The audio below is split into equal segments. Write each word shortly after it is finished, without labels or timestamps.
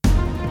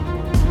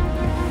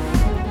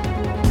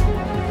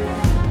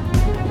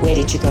Where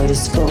did you go to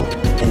school?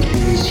 And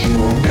here's your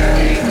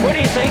name. What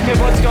do you think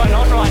of what's going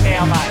on right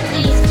now,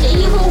 mate? These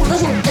evil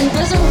little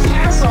invisible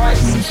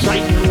parasites.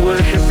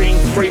 Satan-worshipping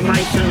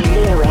Freemason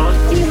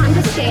morons. Do you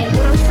understand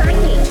what I'm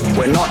saying?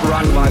 We're not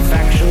run by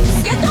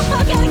factions. Get the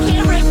fuck out of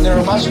camera! There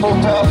are much more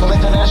powerful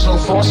international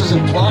forces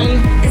in play.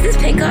 Is this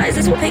pink eye? Is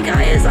this what pink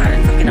eye is? I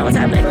don't fucking know what's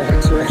happening. I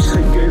had to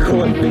actually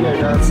Google it,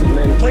 neo-Nazi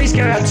men. Please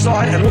go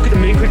outside and look at the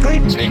moon quickly.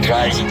 It's been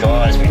crazy,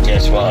 guys, but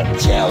guess what?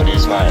 It's how it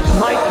is, mate.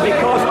 Mate,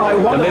 because I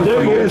want to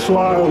do it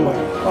slowly.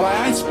 Well,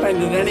 I ain't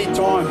spending any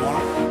time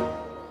on it.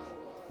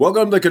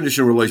 Welcome to the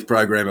Conditional Release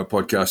Program, a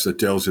podcast that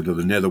delves into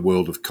the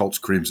netherworld of cults,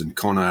 crims and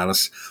con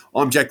artists.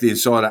 I'm Jack the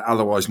Insider,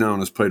 otherwise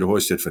known as Peter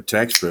Hoysted for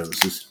tax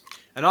purposes.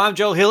 And I'm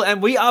Joel Hill,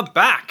 and we are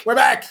back. We're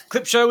back.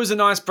 Clip Show was a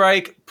nice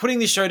break. Putting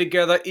this show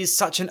together is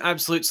such an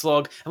absolute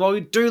slog. And while we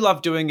do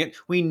love doing it,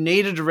 we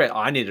needed a rest.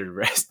 I needed a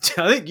rest.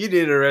 I think you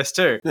needed a rest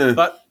too. Yeah.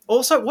 But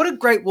also, what a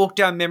great walk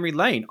down memory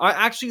lane. I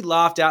actually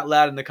laughed out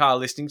loud in the car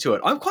listening to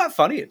it. I'm quite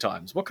funny at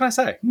times. What can I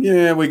say?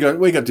 Yeah, we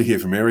got to hear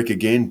from Eric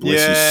again.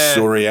 Bless his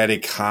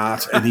psoriatic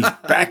heart. And he's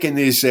back in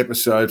this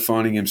episode,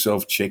 finding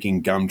himself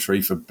checking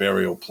Gumtree for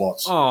burial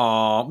plots.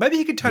 Oh, maybe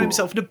he could turn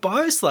himself into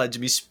biosludge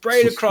and be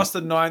sprayed across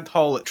the 9th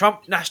hole at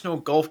Trump National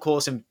Golf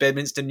Course in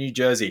Bedminster, New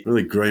Jersey.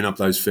 Really green up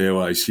those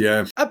fairways,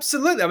 yeah.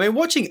 Absolutely. I mean,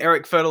 watching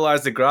Eric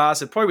fertilise the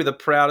grass would probably be the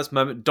proudest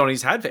moment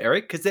Donnie's had for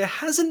Eric, because there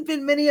hasn't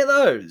been many of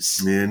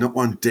those. Yeah, not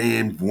one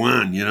damned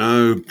one, you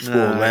know, poor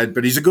lad.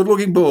 But he's a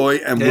good-looking boy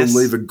and will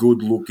leave a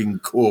good-looking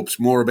corpse.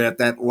 More about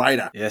that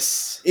later.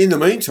 Yes. In the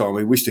meantime,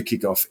 we wish to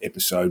kick off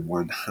episode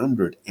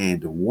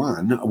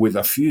 101 with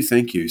a few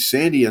thank yous.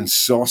 Sandy and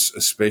Sauce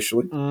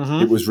especially.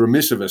 It was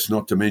remiss of us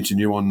not to mention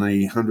you on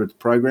the 100th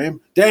program.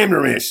 Damn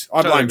remiss.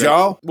 I blame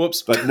Joel.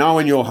 Whoops. But know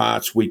in your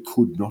hearts we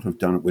could not have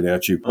done it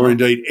without you, or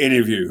indeed any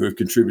of you who have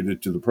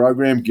contributed to the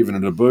program, given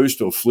it a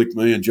boost, or flicked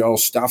me and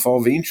Joel's stuff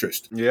of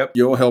interest. Yep.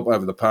 Your help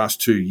over the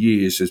past 2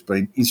 years has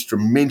been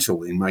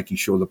instrumental in making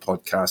sure the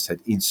podcast had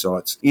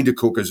insights into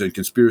cookers and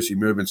conspiracy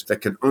movements that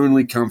can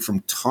only come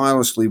from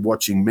tirelessly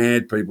watching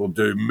mad people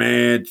do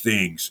mad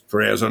things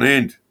for hours on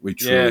end. We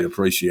truly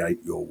appreciate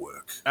your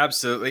work.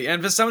 Absolutely.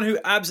 And for someone who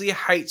absolutely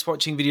hates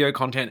watching video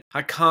content,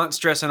 I can't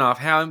stress enough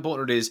how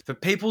important it is for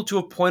people to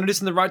have pointed us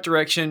in the right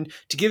direction,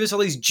 to give us all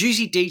these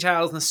juicy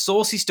details and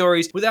saucy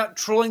stories without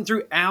trawling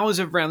through hours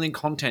of rambling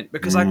content,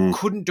 because I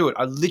couldn't do it.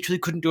 I literally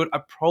couldn't do it.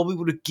 I probably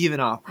would have given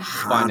up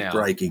by now.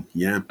 Heartbreaking,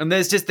 yeah. And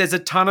there's a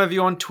ton of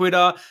you on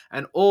Twitter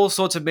and all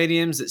sorts of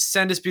mediums that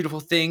send us beautiful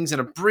things and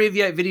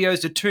abbreviate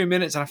videos to 2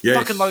 minutes, and I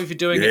fucking love you for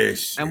doing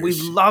it. And we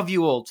love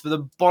you all to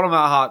the bottom of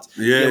our hearts.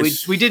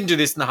 Yes. We didn't do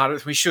this in the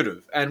 100th. We should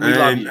have. And we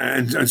love you.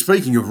 And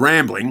speaking of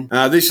rambling,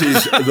 this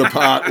is the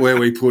part where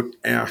we put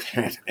our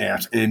hat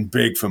out and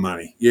beg for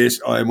money.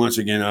 Yes, I am once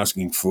again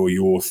asking for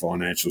your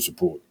financial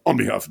support on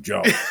behalf of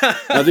Joel.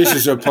 Now, this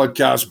is a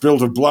podcast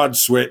built of blood,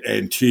 sweat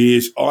and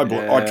tears. I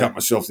cut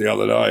myself the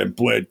other day and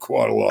bled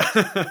quite a lot.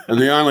 And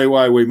the only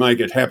way we make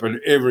it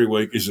happen every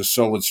week is a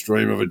solid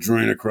stream of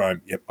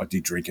adrenochrome. Yep, I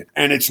did drink it.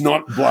 And it's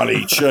not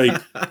bloody cheap.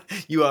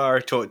 You are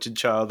a tortured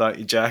child, aren't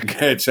you, Jack?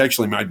 Yeah, it's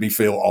actually made me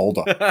feel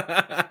older.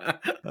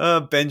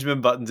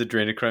 Benjamin Button's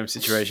adrenochrome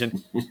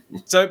situation.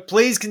 So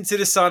please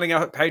consider signing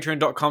up at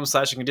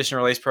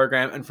patreon.com/conditional release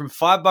program. And from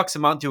 $5 a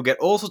month, you'll get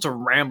all sorts of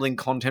rambling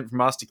content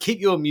from us to keep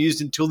you amused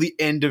until the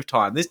end of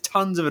time. There's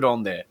tons of it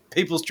on there.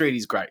 People's Street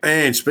is great.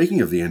 And speaking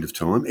of the end of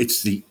time,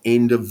 it's the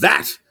end of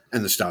that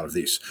and the start of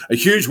this. A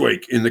huge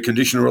week in the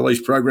Conditional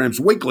Release Program's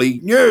weekly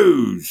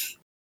news.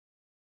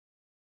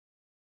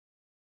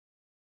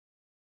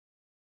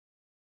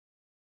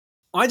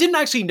 I didn't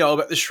actually know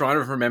about the Shrine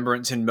of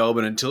Remembrance in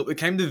Melbourne until it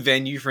became the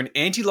venue for an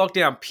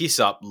anti-lockdown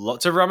piss-up.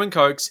 Lots of rum and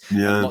cokes,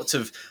 and lots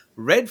of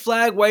red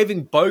flag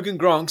waving bogan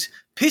gronks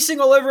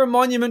pissing all over a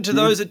monument to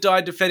those that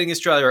died defending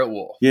Australia at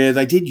war. Yeah,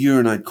 they did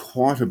urinate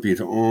quite a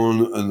bit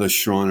on the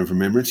Shrine of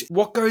Remembrance.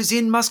 What goes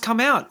in must come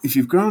out. If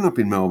you've grown up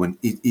in Melbourne,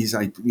 it is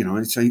it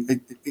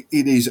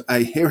is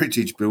a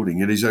heritage building.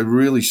 It is a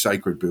really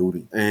sacred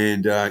building,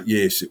 and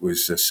yes, it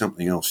was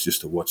something else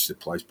just to watch the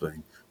place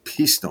being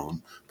pissed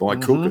on by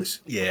cookers.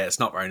 Yeah, it's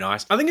not very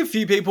nice. I think a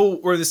few people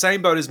were in the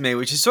same boat as me,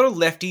 which is sort of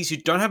lefties who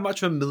don't have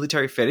much of a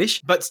military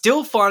fetish, but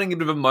still finding it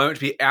of a moment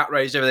to be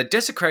outraged over the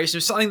desecration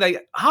of something they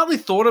hardly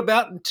thought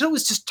about until it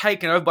was just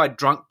taken over by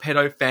drunk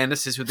pedo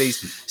fantasies with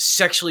these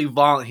sexually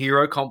violent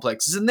hero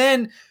complexes. And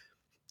then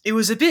it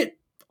was a bit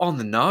on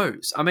the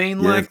nose. I mean,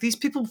 these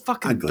people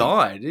fucking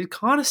died. It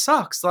kind of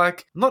sucks.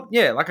 Like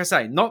I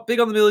say, not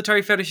big on the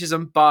military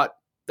fetishism, but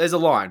there's a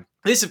line.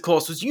 This, of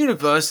course, was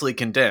universally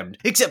condemned,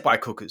 except by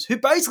cookers, who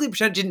basically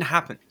pretend it didn't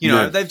happen. You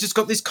know, they've just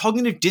got this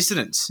cognitive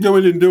dissonance. No, we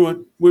didn't do it.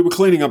 We were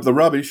cleaning up the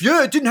rubbish.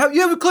 Yeah, it didn't have.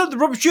 Yeah, we cleaned up the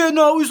rubbish. Yeah,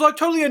 no, it was like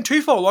totally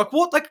Antifa. Like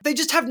what? Like they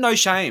just have no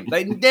shame.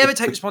 They never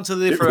take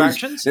responsibility for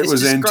actions. It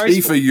was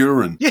Antifa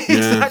urine. Yeah,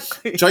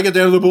 exactly. Take it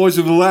down to the boys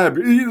in the lab.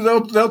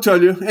 They'll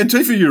tell you.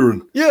 Antifa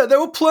urine. Yeah, they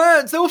were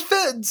plants. They were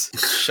feds.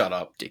 Shut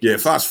up, dick. Yeah,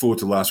 fast forward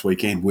to last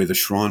weekend where the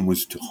Shrine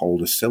was to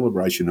hold a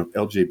celebration of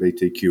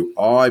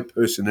LGBTQI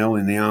personnel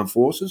in the armed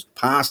forces.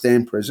 past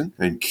and present,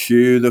 and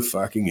cue the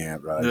fucking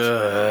outrage.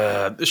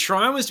 The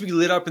shrine was to be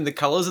lit up in the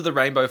colours of the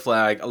rainbow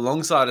flag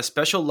alongside a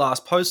special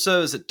last post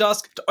service at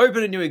dusk to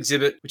open a new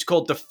exhibit which is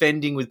called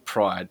Defending with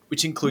Pride,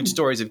 which includes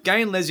stories of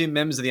gay and lesbian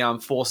members of the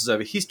armed forces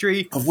over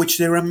history. Of which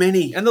there are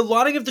many. And the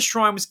lighting of the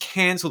shrine was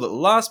cancelled at the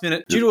last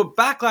minute due to a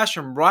backlash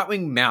from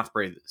right-wing mouth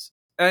breathers.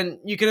 And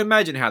you can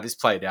imagine how this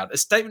played out. A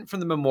statement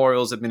from the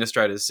memorial's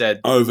administrators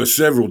said, Over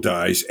several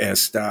days, our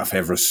staff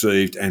have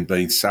received and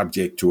been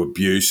subject to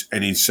abuse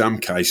and in some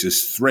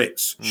cases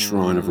threats,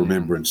 Shrine of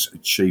Remembrance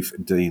Chief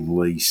Dean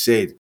Lee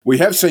said. We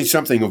have seen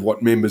something of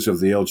what members of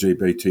the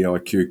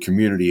LGBTIQ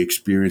community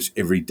experience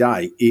every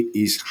day. It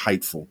is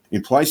hateful.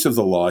 In place of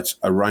the lights,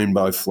 a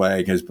rainbow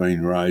flag has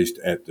been raised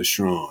at the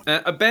shrine.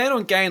 A ban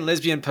on gay and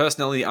lesbian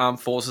personnel in the armed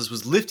forces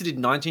was lifted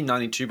in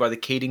 1992 by the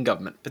Keating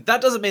government, but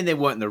that doesn't mean they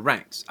weren't in the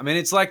ranks. I mean,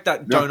 it's like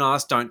that don't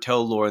ask, don't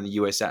tell law in the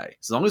USA.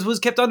 As long as it was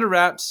kept under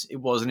wraps,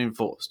 it wasn't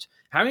enforced.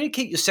 Having to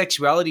keep your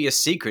sexuality a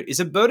secret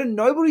is a burden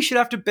nobody should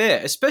have to bear,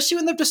 especially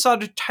when they've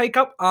decided to take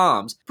up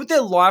arms, put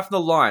their life on the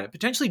line, and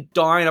potentially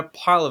die in a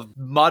pile of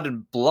mud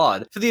and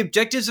blood for the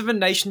objectives of a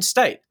nation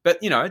state. But,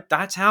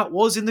 that's how it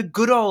was in the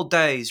good old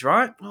days,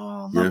 right?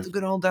 Oh, I love the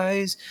good old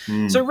days.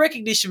 So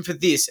recognition for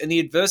this and the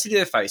adversity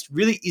they faced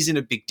really isn't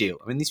a big deal.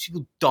 I mean, these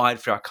people died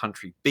for our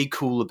country. Be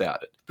cool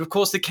about it. But, of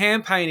course, the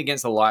campaign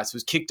against the lights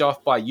was kicked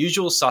off by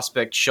usual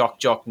suspect shock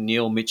jock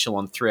Neil Mitchell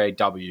on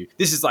 3AW.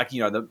 This is like,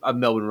 a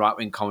Melbourne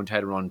right-wing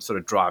commentator on sort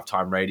of drive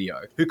time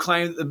radio, who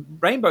claimed that the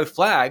rainbow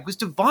flag was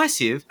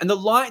divisive and the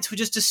lights were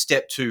just a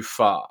step too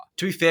far.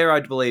 To be fair, I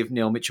believe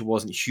Neil Mitchell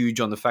wasn't huge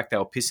on the fact they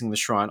were pissing the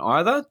shrine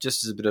either,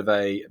 just as a bit of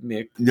a...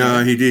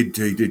 No, he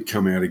did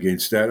come out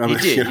against that.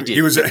 He did.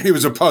 He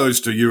was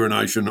opposed to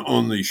urination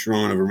on the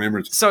Shrine of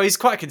Remembrance. So he's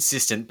quite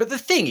consistent. But the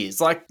thing is,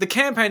 the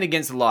campaign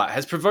against the light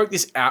has provoked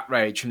this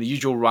outrage from the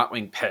usual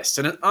right-wing pests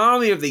and an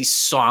army of these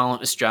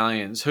silent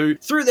Australians who,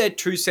 threw their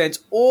 2 cents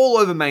all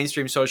over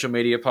mainstream social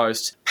media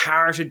posts,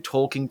 parroted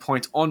talking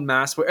points en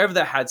masse wherever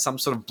they had some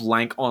sort of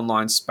blank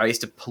online space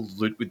to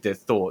pollute with their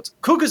thoughts.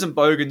 Cookers and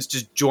bogans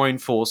just joined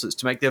forces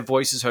to make their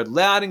voices heard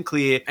loud and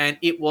clear, and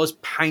it was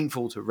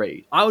painful to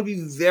read. I would be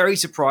very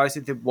surprised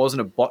if there wasn't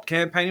a bot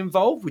campaign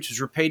involved, which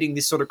was repeating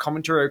this sort of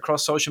commentary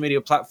across social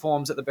media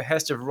platforms at the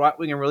behest of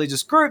right-wing and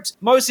religious groups,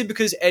 mostly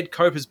because Ed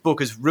Koper's book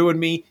has ruined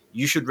me.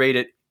 You should read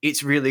it.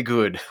 It's really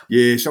good.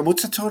 Yeah, so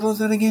what's the title of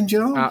that again,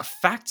 Joel?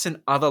 Facts and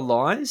Other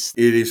Lies.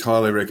 It is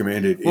highly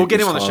recommended. We'll get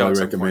him on the show at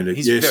some point.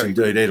 Yes,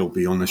 indeed. Ed'll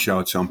be on the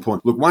show at some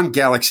point. Look, one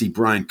Galaxy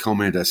Brain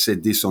commenter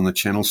said this on the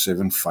Channel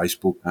 7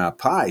 Facebook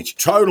page.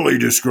 Totally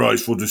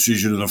disgraceful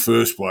decision in the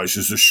first place,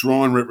 as the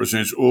shrine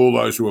represents all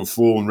those who have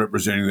fallen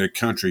representing their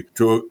country.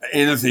 To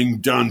anything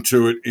done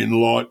to it in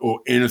light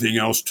or anything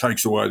else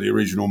takes away the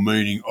original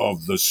meaning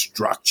of the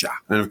structure.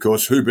 And, of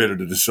course, who better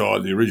to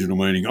decide the original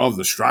meaning of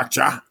the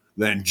structure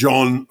than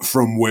John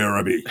from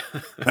Werribee.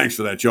 Thanks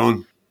for that,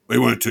 John. We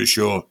weren't too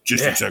sure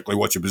just exactly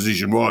what your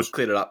position was.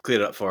 Cleared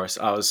it up for us.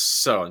 I was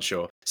so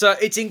unsure. So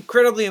it's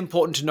incredibly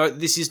important to note that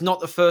this is not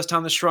the first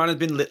time the shrine has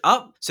been lit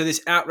up, so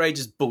this outrage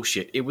is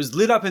bullshit. It was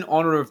lit up in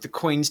honour of the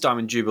Queen's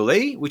Diamond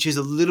Jubilee, which is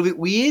a little bit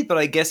weird, but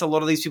I guess a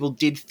lot of these people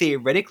did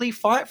theoretically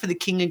fight for the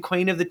King and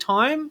Queen of the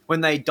time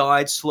when they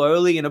died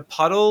slowly in a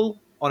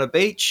puddle on a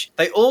beach.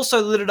 They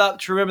also lit it up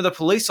to remember the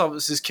police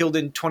officers killed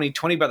in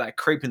 2020 by that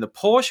creep in the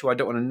Porsche, who I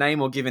don't want to name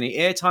or give any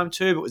airtime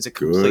to, but was a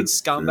complete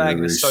scumbag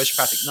and a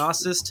sociopathic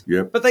narcissist.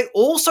 Yep. But they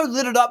also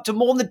lit it up to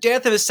mourn the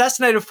death of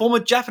assassinated former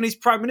Japanese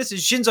Prime Minister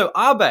Shinzo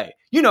Abe.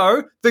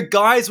 The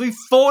guys we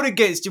fought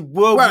against in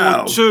World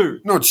War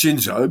II. Not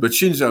Shinzo, but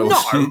Shinzo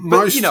was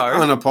most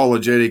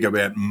unapologetic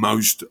about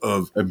most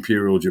of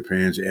Imperial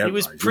Japan's outrages. He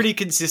was pretty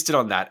consistent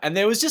on that, and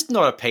there was just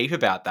not a peep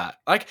about that.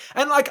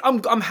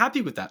 I'm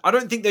happy with that. I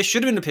don't think there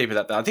should have been a peep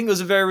about that. I think it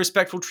was a very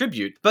respectful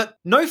tribute, but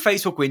no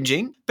Facebook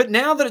whinging. But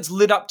now that it's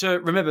lit up to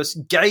remember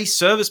gay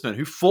servicemen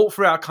who fought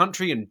for our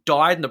country and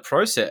died in the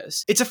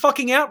process, it's a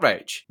fucking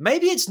outrage.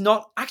 Maybe it's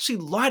not actually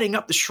lighting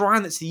up the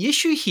shrine that's the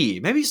issue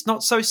here. Maybe it's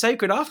not so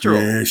sacred after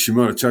all. Yeah, she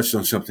might have touched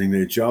on something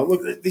there, Joel.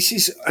 Look, this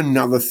is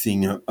another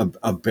thing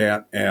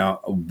about our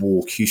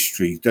war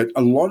history, that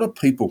a lot of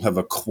people have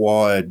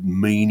acquired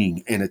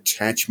meaning and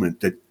attachment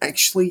that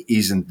actually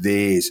isn't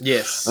theirs.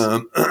 Yes,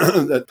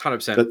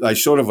 100%. That they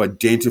sort of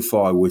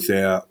identify with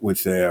our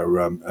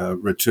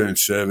returned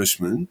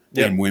servicemen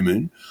and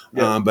women,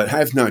 but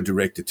have no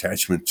direct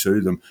attachment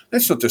to them.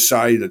 That's not to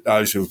say that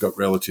those who have got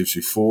relatives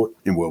who fought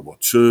in World War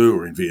II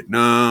or in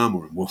Vietnam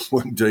or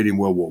indeed in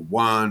World War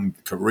I,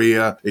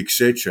 Korea,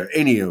 etc.,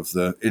 any of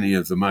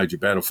the major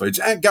battlefields,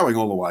 and going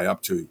all the way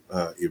up to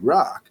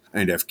Iraq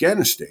and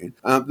Afghanistan,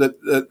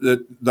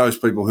 that those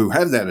people who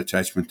have that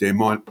attachment there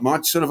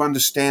might sort of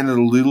understand it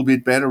a little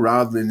bit better,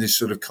 rather than this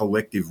sort of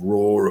collective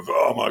roar of,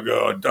 oh my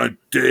God, don't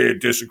dare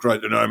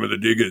desecrate the name of the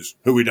diggers,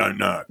 who we don't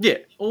know. Yeah,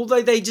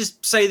 although they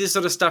just say this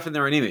sort of stuff in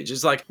their own image.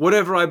 It's like,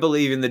 whatever I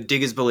believe in, the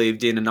diggers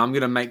believed in, and I'm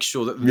going to make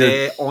sure that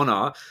their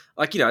honour,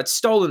 it's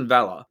stolen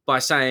valour by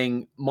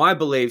saying my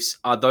beliefs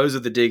are those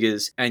of the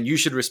diggers and you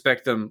should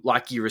respect them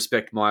like you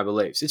respect my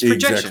beliefs. It's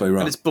projection. Exactly right.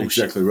 And it's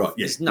bullshit. Exactly right.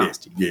 Yeah, it's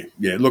nasty.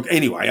 Yeah. Look,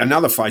 anyway,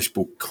 another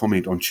Facebook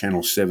comment on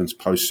Channel 7's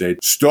post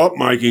said, "Stop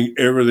making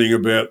everything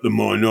about the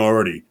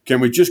minority. Can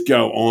we just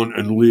go on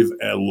and live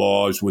our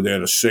lives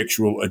without a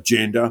sexual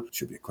agenda?"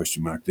 Should be a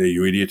question mark there,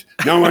 you idiot.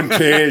 "No one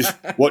cares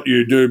what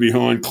you do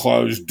behind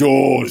closed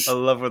doors." I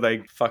love when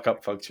they fuck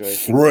up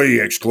punctuation. 3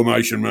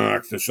 exclamation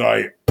marks to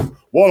say,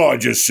 what I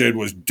just said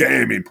was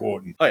damn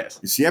important. Oh, yes.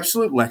 It's the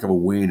absolute lack of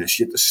awareness,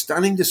 yet the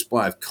stunning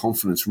display of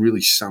confidence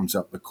really sums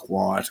up the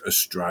quiet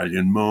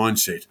Australian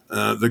mindset.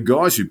 The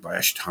guys who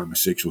bashed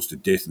homosexuals to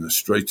death in the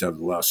streets over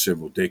the last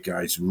several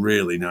decades,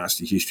 really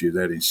nasty history of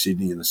that in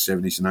Sydney in the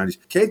 70s and 80s,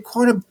 cared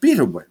quite a bit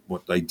about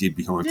what they did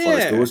behind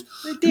closed doors.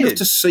 They did. Enough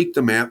to seek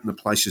them out in the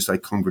places they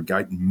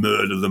congregate and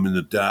murder them in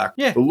the dark.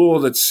 Yeah. The law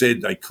that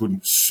said they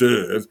couldn't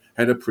serve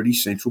had a pretty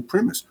central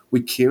premise. We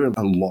care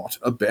a lot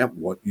about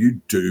what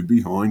you do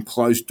behind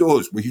closed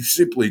doors. We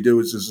simply do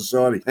as a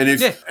society. And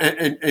if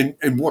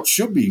and what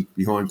should be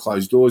behind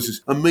closed doors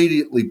is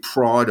immediately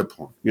pried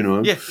upon, you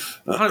know,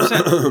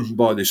 100%.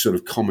 by this sort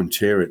of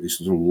commentariat,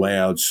 this little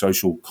loud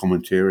social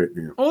commentariat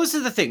now. Well, this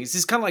is the thing. It's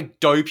this kind of like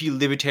dopey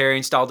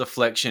libertarian style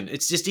deflection.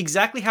 It's just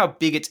exactly how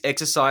big it's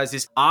exercised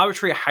this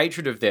arbitrary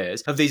hatred of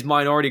theirs, of these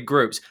minority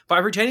groups,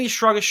 by pretending to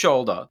shrug a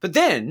shoulder. But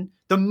then,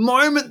 the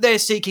moment they're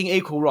seeking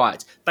equal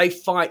rights, they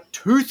fight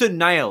tooth and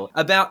nail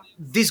about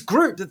this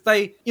group that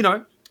they, you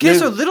know, care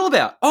so little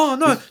about. Oh,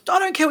 no, I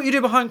don't care what you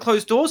do behind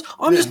closed doors.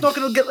 I'm just not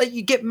going to let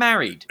you get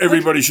married.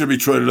 Everybody should be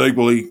treated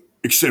equally.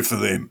 Except for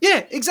them.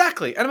 Yeah,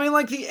 exactly. And I mean,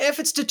 like, the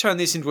efforts to turn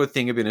this into a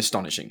thing have been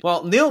astonishing.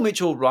 While Neil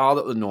Mitchell riled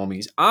up the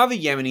normies,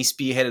 Avi Yemeni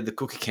spearheaded the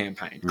Cooker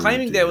campaign,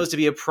 claiming there was to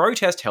be a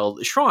protest held at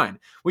the shrine,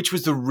 which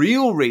was the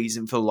real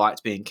reason for the lights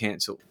being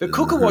cancelled. But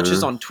Cooker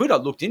watchers on Twitter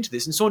looked into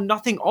this and saw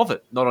nothing of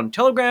it. Not on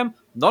Telegram,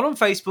 not on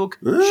Facebook,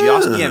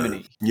 just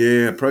Yemeni.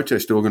 Yeah, a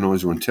protest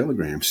organiser on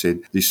Telegram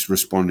said this,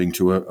 responding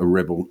to a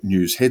Rebel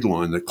News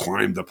headline that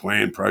claimed the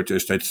planned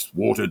protest had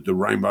thwarted the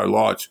rainbow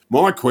lights.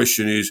 My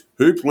question is,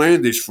 who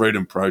planned this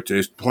freedom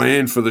protest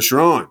planned for the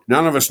shrine?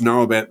 None of us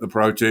know about the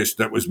protest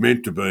that was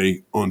meant to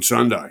be on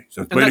Sunday.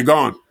 So it's been and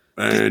gone.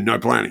 And no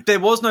planning. There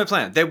was no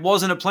plan. There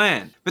wasn't a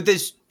plan. But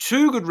there's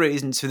 2 good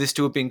reasons for this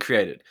to have been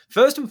created.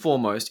 First and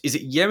foremost is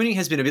that Yemeni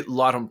has been a bit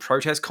light on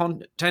protest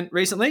content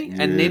recently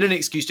and needed an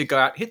excuse to go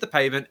out, hit the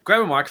pavement,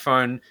 grab a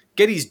microphone,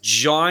 get his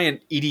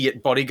giant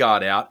idiot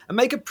bodyguard out and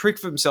make a prick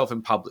for himself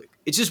in public.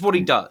 It's just what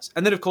he does.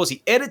 And then, of course,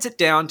 he edits it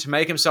down to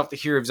make himself the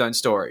hero of his own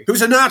story.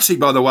 Who's a Nazi,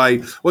 by the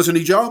way, wasn't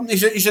he, Joel?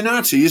 He's a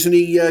Nazi, isn't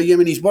he,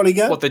 Yemeni's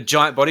bodyguard? What, the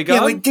giant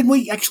bodyguard? Yeah, didn't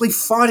we actually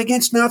fight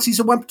against Nazis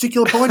at one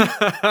particular point?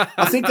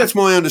 I think that's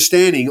my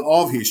understanding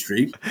of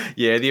history.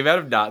 Yeah, the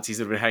amount of Nazis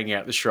that have been hanging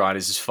out at the shrine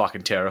is just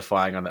fucking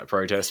terrifying on that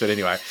protest. But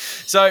anyway,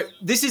 so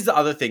this is the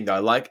other thing,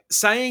 though. Like,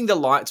 saying the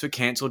lights were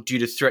cancelled due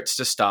to threats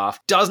to staff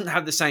doesn't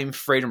have the same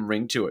freedom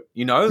ring to it,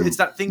 you know? It's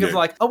that thing of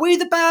like, are we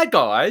the bad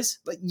guys?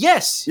 Like,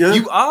 yes,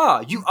 you are.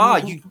 You are.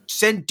 You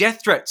send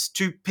death threats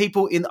to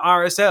people in the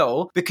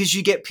RSL because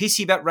you get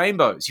pissy about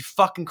rainbows. You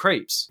fucking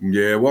creeps.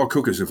 Yeah, while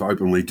Cookers have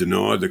openly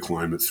denied the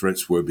claim that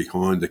threats were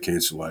behind the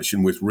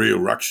cancellation, with Real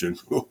Ruction,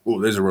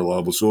 there's a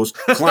reliable source,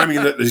 claiming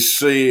that the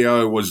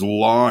CEO was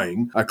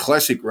lying, a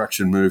classic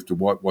Ruction move to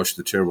whitewash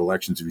the terrible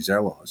actions of his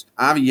allies.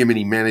 Avi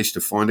Yemeni managed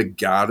to find a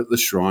guard at the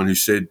shrine who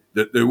said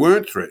that there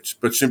weren't threats,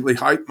 but simply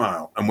hate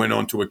mail, and went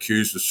on to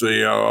accuse the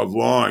CEO of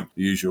lying.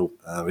 The usual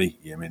Avi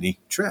Yemeni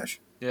trash.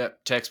 Yeah,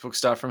 textbook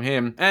stuff from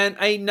him. And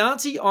a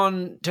Nazi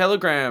on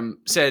Telegram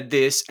said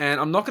this, and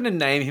I'm not going to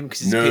name him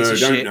because he's a piece of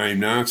shit. No, don't name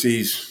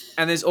Nazis.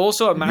 And there's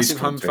also a massive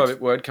homophobic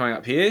word coming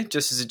up here,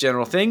 just as a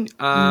general thing.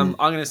 I'm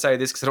going to say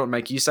this because I don't want to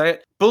make you say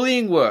it.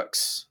 Bullying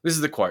works. This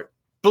is the quote.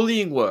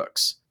 Bullying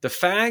works. The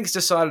fags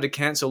decided to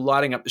cancel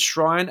lighting up the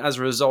shrine as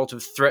a result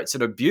of threats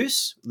and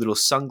abuse. Little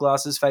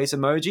sunglasses face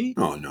emoji.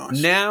 Oh,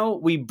 nice. Now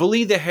we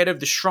bully the head of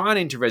the shrine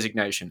into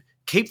resignation.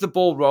 Keep the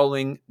ball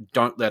rolling.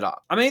 Don't let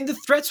up. I mean, the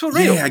threats were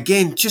real. Yeah,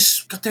 again,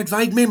 just got that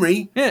vague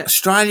memory. Yeah.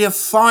 Australia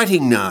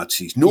fighting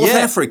Nazis. North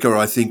Africa,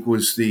 I think,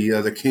 was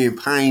the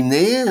campaign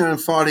there,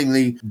 fighting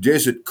the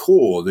Desert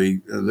Corps,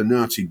 the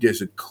Nazi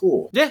Desert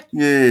Corps. Yeah.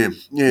 Yeah.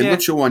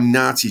 Not sure why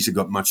Nazis have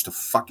got much to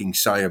fucking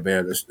say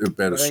about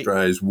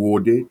Australia's war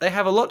debt. They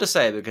have a lot to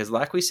say because,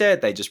 like we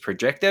said, they just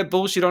project their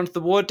bullshit onto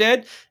the war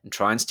dead and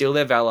try and steal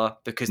their valor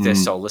because they're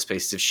soulless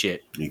pieces of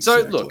shit.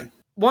 Exactly. So, look.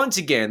 Once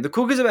again, the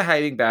Cookers are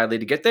behaving badly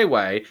to get their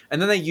way,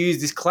 and then they use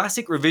this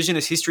classic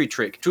revisionist history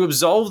trick to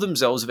absolve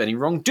themselves of any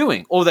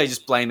wrongdoing. Or they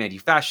just blame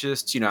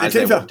anti-fascists, as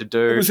they want to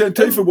do. It was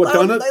Antifa what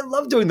done it. They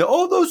love doing that.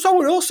 Oh, no,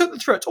 someone else sent the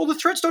threats. Oh, the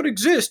threats don't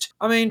exist.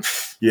 I mean...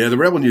 Yeah, the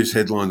Rebel News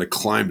headline that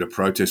claimed a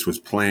protest was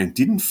planned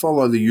didn't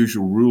follow the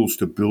usual rules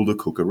to build a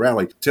Cooker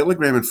rally.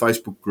 Telegram and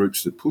Facebook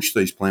groups that pushed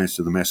these plans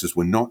to the masses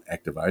were not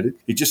activated.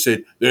 He just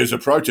said, there's a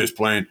protest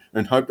plan,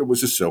 and hoped it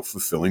was a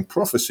self-fulfilling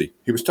prophecy.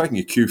 He was taking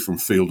a cue from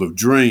Field of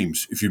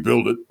Dreams. If you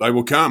build it, they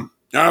will come.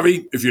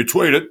 Harvey, if you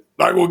tweet it,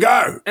 they will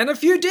go. And a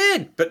few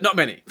did, but not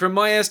many. From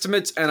my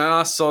estimates, and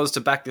I asked Soz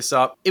to back this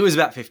up, it was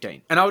about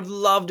 15. And I would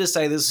love to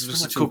say this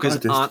was much cookers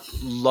of a protest.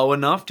 aren't low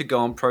enough to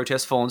go and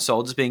protest fallen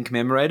soldiers being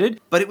commemorated,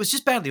 but it was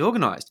just badly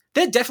organised.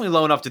 They're definitely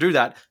low enough to do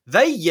that.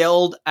 They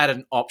yelled at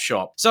an op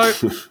shop. So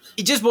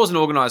it just wasn't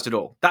organised at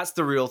all. That's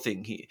the real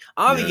thing here.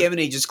 Army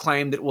Yemeni just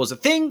claimed it was a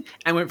thing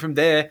and went from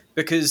there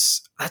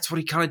because that's what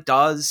he kind of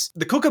does.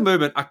 The Cooker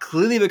movement are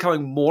clearly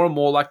becoming more and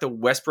more like the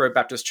Westboro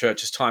Baptist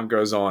Church as time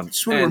goes on.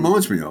 That's what it And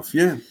reminds me of,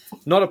 yeah.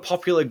 not a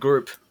popular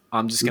group,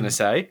 I'm just going to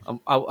say.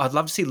 I'd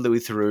love to see Louis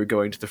Theroux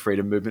going to the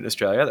freedom movement in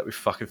Australia. That'd be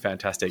fucking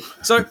fantastic.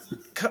 So,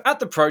 at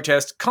the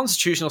protest,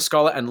 constitutional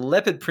scholar and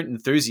leopard print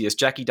enthusiast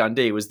Jackie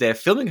Dundee was there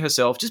filming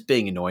herself just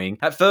being annoying.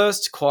 At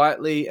first,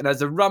 quietly, and as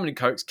the rum and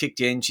cokes kicked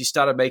in, she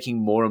started making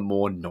more and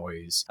more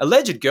noise.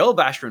 Alleged girl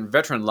basher and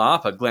veteran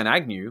larper Glenn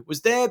Agnew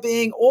was there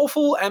being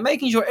awful and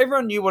making sure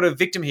everyone knew what a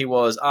victim he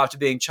was after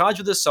being charged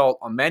with assault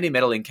on Mandy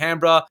Metal in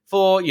Canberra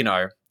for,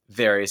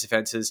 various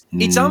offences.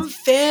 It's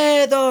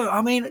unfair, though.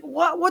 I mean,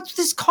 what's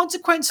this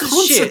consequences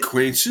shit?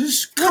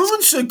 Consequences?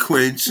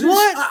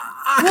 What?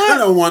 I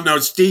don't want no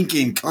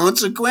stinking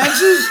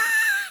consequences.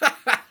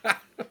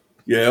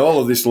 Yeah, all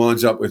of this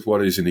lines up with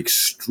what is an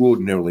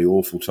extraordinarily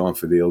awful time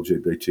for the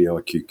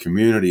LGBTIQ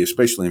community,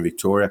 especially in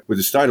Victoria, with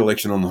the state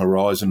election on the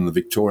horizon and the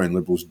Victorian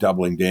Liberals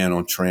doubling down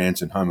on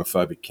trans and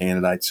homophobic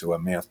candidates who are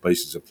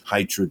mouthpieces of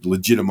hatred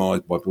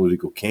legitimised by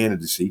political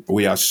candidacy.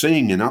 We are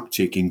seeing an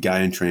uptick in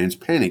gay and trans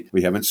panic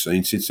we haven't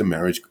seen since the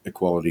marriage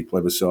equality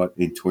plebiscite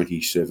in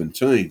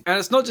 2017. And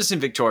it's not just in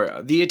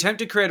Victoria. The attempt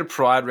to create a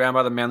pride round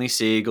by the Manly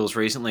Sea Eagles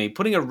recently,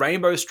 putting a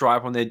rainbow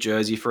stripe on their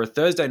jersey for a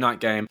Thursday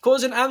night game,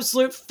 caused an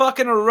absolute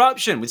fucking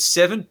eruption, with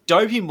 7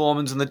 dopey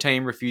Mormons on the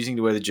team refusing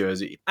to wear the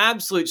jersey.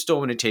 Absolute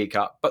storm in a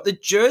teacup. But the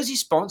jersey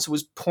sponsor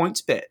was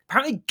PointsBet.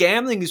 Apparently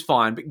gambling is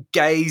fine, but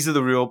gays are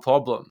the real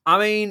problem. I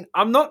mean,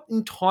 I'm not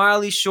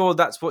entirely sure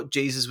that's what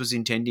Jesus was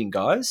intending,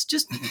 guys.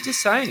 Just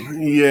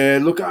saying. Yeah,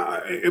 look,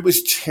 it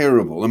was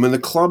terrible. I mean, the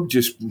club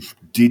just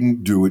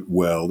didn't do it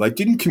well. They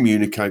didn't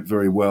communicate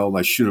very well.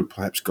 They should have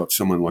perhaps got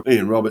someone like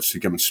Ian Roberts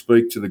to come and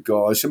speak to the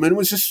guys. I mean, it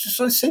was just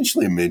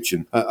essentially a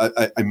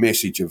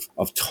message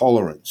of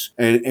tolerance.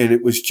 And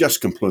it was just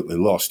completely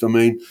lost. I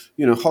mean,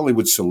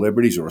 Hollywood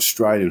celebrities or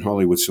Australian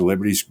Hollywood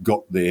celebrities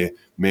got their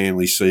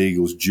Manly Sea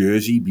Eagles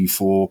jersey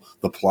before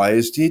the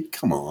players did.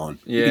 Come on.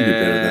 You can do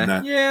better than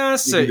that. Yeah, I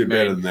see. You can do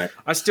better than that.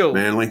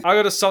 Manly. I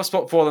got a soft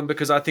spot for them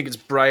because I think it's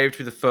brave to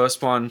be the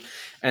first one,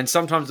 and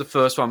sometimes the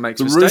first one makes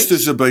The mistakes.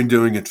 Roosters have been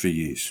doing it for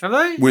years. Have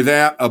they?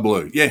 Without a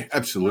blue. Yeah,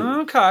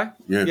 absolutely. Okay.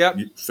 Yeah, Yep.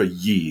 for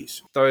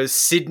years. Those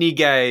Sydney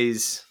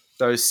gays.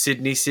 Those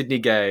Sydney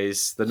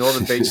gays. The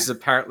Northern Beach is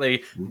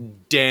apparently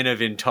den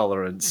of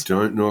intolerance.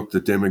 Don't knock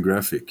the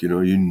demographic.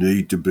 You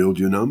need to build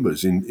your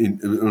numbers in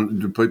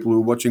the people who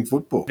are watching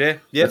football. Yeah,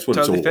 that's what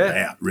totally it's all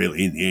fair. about.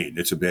 Really, in the end,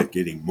 it's about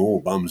getting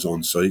more bums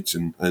on seats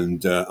and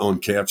on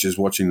couches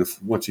watching the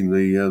Fill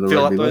up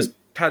rugby those league.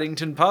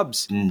 Paddington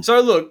pubs.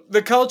 So look,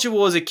 the culture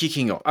wars are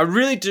kicking off. I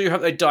really do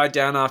hope they die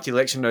down after the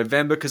election in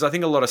November because I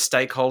think a lot of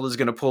stakeholders are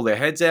going to pull their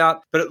heads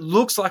out. But it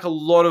looks like a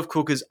lot of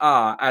cookers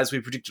are, as we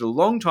predicted a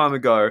long time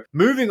ago,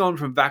 moving on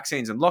from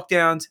vaccines and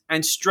lockdowns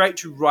and straight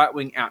to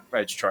right-wing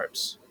outrage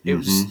tropes. It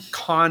was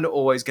kind of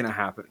always going to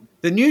happen.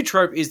 The new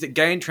trope is that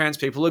gay and trans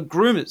people are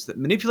groomers that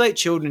manipulate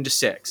children into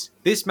sex.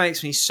 This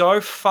makes me so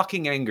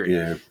fucking angry.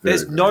 Yeah,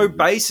 There's very, no very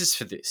basis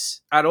for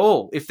this at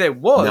all. If there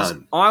was,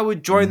 None. I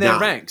would join their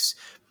None. ranks.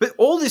 But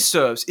all this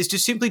serves is to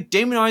simply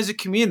demonize a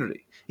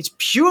community. It's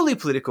purely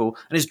political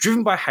and is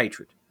driven by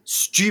hatred.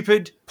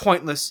 Stupid,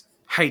 pointless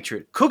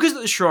hatred. Cookers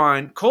at the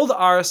Shrine call the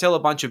RSL a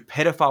bunch of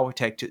pedophile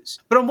protectors.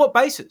 But on what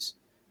basis?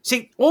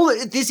 See, all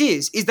this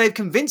is they've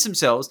convinced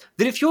themselves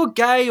that if you're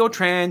gay or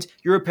trans,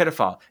 you're a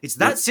pedophile. It's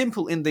that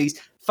simple in these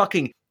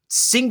fucking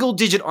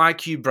single-digit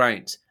IQ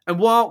brains. And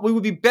while we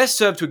would be best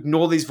served to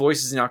ignore these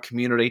voices in our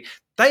community,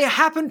 they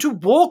happen to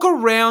walk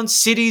around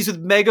cities with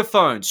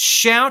megaphones,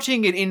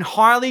 shouting it in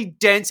highly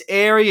dense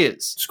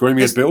areas.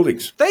 Screaming at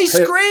buildings. They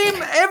scream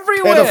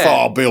everywhere.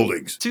 Pedophile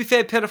buildings. To be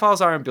fair,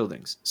 pedophiles are in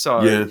buildings. So,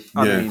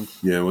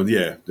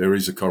 there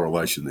is a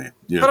correlation there.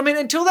 Yeah. But I mean,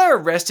 until they're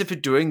arrested for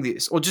doing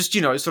this, or just,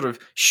 sort of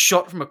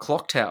shot from a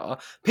clock tower,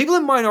 people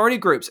in minority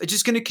groups are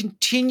just going to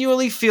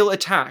continually feel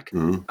attack,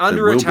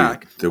 under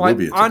attack by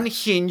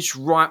unhinged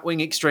right-wing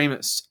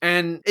extremists.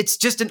 And it's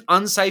just an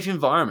unsafe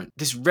environment.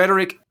 This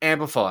rhetoric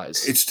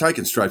amplifies. It's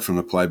taken straight from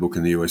the playbook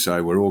in the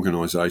USA, where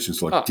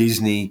organisations like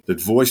Disney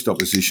that voiced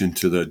opposition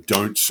to the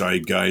Don't Say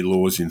Gay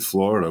laws in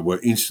Florida were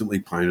instantly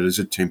painted as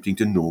attempting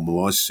to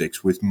normalise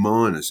sex with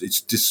minors. It's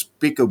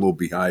despicable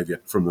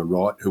behaviour from the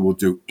right, who will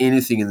do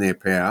anything in their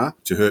power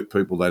to hurt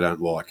people they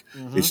don't like.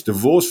 It's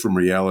divorced from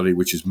reality,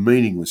 which is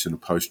meaningless in a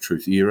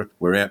post-truth era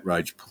where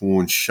outrage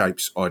porn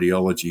shapes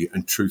ideology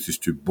and truth is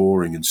too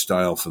boring and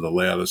stale for the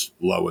loudest,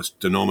 lowest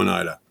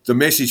denominator. The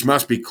message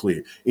must be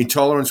clear.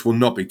 Intolerance will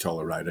not be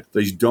tolerated.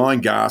 These dying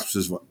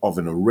gasps of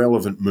an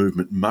irrelevant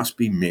movement must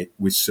be met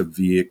with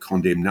severe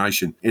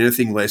condemnation.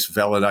 Anything less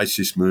validates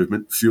this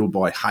movement, fueled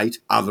by hate,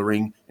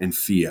 othering, and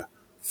fear.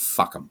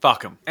 Fuck them.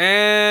 Fuck 'em.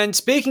 And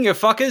speaking of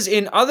fuckers,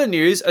 in other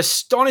news,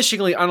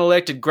 astonishingly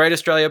unelected Great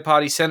Australia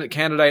Party Senate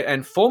candidate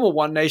and former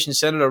One Nation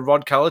Senator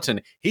Rod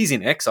Cullerton, he's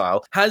in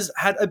exile, has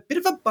had a bit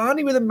of a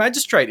barney with a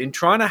magistrate in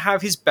trying to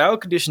have his bail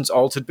conditions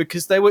altered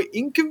because they were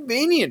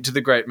inconvenient to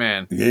the great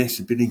man. Yes,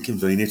 a bit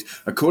inconvenient.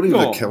 According to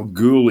the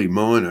Kalgoorlie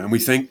Miner, and we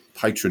thank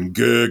patron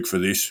Gerg for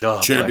this.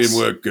 Champion bless.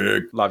 work,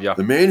 Gerg. Love ya.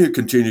 The man who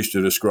continues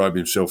to describe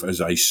himself as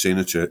a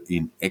senator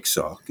in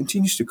exile,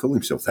 continues to call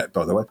himself that,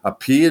 by the way,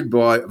 appeared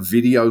by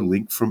video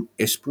link from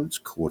Esperance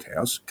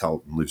Courthouse,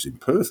 Carlton lives in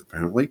Perth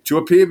apparently, to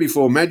appear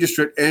before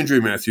Magistrate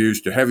Andrew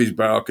Matthews to have his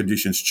bail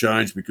conditions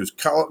changed because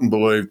Carlton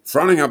believed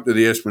fronting up to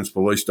the Esperance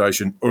police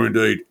station, or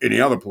indeed any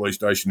other police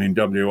station in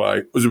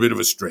WA, was a bit of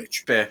a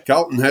stretch. Fair.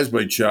 Carlton has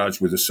been charged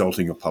with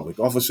assaulting a public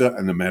officer,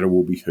 and the matter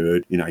will be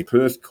heard in a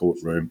Perth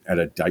courtroom at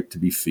a date to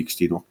be fixed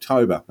in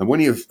October. And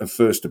when he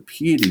first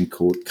appeared in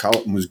court,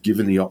 Carlton was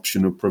given the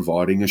option of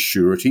providing a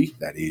surety,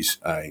 that is,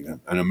 an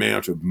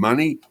amount of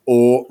money,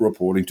 or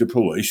reporting to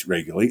police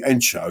regularly,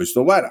 and chose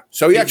the latter.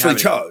 So he actually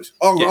chose.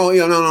 No,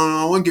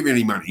 I won't give you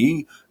any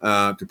money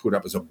to put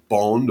up as a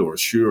bond or a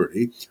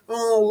surety.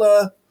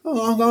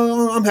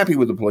 I'm happy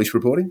with the police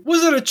reporting.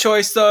 Was it a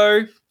choice,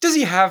 though? Does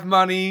he have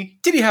money?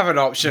 Did he have an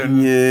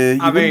option? Yeah,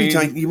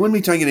 you wouldn't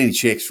be taking any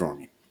checks from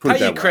you. Pay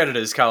your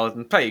creditors,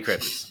 Carlton. Pay your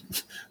creditors.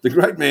 The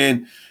great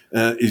man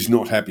is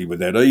not happy with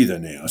that either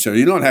now. So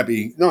he's not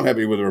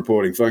happy with the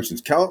reporting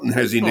functions. Carlton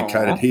has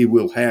indicated he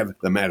will have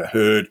the matter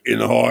heard in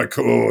the High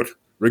Court,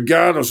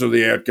 regardless of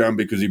the outcome,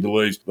 because he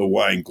believes the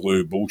Wayne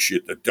Glue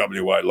bullshit that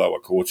WA lower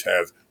courts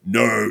have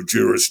no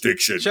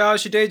jurisdiction. Show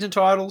us your deeds and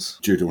titles.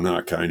 Due to an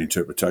arcane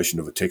interpretation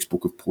of a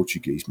textbook of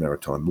Portuguese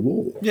maritime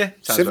law. Yeah.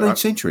 17th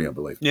century, I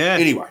believe. Yeah.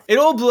 Anyway. It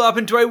all blew up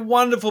into a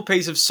wonderful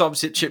piece of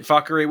sobsit shit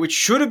fuckery, which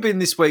should have been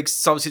this week's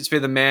Sobsits for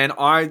the Man.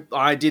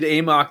 I did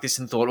earmark this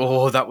and thought,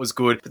 oh, that was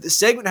good. But the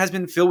segment has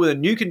been filled with a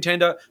new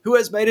contender who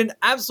has made an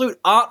absolute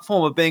art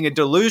form of being a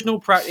delusional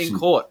prat in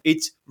court.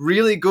 It's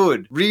really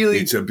good. Really.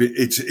 It's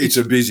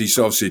a busy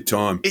Sobsit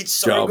time. It's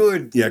so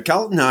good. Yeah,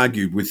 Carlton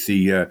argued with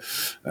the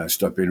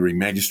Stockbenry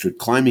magistrate,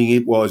 claiming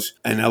it was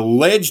an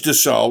alleged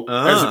assault.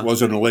 As it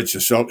was an alleged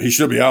assault, he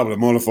should be able to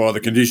modify the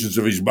conditions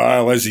of his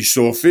bail as he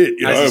saw fit.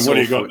 What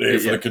do you got there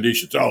for the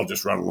conditions? I'll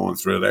just run a line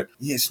through that.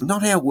 Yes,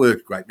 not how it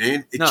worked, great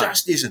man. It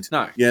just isn't.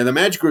 No. Yeah, the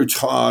Madge grew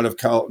tired of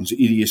Carlton's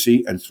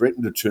idiocy and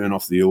threatened to turn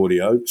off the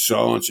audio,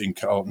 silencing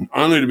Carlton,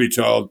 only to be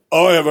told,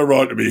 I have a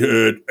right to be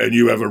heard and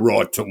you have a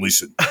right to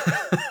listen.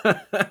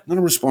 Not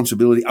a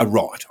responsibility, a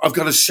right. I've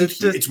got to sit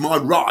here. It's my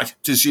right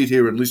to sit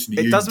here and listen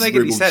to you. It doesn't make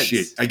any sense.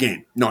 Shit.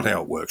 Again, not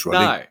how it works, right?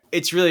 No,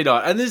 it's really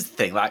not. And this is the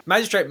thing, like,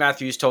 Magistrate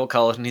Matthews told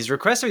Cullerton his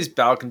request of his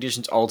bail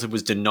conditions altered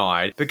was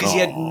denied because he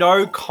had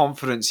no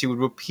confidence he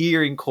would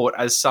appear in court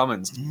as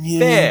summons.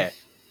 Yeah.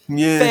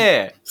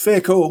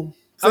 Fair call.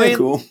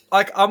 Cool.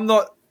 Like, I'm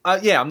not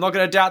going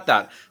to doubt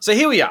that. So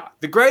here we are.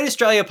 The Great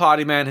Australia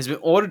Party Man has been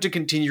ordered to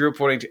continue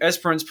reporting to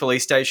Esperance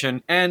Police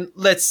Station. And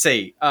let's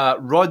see,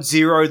 Rod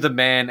Zero the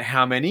man,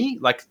 how many?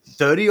 Like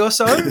 30 or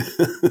so?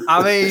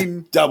 I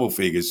mean... double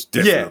figures,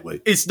 definitely.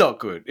 Yeah, it's not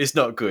good. It's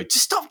not good.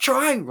 Just stop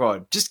trying,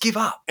 Rod. Just give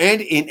up.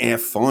 And in our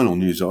final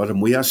news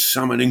item, we are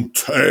summoning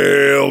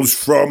Tales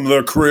from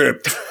the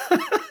Crypt.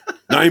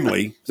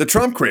 Namely, the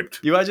Trump Crypt.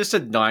 You are just a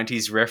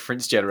 90s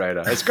reference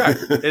generator. It's great.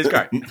 It's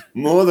great.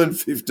 More than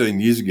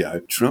 15 years ago,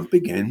 Trump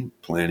began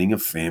planning a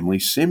family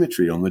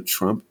cemetery on the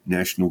Trump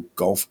National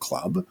Golf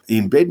Club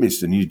in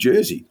Bedminster, New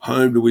Jersey,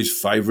 home to his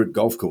favourite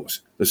golf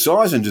course. The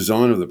size and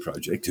design of the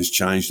project has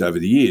changed over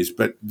the years,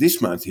 but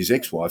this month his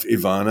ex-wife,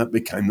 Ivana,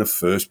 became the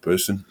first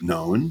person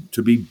known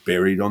to be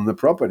buried on the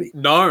property.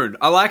 Known?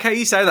 I like how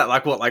you say that.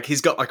 Like what? Like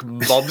he's got like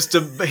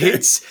mobster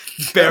hits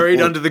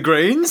buried under the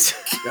greens?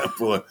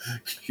 Couple of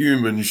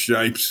human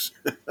shapes.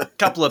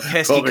 Couple of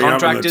pesky contractors.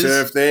 contractors. Up on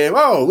the turf there.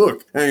 Oh,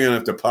 look, I'm going to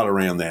have to putt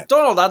around that.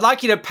 Donald, I'd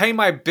like you to pay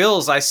my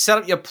bills. I set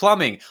up your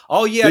plumbing.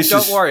 Oh, yeah,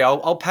 don't worry.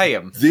 I'll pay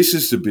him. This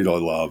is the bit I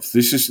love.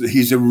 This is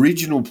his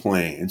original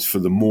plans for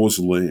the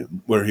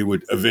mausoleum, where he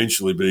would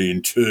eventually be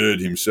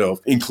interred himself,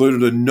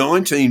 included a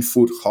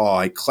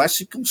 19-foot-high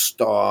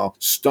classical-style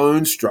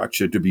stone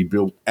structure to be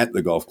built at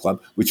the golf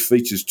club, which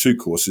features two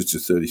courses.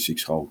 It's a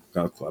 36-hole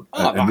golf club.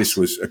 And this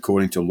was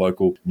according to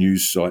local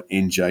news site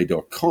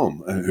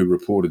NJ.com, who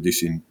reported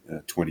this in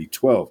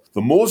 2012.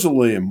 The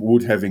mausoleum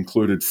would have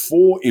included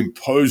 4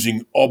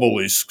 imposing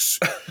obelisks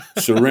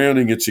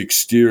surrounding its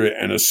exterior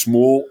and a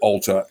small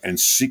altar and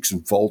 6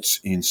 vaults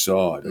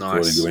inside,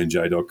 according to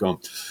NJ.com.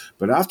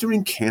 But after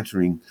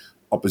encountering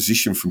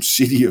opposition from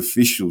city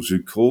officials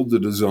who called the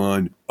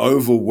design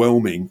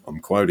overwhelming, I'm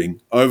quoting,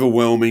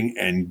 overwhelming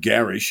and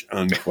garish,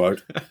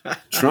 unquote,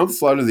 Trump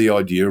floated the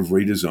idea of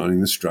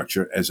redesigning the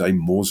structure as a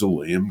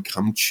mausoleum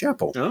cum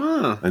chapel.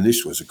 And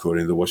this was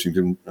according to the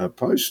Washington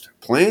Post.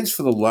 Plans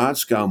for the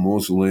large-scale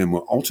mausoleum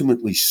were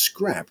ultimately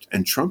scrapped,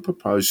 and Trump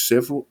proposed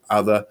several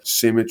other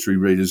cemetery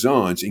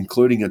redesigns,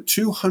 including a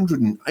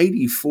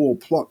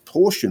 284-plot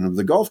portion of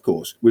the golf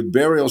course with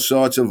burial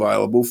sites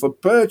available for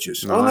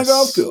purchase on the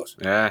golf course.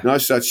 Yeah. No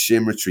such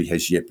cemetery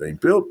has yet been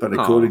built, but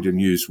according to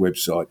news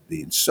website cite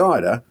the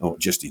insider, or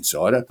just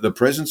insider, the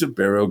presence of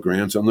burial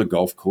grounds on the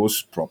golf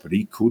course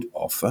property could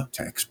offer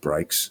tax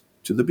breaks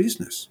to the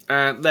business.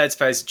 Let's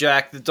face it,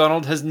 Jack, the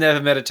Donald has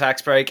never met a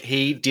tax break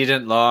he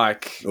didn't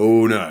like.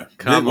 Oh, no.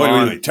 Come What do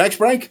on. we mean? Tax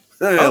break?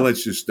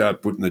 Let's just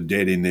start putting the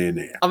dead in there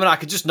now. I mean, I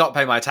could just not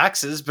pay my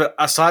taxes, but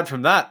aside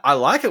from that, I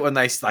like it when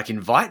they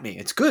invite me.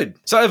 It's good.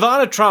 So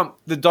Ivana Trump,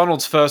 the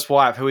Donald's first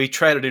wife, who he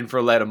traded in for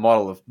a later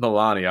model of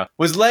Melania,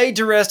 was laid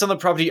to rest on the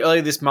property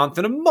earlier this month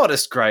in a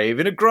modest grave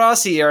in a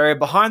grassy area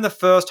behind the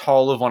first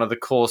hole of one of the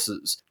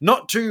courses,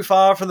 not too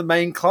far from the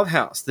main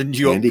clubhouse, the New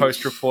York Handy.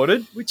 Post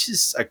reported, which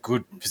is a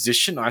good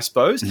position, I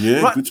suppose.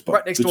 Yeah, good spot.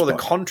 Right next Good to all the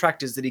spot.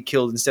 contractors that he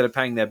killed instead of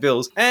paying their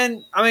bills.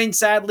 And, I mean,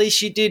 sadly,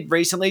 she did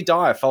recently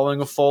die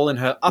following a fall in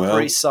her Upper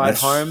Well, East Side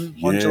that's- home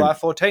on yeah. July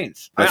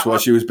 14th. That's Now, why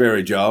she was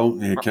buried,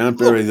 Joel. You can't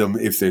bury them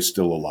if they're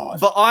still alive.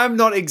 But I'm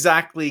not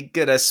exactly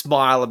going to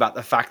smile about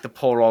the fact the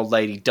poor old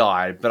lady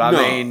died. But I No.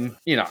 mean,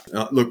 you know.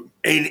 Look,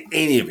 in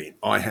any event,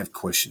 I have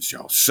questions,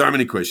 Joel. So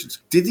many questions.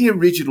 Did the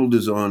original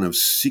design of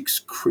 6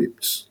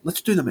 crypts, let's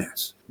do the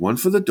maths, one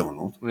for the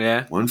Donald,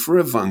 Yeah. one for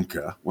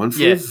Ivanka, one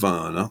for Yeah.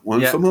 Ivana, one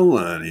Yep. for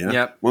Melania,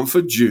 Yep. one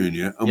for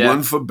Junior, and Yep.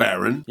 one for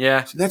Barron.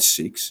 Yeah. So that's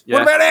 6. Yeah.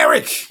 What about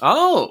Eric?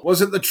 Oh.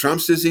 Was it the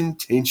Trumpsters'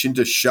 intention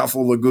to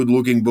shuffle the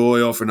good-looking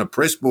boy off in a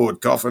pressboard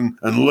coffin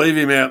and leave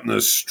him out in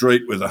the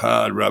street with a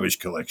hard rubbish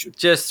collection?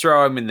 Just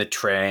throw him in the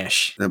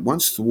trash. Now,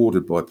 once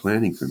thwarted by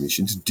planning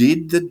permissions,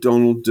 did the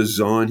Donald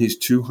design his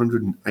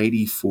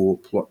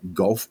 284-plot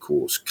golf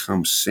course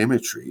come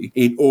cemetery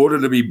in order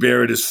to be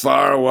buried as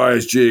far away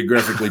as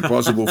geographically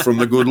possible from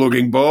the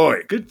good-looking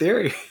boy? Good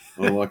theory.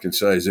 All I can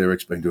say is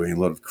Eric's been doing a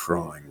lot of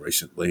crying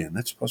recently, and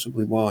that's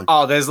possibly why.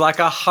 Oh, there's like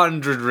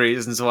 100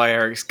 reasons why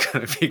Eric's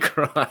going to be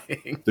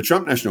crying. The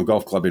Trump National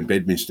Golf Club in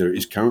Bedminster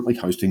is currently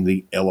hosting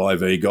the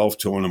LIV Golf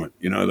Tournament,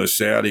 you know, the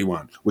Saudi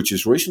one, which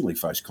has recently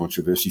faced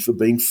controversy for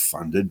being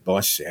funded by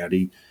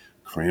Saudi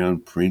Crown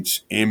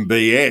Prince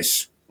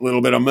MBS. A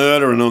little bit of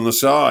murdering on the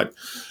side.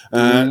 The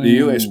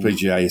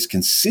USPGA has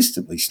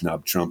consistently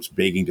snubbed Trump's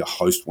begging to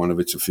host one of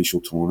its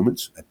official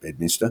tournaments at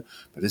Bedminster,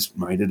 but has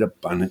made it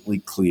abundantly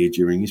clear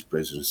during his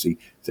presidency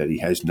that he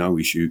has no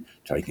issue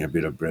taking a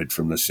bit of bread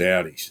from the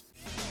Saudis.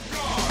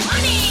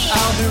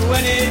 I'll do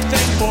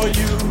anything for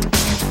you.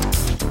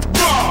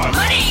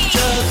 Money!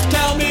 Just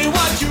tell me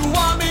what you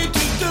want me to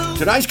do.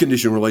 Today's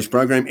condition release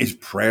program is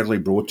proudly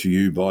brought to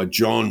you by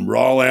John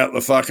Roll Out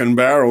the Fucking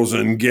Barrels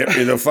and Get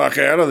Me the Fuck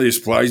Out of This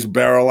Place,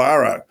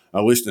 Barrelaro.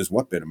 Our listeners,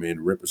 what better man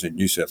to represent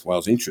New South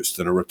Wales interests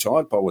than a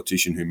retired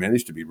politician who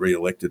managed to be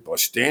re-elected by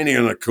standing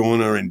on a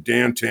corner in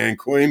downtown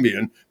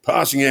Queanbeyan,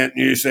 passing out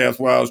New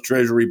South Wales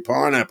Treasury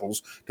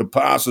pineapples to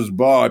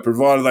passers-by,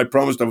 provided they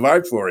promised to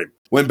vote for him.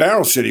 When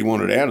Barrel said he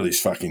wanted out of this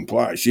fucking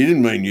place, he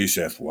didn't mean New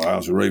South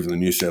Wales or even the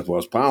New South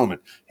Wales Parliament.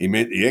 He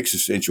meant the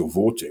existential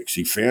vortex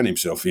he found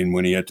himself in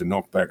when he had to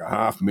knock back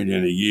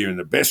 $500,000 a year in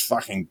the best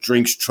fucking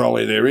drinks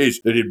trolley there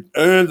is that he'd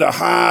earned the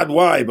hard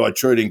way by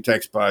treating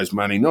taxpayers'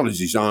 money not as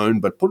his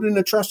own, but put it in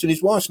a trust in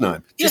his wife's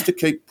name, just to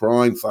keep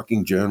prying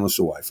fucking journalists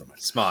away from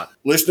it. Smart.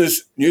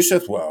 Listeners, New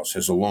South Wales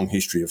has a long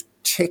history of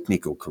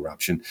technical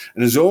corruption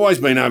and has always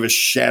been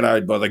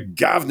overshadowed by the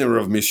governor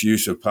of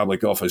misuse of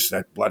public office,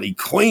 that bloody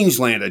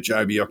Queenslander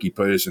Joe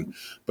Bjelke-Petersen.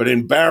 But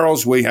in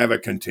Barrels, we have a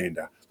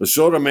contender. The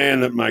sort of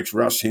man that makes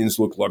Russ Hins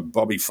look like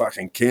Bobby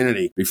fucking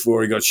Kennedy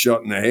before he got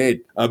shot in the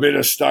head. A bit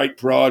of state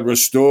pride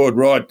restored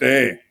right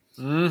there.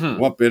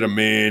 What better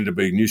man to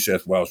be New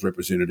South Wales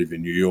representative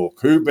in New York?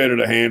 Who better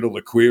to handle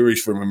the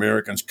queries from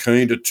Americans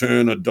keen to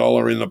turn a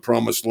dollar in the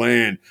promised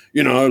land?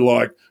 You know,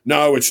 like,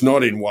 no, it's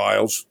not in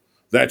Wales.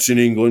 That's in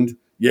England.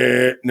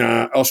 Yeah,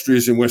 nah,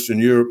 Austria's in Western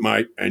Europe,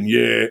 mate. And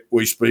yeah,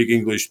 we speak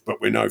English, but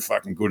we're no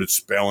fucking good at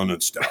spelling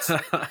and stuff.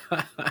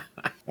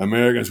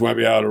 Americans won't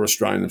be able to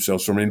restrain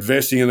themselves from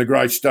investing in the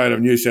great state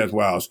of New South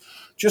Wales.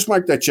 Just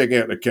make that check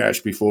out the cash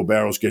before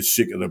Barrels gets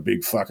sick of the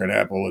big fucking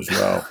apple as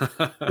well.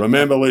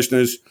 Remember,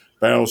 listeners,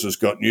 Barrels has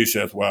got New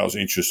South Wales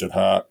interests at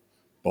heart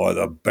by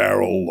the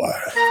barrel load.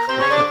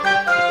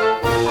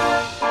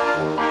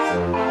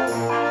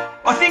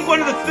 I think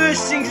one of the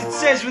first things it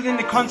says within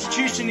the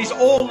Constitution is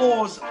all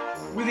laws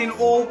within.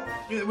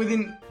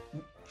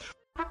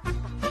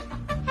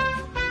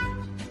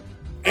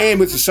 And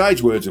with the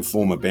sage words of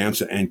former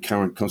bouncer and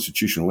current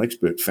constitutional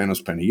expert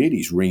Fanos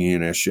Panayides ringing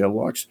in our shell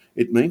likes,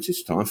 it means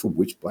it's time for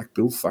Which Black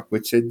Bill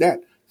Fuckwit Said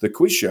That, the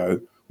quiz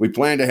show we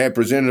plan to have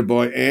presented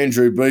by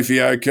Andrew Beefy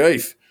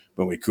O'Keefe,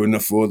 but we couldn't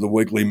afford the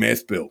weekly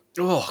meth bill.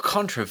 Oh,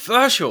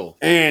 controversial.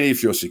 And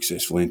if you're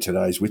successful in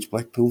today's Which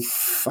Black Bill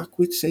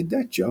Fuckwit Said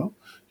That, Joel,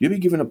 you'll be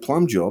given a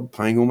plum job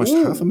paying almost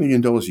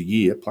 $500,000 a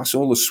year, plus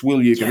all the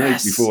swill you can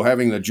eat before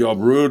having the job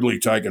rudely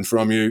taken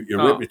from you,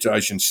 your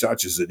reputation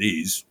such as it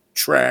is,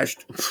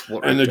 trashed,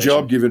 and the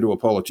job given to a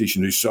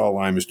politician whose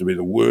sole aim is to be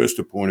the worst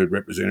appointed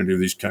representative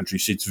of this country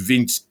since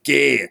Vince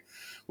Gare.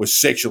 was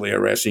sexually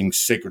harassing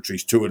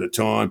secretaries 2 at a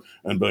time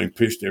and being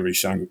pissed every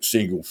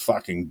single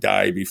fucking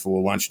day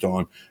before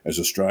lunchtime as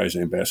Australia's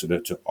ambassador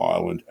to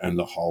Ireland and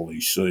the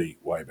Holy See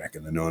way back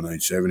in the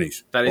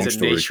 1970s. That is Long a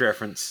story. niche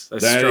reference.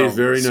 That's That strong, is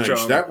very niche.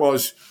 strong. That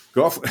was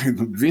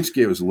Vince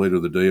Gare was the leader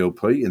of the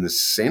DLP in the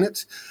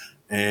Senate,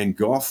 and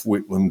Gough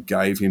Whitlam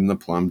gave him the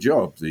plum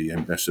job, the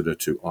ambassador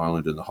to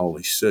Ireland and the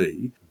Holy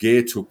See.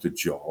 Gare took the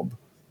job,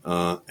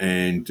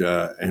 and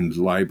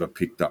Labor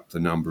picked up the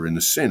number in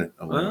the Senate,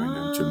 allowing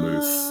them to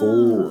move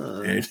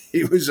forward. And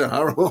it was a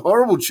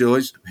horrible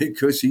choice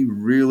because he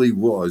really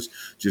was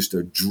just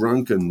a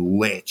drunken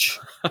lech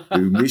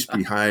who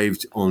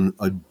misbehaved on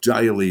a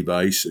daily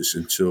basis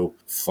until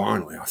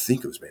finally, I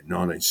think it was about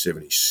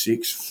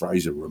 1976,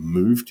 Fraser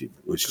removed him.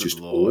 It was just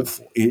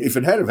awful. If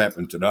it had have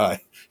happened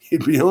today,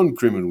 he'd be on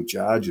criminal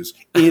charges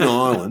in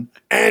Ireland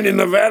and in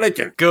the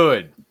Vatican.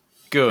 Good.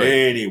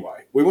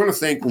 Anyway, we want to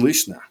thank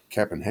listener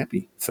Cap and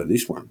Happy for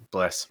this one.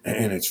 Bless.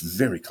 And it's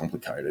very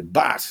complicated,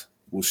 but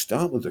we'll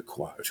start with a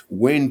quote.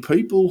 When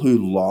people who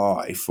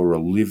lie for a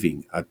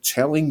living are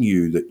telling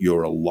you that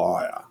you're a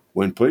liar,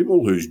 when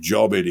people whose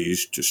job it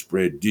is to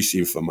spread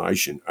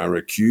disinformation are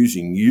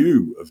accusing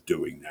you of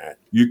doing that,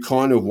 you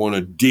kind of want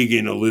to dig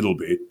in a little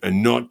bit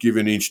and not give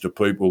an inch to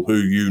people who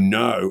you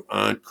know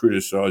aren't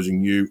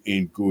criticising you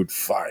in good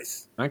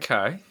faith.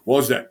 Okay.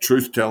 Was that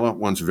truth teller,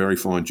 once a very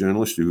fine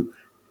journalist who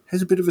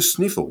has a bit of a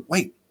sniffle?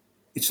 Wait,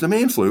 it's the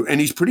man flu, and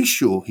he's pretty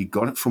sure he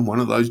got it from one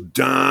of those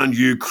darned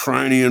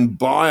Ukrainian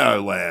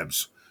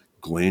biolabs.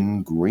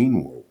 Glenn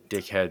Greenwald.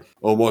 Dickhead.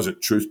 Or was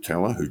it truth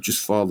teller who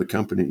just filed the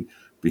company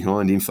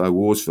behind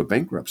InfoWars for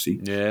bankruptcy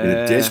in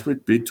a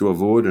desperate bid to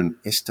avoid an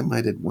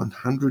estimated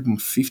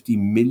 $150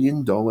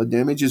 million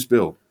damages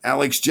bill?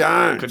 Alex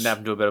Jones. Couldn't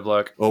happen to a better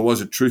bloke. Or was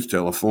it truth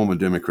teller, former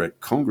Democrat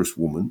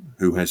congresswoman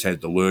who has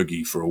had the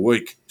lurgy for a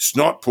week?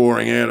 Snot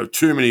pouring out of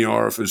too many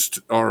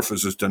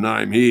orifices to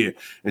name here,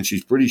 and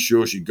she's pretty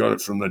sure she got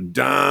it from the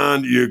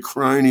darned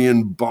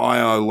Ukrainian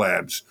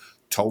biolabs.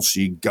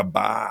 Tulsi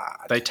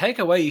Gabbard. They take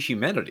away your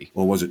humanity.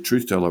 Or was it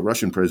truth teller,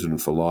 Russian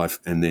president for life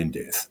and then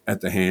death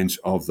at the hands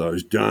of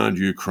those darned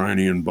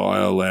Ukrainian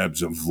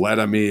biolabs of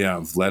Vladimir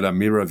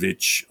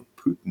Vladimirovich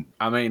Putin?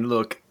 I mean,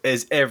 look,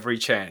 there's every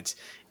chance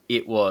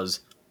it was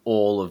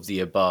all of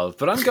the above.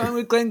 But I'm going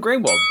with Glenn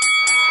Greenwald.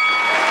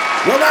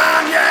 Well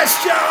done,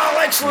 yes, Joel,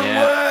 excellent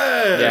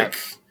work. Yeah.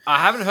 I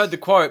haven't heard the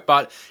quote,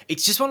 but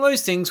it's just one of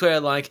those things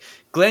where, like,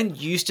 Glenn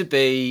used to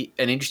be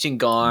an interesting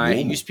guy.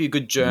 He used to be a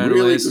good journalist.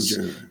 Really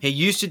good journalist. He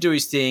used to do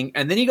his thing,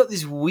 and then he got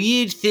this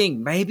weird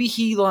thing. Maybe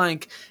he,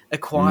 like,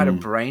 acquired a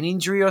brain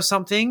injury or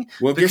something.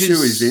 Well, guess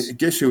who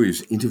he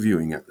was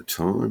interviewing at the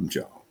time,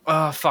 Joel?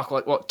 Oh, fuck,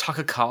 like what,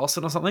 Tucker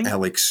Carlson or something?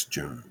 Alex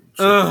Jones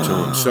at the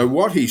time. So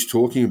what he's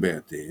talking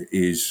about there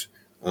is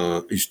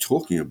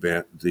talking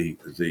about the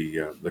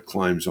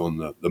claims on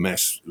the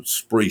mass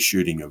spree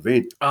shooting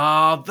event.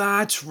 Oh,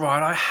 that's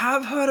right. I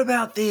have heard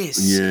about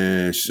this.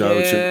 Yeah, so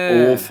it's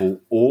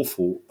an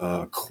awful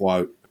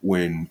quote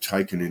when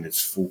taken in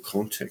its full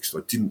context.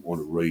 I didn't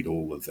want to read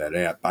all of that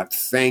out, but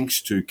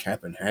thanks to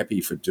Cap and Happy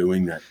for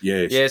doing that.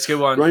 Yes. Yeah, it's a good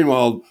one.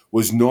 Greenwald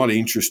was not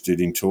interested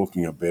in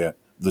talking about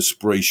the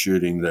spree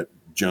shooting that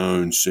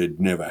Jones said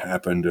never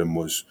happened and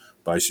was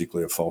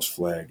basically a false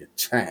flag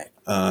attack.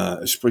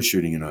 A spree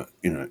shooting in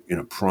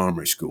a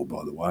primary school,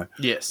 by the way.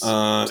 Yes.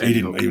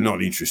 He was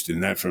not interested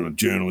in that from a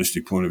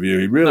journalistic point of view.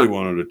 He really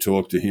wanted to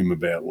talk to him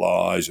about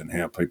lies and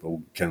how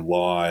people can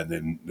lie,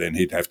 and then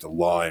he'd have to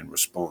lie in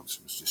response.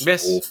 It was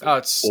just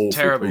awful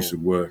terrible piece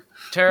of work.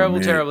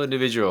 Terrible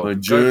individual. A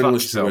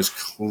journalist who has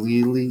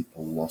clearly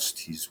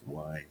lost his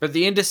way. But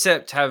the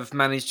Intercept have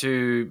managed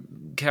to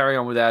carry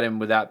on without him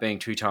without being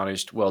too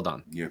tarnished. Well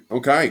done. Yeah.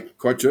 Okay.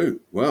 Quite true.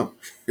 Well,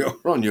 you're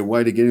on your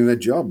way to getting that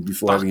job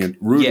before having it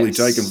rudely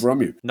taken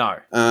from you. No.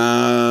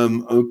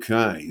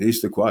 Okay.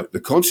 Here's the quote.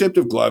 The concept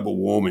of global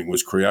warming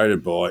was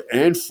created by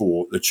and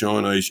for the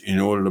Chinese in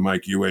order to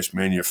make US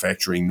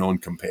manufacturing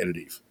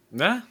non-competitive.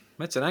 Yeah,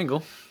 that's an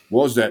angle.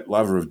 Was that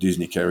lover of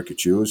Disney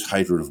caricatures,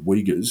 hater of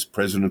Uyghurs,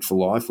 president for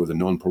life with a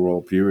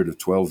non-parole period of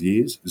 12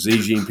 years, Xi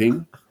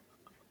Jinping?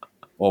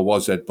 Or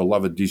was that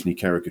beloved Disney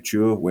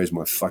caricature, where's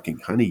my fucking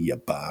honey, you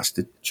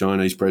bastard,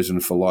 Chinese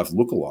president for life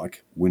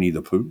lookalike, Winnie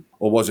the Pooh?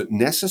 Or was it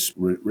NASA's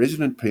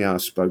resident PR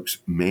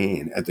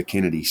spokesman at the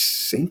Kennedy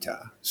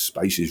Center,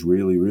 space is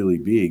really, really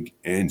big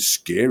and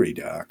scary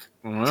dark,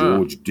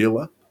 George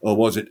Diller? Or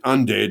was it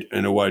undead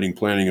and awaiting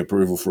planning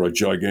approval for a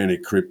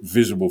gigantic crypt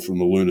visible from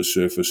the lunar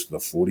surface, the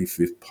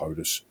 45th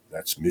POTUS?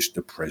 That's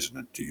Mr.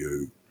 President to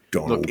you,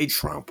 Donald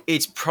Trump.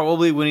 It's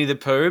probably Winnie the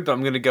Pooh, but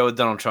I'm going to go with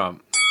Donald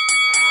Trump.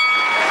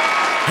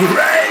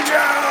 Hooray,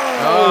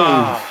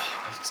 Joe!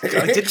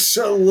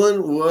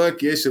 Excellent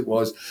work. Yes, it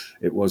was.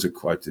 It was a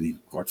quote that he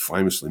quite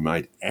famously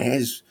made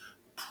as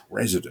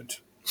president.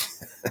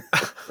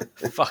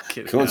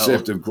 Fucking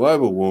Concept of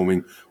global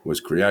warming was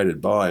created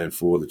by and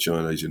for the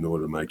Chinese in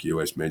order to make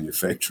US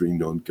manufacturing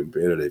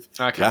non-competitive.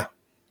 Okay.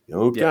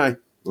 Okay.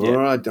 Yeah. All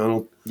right,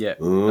 Donald. Yeah.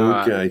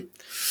 Okay. Right.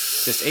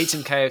 Just eat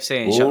some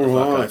KFC and shut All the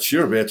fuck up. right,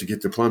 you're about to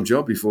get the plum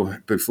job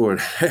before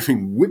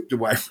having whipped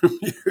away from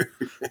you.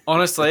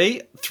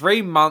 Honestly,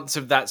 3 months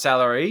of that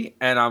salary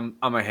and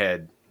I'm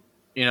ahead.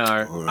 You know,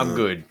 I'm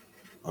good.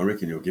 I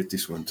reckon you'll get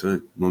this one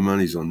too. My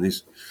money's on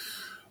this.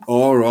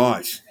 All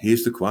right,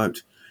 here's the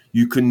quote.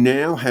 You can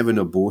now have an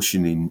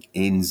abortion in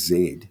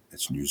NZ,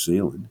 that's New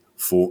Zealand,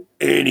 for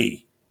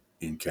any,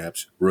 in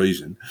caps,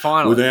 reason,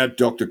 Finally. without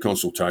doctor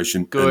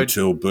consultation Good.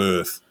 until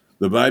birth.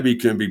 The baby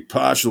can be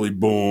partially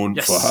born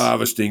Yes. for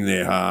harvesting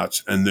their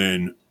hearts and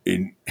then,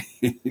 in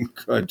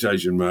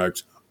quotation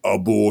marks,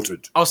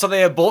 aborted. Oh, so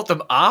they abort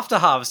them after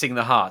harvesting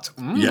the heart.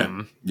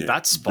 Yeah.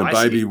 That's spicy.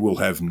 The baby will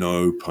have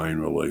no pain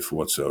relief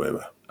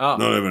whatsoever. Oh.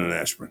 Not even an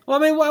aspirin.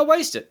 Well, I mean, why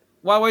waste it?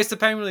 Why waste the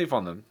pain relief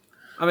on them?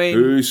 I mean,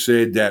 Who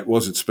said that?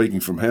 Was it speaking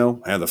from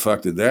hell? How the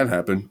fuck did that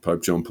happen?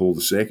 Pope John Paul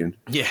II.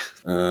 yeah.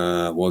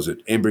 Was it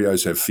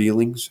embryos have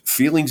feelings?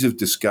 Feelings of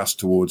disgust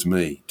towards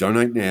me.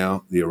 Donate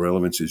now. The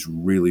irrelevance is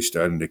really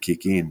starting to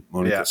kick in.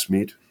 Monica Yeah.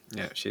 Smith.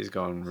 Yeah, she's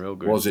gone real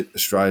good. Was it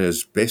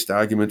Australia's best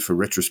argument for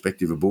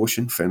retrospective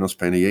abortion? Fanos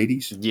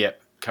Paniaides.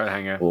 Yep, coat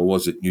hanger. Or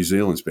was it New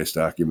Zealand's best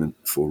argument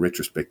for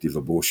retrospective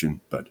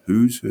abortion? But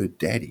who's her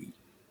daddy?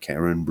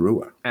 Karen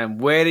Brewer.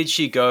 And where did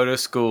she go to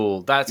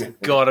school? That's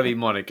got to be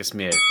Monica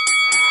Smith.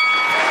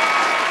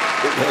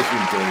 It was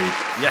indeed.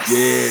 Yes.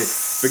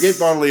 Yeah. Forget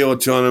bodily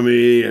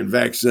autonomy and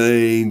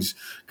vaccines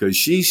because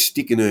she's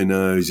sticking her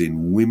nose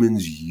in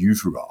women's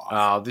uteri.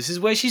 Oh, this is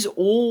where she's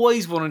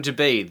always wanted to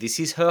be. This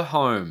is her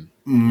home.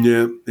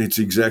 Yeah, it's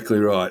exactly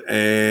right.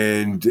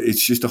 And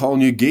it's just a whole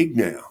new gig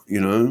now, you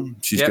know.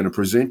 She's Yep. going to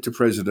present to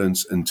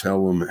presidents and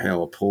tell them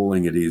how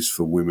appalling it is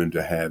for women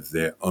to have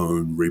their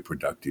own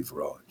reproductive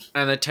rights.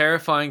 And the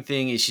terrifying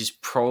thing is she's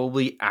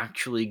probably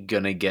actually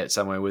going to get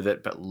somewhere with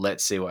it, but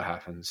let's see what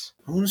happens.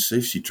 I want to see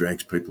if she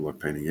drags people like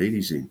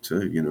Paniaides in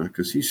too, you know,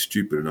 because he's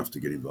stupid enough to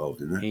get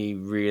involved in that. He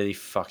really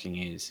fucking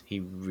is.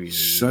 He really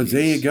So is.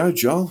 there you go,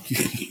 Joel.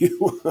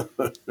 You are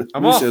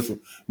I'm off.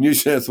 New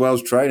South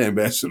Wales trade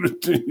ambassador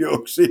to New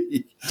York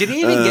City. Did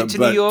he even get to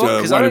New York?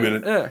 'Cause Wait I a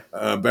don't-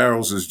 minute.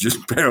 Barrels has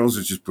just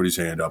put his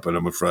hand up, and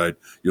I'm afraid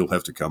you'll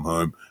have to come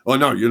home. Oh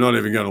no, you're not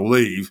even going to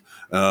leave,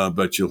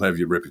 but you'll have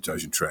your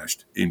reputation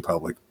trashed in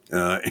public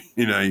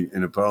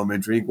in a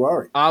parliamentary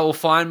inquiry. I will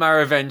find my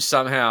revenge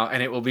somehow,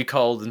 and it will be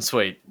cold and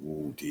sweet.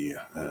 Oh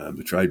dear,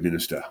 the trade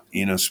minister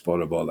in a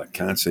spot of bother.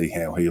 Can't see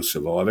how he'll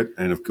survive it.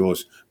 And of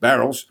course,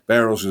 Barrels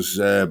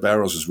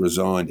has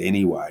resigned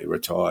anyway,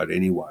 retired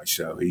anyway,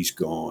 so he's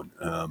gone.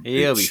 He'll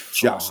be it's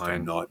just a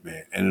fine.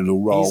 nightmare, and it'll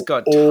roll He's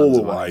got all tons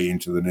the of way money.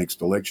 into the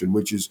next election,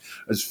 which is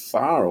as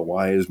far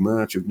away as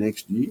March of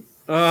next year.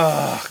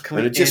 Oh, can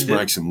we And it just end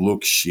makes them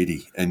look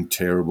shitty and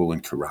terrible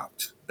and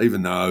corrupt.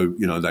 Even though,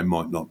 you know, they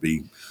might not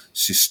be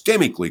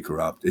systemically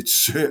corrupt, it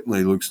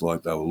certainly looks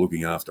like they were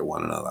looking after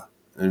one another.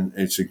 And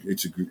I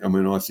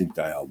think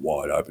they are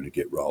wide open to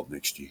get rolled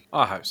next year.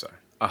 I hope so.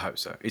 I hope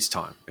so. It's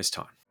time. It's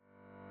time.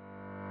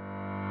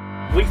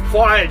 We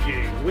fired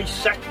you. We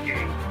sacked you.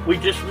 We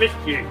dismissed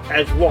you.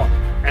 As what?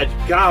 As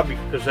garbage,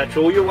 because that's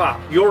all you are.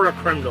 You're a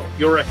criminal.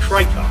 You're a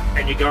traitor.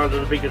 And you're going to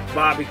the biggest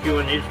barbecue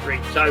in history.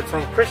 So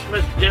from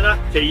Christmas dinner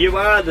to you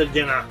are the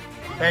dinner.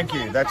 Thank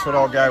you. That's what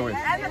I'll go with.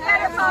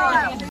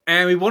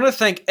 And we want to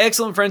thank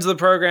excellent friends of the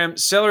program,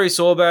 Celery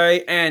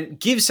Sorbet, and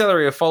give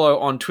Celery a follow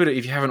on Twitter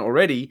if you haven't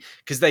already,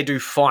 because they do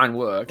fine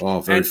work.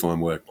 Oh, very And fine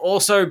work.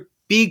 Also,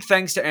 big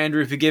thanks to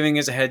Andrew for giving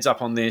us a heads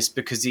up on this,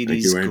 because it Thank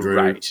is you, Andrew.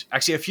 great.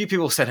 Actually, a few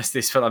people sent us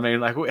this, but I mean,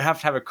 like, we have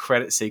to have a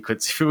credit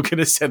sequence if we were going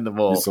to send them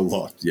all. It's a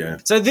lot, yeah.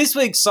 So this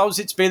week's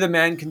Substance Be the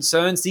Man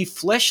concerns the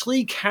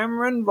fleshly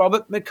Cameron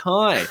Robert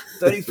Mackay,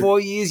 34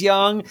 years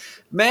young,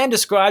 man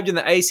described in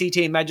the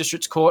ACT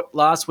Magistrates Court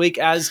last week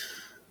as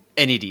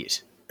an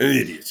idiot. An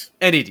idiot.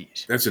 An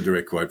idiot. That's a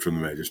direct quote from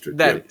the magistrate.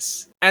 That Yep.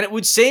 is. And it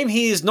would seem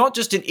he is not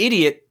just an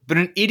idiot, but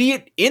an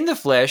idiot in the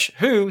flesh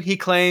who, he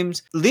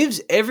claims,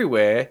 lives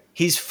everywhere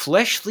his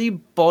fleshly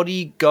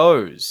body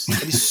goes.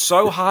 It is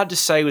so hard to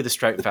say with a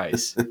straight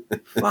face.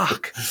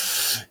 Fuck.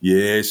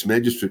 Yes,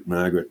 Magistrate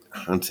Margaret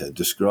Hunter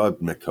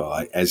described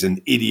Mackay as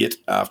an idiot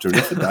after an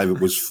affidavit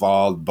was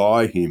filed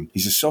by him.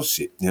 He's a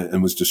soft-sit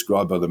and was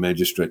described by the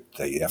magistrate,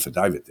 the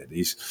affidavit that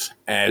is,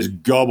 as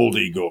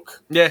gobbledygook.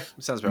 Yeah,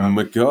 sounds right.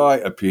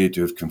 Mackay appeared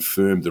to have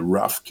confirmed the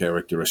rough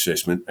character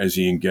assessment as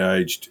he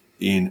engaged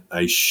in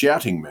a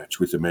shouting match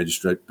with the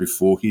magistrate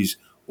before his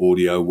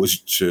audio was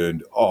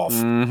turned off.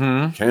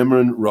 Mm-hmm.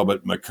 Cameron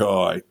Robert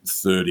Mackay,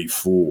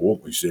 34,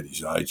 we said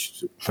his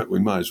age, but we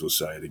may as well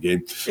say it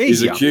again,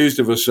 is young. accused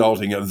of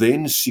assaulting a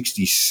then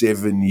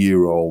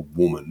 67-year-old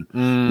woman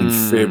in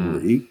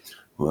February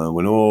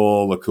when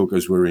all the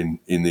cookers were in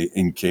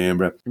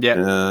Canberra,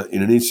 Yeah.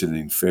 in an incident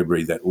in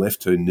February that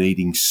left her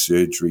needing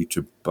surgery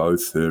to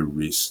both her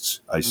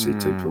wrists,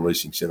 ACT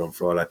policing said on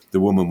Friday. The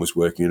woman was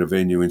working at a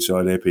venue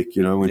inside Epic,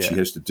 when she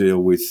has to deal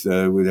with,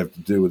 we'd have to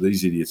deal with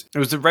these idiots. It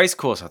was the race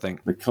course, I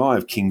think. Mackay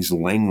of Kings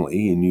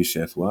Langley in New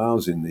South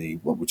Wales, in the,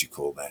 what would you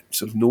call that,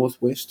 sort of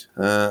northwest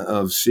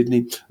of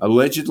Sydney,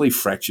 allegedly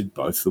fractured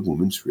both the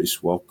woman's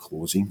wrists while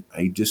causing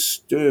a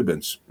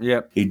disturbance.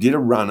 Yep. He did a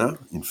runner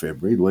in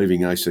February,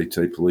 leaving ACT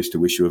police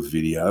to issue a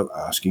video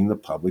asking the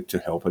public to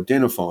help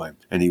identify him.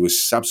 And he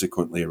was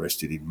subsequently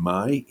arrested in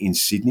May in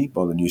Sydney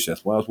by the New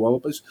South Wales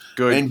Wallopers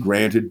and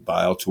granted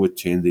bail to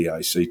attend the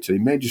ACT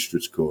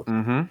Magistrates Court.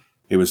 Mm-hmm.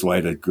 He was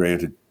later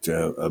granted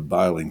a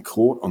bail in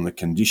court on the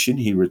condition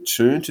he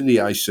returned to the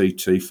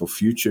ACT for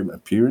future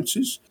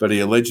appearances, but he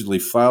allegedly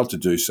failed to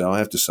do so. I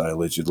have to say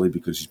allegedly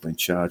because he's been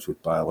charged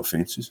with bail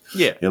offences.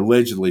 Yeah. He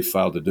allegedly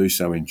failed to do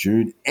so in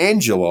June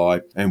and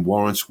July, and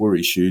warrants were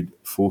issued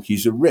for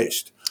his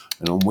arrest.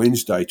 And on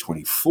Wednesday,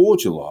 24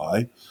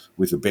 July,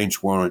 with a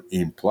bench warrant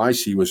in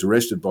place, he was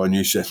arrested by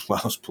New South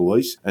Wales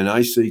Police, and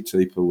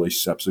ACT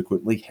Police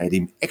subsequently had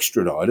him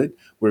extradited,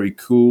 where he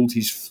cooled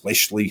his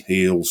fleshly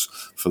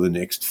heels for the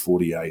next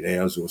 48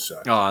 hours or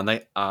so. Oh, and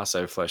they are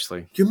so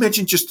fleshly. Can you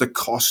imagine just the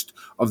cost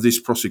of this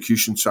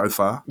prosecution so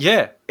far?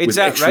 Yeah, it's with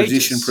outrageous.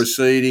 Extradition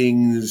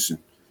proceedings,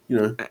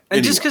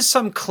 And just because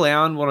some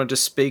clown wanted to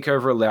speak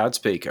over a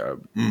loudspeaker.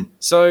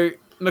 So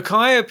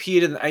Mackay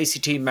appeared in the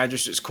ACT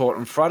Magistrates Court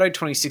on Friday,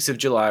 26th of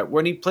July,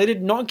 when he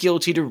pleaded not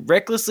guilty to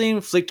recklessly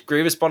inflict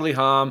grievous bodily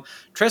harm,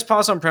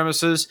 trespass on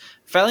premises,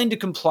 failing to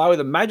comply with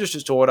a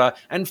magistrate's order,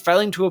 and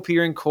failing to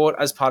appear in court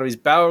as part of his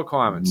bail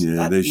requirements.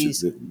 Yeah,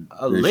 there's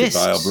a list.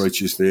 Your bail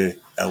breaches there,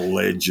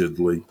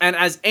 allegedly. And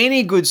as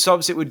any good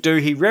subset would do,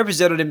 he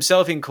represented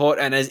himself in court,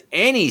 and as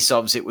any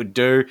subset would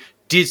do,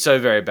 did so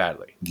very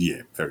badly.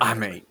 Yeah, very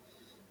badly.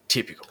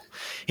 Typical.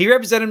 He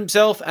represented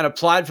himself and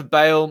applied for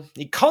bail.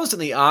 He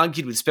constantly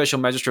argued with Special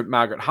Magistrate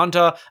Margaret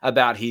Hunter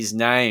about his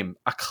name,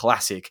 a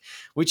classic,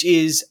 which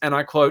is, and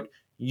I quote,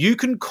 "You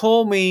can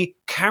call me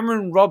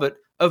Cameron Robert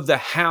of the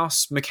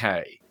House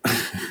Mackay."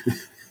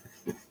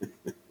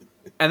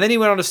 And then he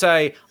went on to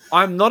say,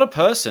 "I'm not a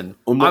person.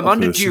 I'm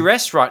under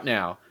duress right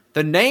now.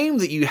 The name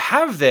that you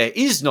have there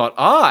is not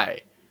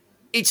I.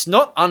 It's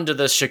not under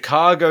the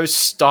Chicago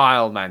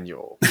Style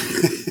Manual."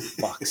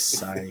 Fuck's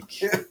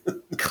sake.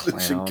 The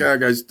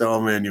Chicago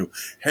Style Manual.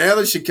 How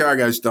the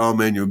Chicago Style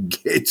Manual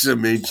gets a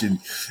mention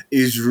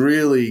is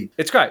really...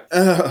 It's great.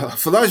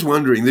 For those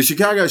wondering, the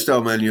Chicago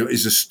Style Manual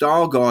is a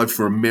style guide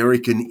for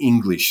American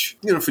English,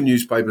 for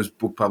newspapers,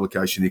 book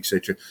publication,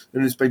 etc.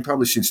 And it's been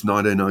published since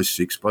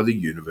 1906 by the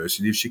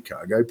University of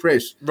Chicago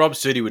Press. Rob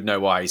Studi would know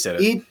why he said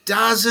it. It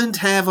doesn't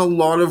have a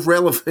lot of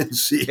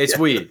relevancy. It's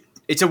weird.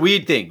 It's a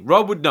weird thing.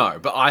 Rob would know,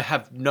 but I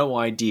have no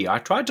idea. I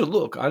tried to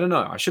look. I don't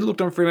know. I should have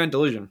looked on Fremantle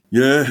Delusion.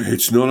 Yeah,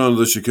 it's not under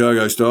the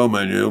Chicago Style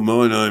Manual.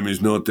 My name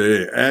is not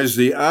there. As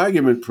the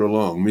argument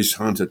prolonged, Miss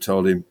Hunter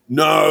told him,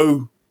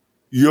 "No,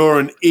 you're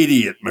an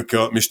idiot,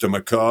 Mr.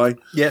 Mackay.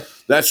 Yeah.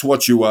 That's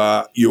what you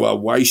are. You are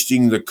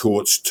wasting the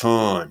court's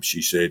time,"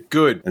 she said.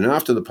 Good. And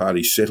after the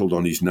party settled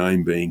on his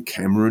name being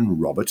Cameron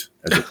Robert,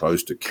 as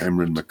opposed to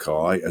Cameron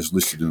Mackay, as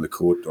listed in the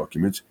court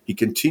documents, he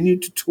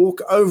continued to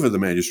talk over the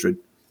magistrate.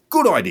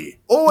 Good idea.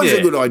 Always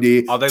a good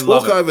idea. Oh, they talk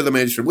love it. over the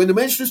magistrate. When the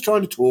magistrate's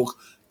trying to talk,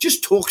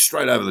 just talk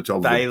straight over the top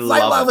of them. They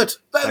love it.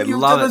 They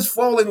just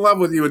fall in love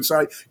with you and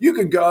say, you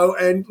can go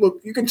and, look,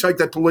 you can take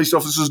that police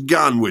officer's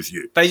gun with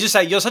you. They just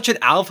say, "You're such an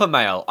alpha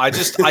male. I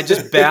just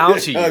bow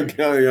to you."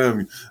 Okay,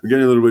 I'm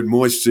getting a little bit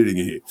moist sitting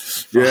here.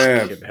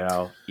 Yeah. Fucking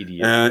hell,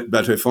 idiot.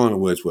 But her final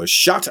words were,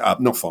 "Shut up."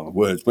 Not final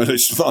words, but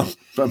it's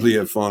probably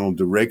her final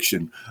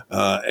direction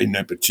in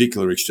that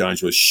particular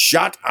exchange was,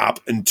 "Shut up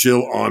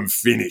until I'm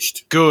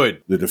finished."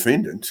 Good. The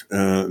defendant,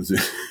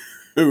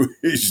 who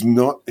is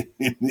not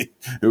in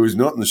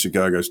the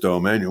Chicago Style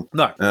Manual,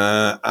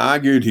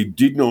 argued he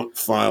did not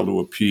fail to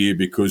appear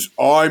because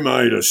I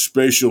made a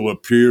special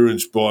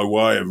appearance by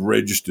way of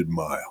registered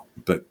mail,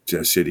 but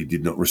said he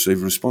did not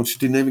receive a response. He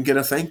didn't even get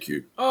a thank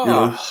you.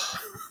 Oh.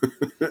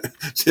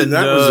 So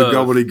that was a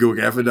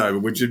gobbledygook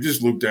affidavit, which you've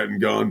just looked at and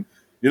gone,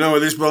 you know where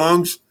this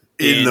belongs?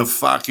 In the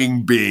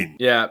fucking bin.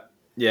 Yeah.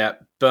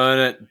 Burn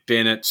it,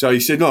 bin it. So he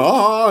said, "No,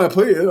 I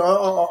appeared.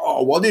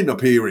 I didn't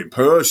appear in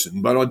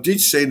person, but I did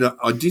send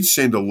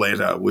a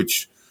letter,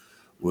 which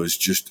was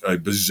just a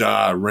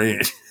bizarre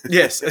rant."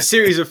 Yes, a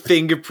series of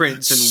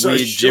fingerprints and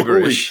weird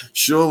gibberish.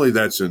 Surely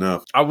that's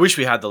enough. I wish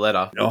we had the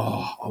letter.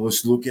 Oh, I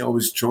was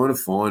trying to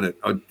find it.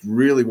 I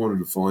really wanted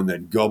to find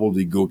that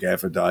gobbledygook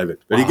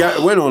affidavit. But he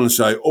went on to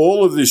say,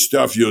 "All of this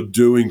stuff you're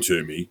doing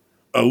to me,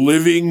 a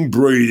living,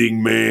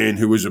 breathing man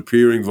who was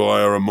appearing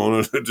via a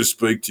monitor to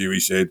speak to you," he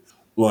said.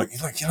 Like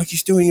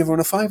he's doing everyone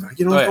a favour.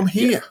 I'm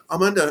here. Yeah.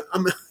 I'm under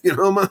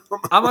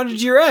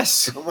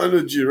duress. I'm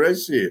under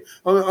duress here.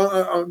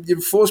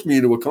 You've forced me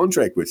into a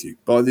contract with you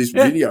by this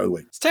video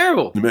link. It's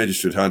terrible. The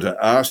Magistrate Hunter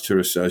asked her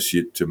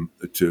associate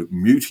to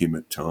mute him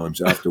at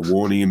times after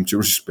warning him to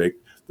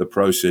respect the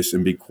process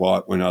and be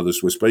quiet when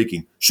others were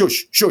speaking.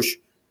 "Shush.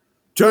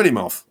 Turn him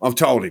off. I've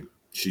told him,"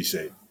 she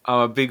said. I'm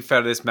a big fan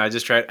of this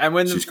magistrate. And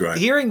when She's the great.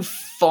 hearing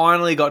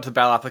finally got to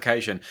bail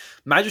application,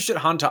 Magistrate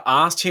Hunter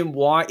asked him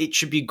why it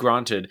should be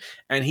granted,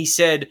 and he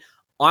said,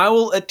 "I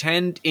will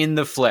attend in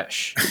the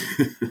flesh."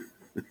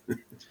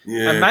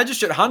 Yeah. And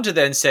Magistrate Hunter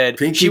then said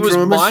Pinky she was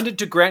promise? minded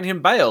to grant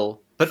him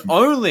bail, but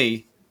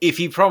only if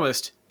he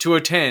promised to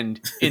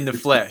attend in the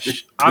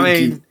flesh. I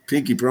mean,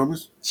 Pinky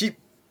promise?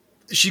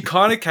 she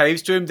kind of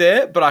caves to him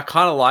there, but I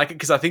kind of like it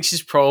because I think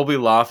she's probably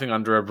laughing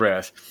under her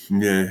breath.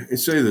 Yeah,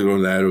 it's either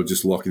that or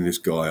just locking this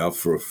guy up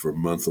for a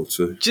month or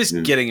two. Just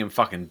Yeah. getting him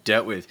fucking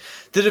dealt with.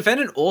 The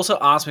defendant also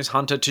asked Miss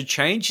Hunter to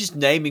change his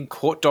name in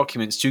court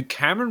documents to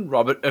Cameron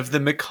Robert of the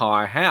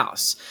Mackay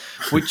House,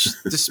 which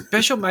the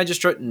special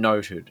magistrate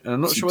noted. And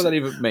I'm not sure what that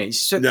even means.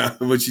 She said, No,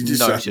 but you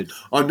just noted. said,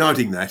 I'm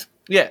noting that.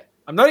 Yeah,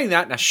 I'm noting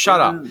that. Now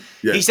shut up.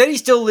 Yeah. He said he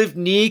still lived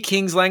near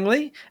Kings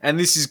Langley, and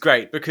this is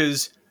great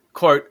because,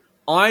 quote,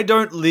 "I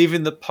don't live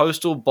in the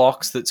postal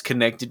box that's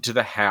connected to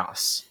the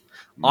house.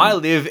 I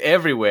live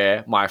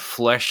everywhere my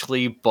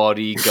fleshly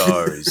body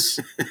goes."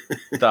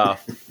 The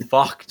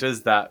fuck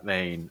does that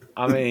mean?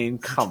 I mean,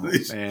 come on,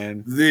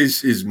 man.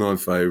 This is my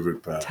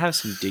favourite part. Have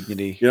some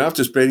dignity. You know,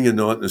 after spending a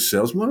night in the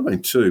cells, might have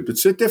been two, but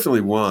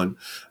definitely one,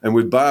 and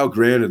with bail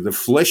granted, the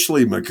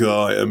fleshly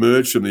Mackay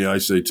emerged from the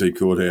ACT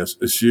courthouse,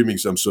 assuming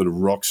some sort of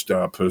rock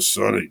star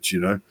personage, you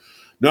know.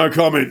 No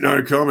comment,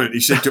 no comment. He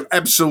said to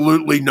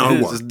absolutely no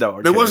There's one. just no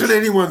one There cares. wasn't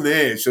anyone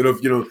there, sort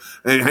of, you know,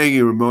 and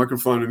hanging a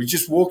microphone. And he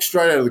just walks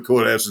straight out of the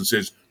courthouse and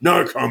says,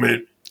 no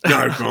comment,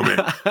 no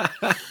comment.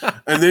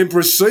 And then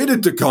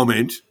proceeded to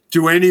comment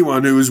to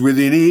anyone who was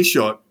within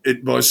earshot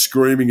by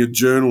screaming at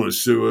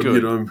journalists who were, Good.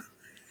 you know,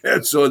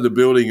 outside the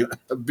building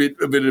a bit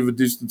of a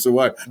distance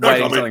away. No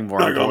Waiting comment, something more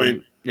no important.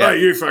 comment. Yeah.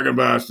 Hey, you fucking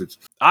bastards.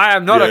 I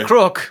am not Yeah. a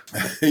crook.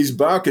 His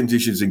bail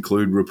conditions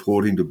include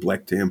reporting to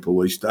Blacktown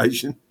Police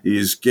Station. He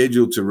is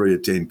scheduled to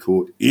reattend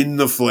court in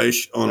the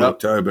flesh on Yep.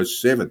 October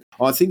 7th.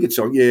 I think it's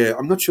on, yeah,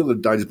 I'm not sure the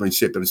date has been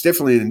set, but it's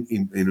definitely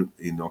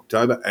in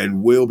October,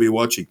 and we'll be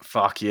watching.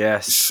 Fuck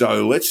yes.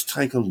 So let's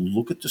take a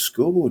look at the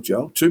scoreboard,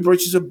 Joel. 2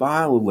 breaches of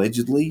bail,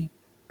 allegedly.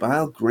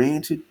 Bail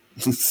granted.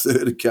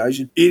 Third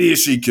occasion.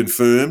 Idiocy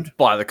confirmed.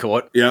 By the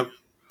court. Yep.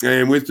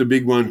 And with the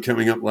big one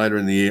coming up later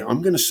in the year,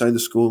 I'm going to say the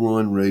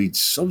scoreline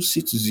reads some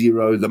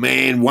 6-0. The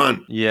man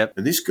won. Yep.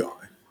 And this guy,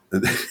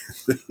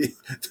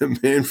 the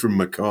man from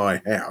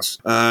Mackay House,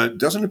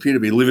 doesn't appear to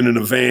be living in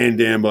a van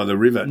down by the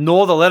river.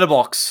 Nor the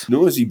letterbox.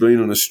 Nor has he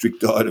been on a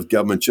strict diet of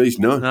government cheese.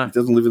 No, he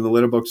doesn't live in the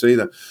letterbox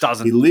either.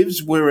 Doesn't. He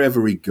lives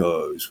wherever he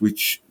goes,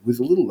 which, with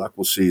a little luck,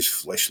 we'll see his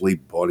fleshly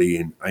body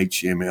in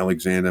HM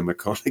Alexander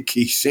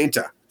McConaughey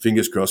Centre.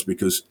 Fingers crossed,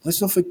 because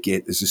let's not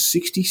forget there's a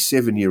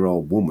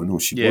 67-year-old woman, or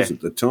she Yeah. was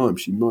at the time,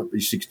 she might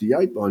be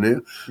 68 by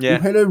now, Yeah.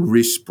 who had her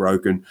wrists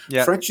broken,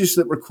 Yeah. fractures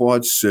that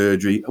required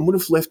surgery, and would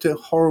have left her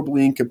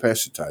horribly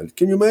incapacitated.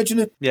 Can you imagine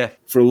it? Yeah.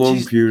 For a long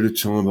She's- period of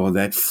time by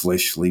that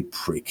fleshly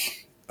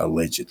prick,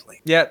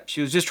 allegedly. Yep. She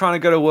was just trying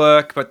to go to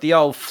work, but the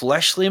old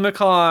fleshly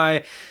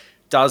Mackay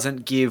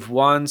doesn't give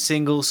one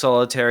single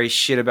solitary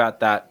shit about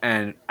that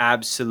and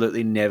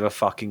absolutely never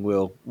fucking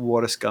will.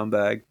 What a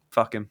scumbag.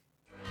 Fuck him.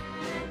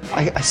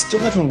 I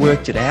still haven't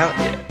worked it out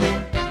yet.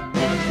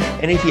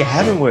 And if you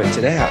haven't worked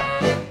it out,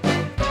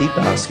 keep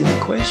asking the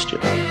question.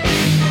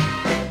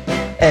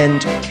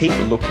 And keep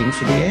looking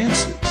for the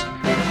answers.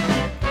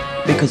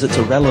 Because it's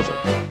irrelevant.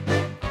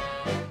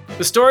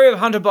 The story of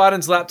Hunter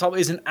Biden's laptop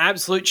is an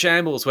absolute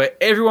shambles where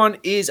everyone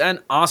is an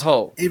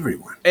asshole.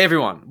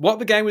 Everyone. What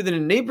began with an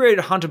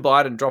inebriated Hunter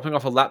Biden dropping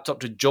off a laptop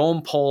to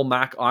John Paul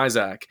Mac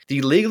Isaac,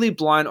 the legally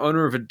blind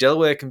owner of a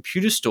Delaware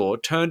computer store,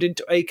 turned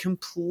into a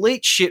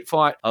complete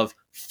shitfight of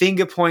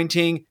finger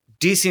pointing,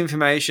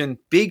 disinformation,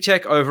 big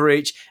tech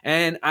overreach,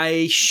 and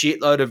a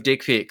shitload of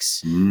dick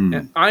pics.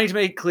 Now, I need to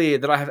make it clear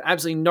that I have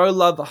absolutely no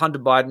love for Hunter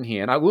Biden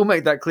here, and I will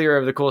make that clear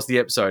over the course of the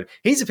episode.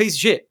 He's a piece of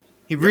shit.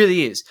 He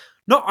really is.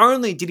 Not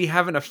only did he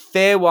have an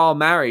affair while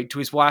married to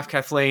his wife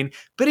Kathleen,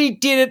 but he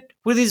did it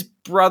with his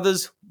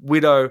brother's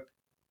widow,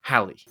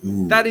 Hallie.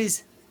 That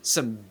is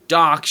some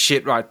dark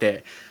shit right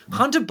there.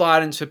 Hunter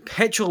Biden's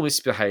perpetual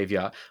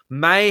misbehavior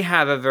may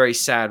have a very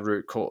sad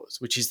root cause,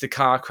 which is the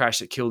car crash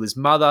that killed his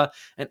mother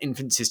and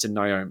infant sister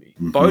Naomi.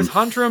 Both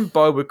Hunter and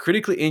Bo were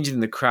critically injured in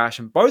the crash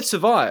and both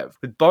survived,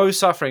 with Bo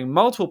suffering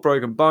multiple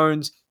broken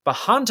bones, but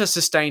Hunter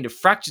sustained a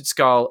fractured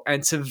skull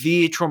and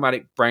severe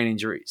traumatic brain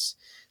injuries.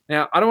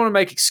 Now, I don't want to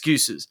make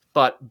excuses,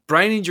 but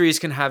brain injuries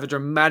can have a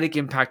dramatic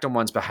impact on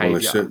one's Well, behavior.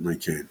 they certainly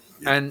can.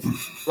 And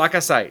like I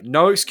say,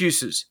 no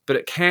excuses, but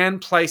it can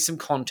place some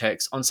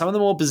context on some of the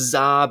more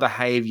bizarre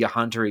behavior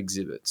Hunter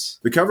exhibits.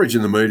 The coverage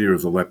in the media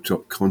of the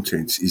laptop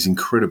contents is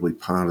incredibly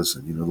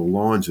partisan. You know, the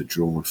lines are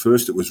drawn.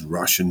 First, it was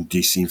Russian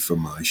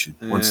disinformation.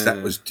 Once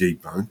that was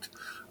debunked,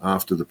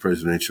 after the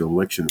presidential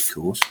election, of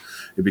course,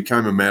 it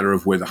became a matter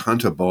of whether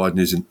Hunter Biden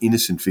is an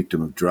innocent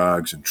victim of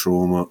drugs and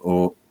trauma,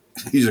 or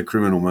he's a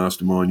criminal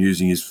mastermind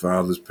using his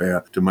father's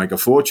power to make a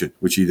fortune,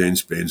 which he then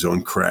spends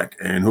on crack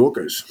and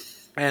hookers.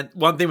 And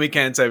one thing we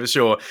can say for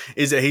sure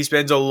is that he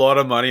spends a lot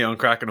of money on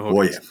crack and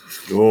hookers.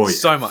 Oh, yeah.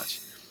 So much.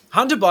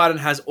 Hunter Biden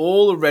has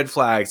all the red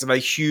flags of a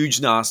huge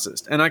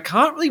narcissist, and I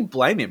can't really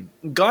blame him.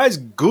 The guy's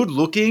good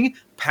looking,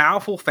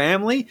 powerful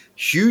family,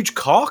 huge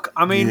cock.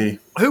 I mean,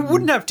 who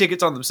wouldn't have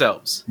tickets on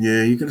themselves?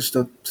 Yeah, you got to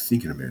start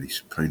thinking about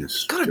his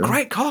penis. Got a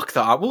great cock,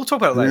 though. We'll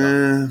talk about it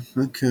later.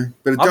 Okay.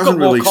 But it I've doesn't got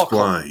more really cock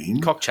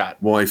explain chat.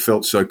 why he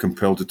felt so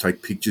compelled to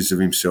take pictures of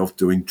himself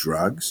doing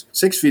drugs.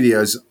 Sex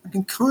videos, I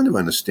can kind of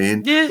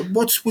understand. Yeah. But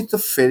what's with the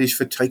fetish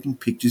for taking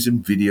pictures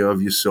and video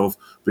of yourself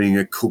being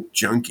a cook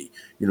junkie?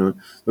 You know,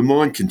 the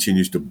mind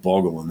continues to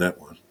boggle on that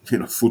one. You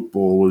know,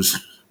 footballers,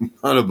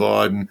 Hunter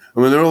Biden, I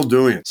mean, they're all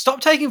doing it.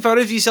 Stop taking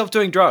photos of yourself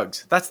doing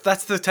drugs. That's the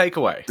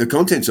takeaway. The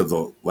contents of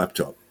the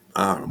laptop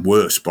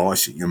were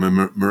spicy. I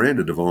mean,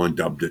 Miranda Devine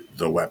dubbed it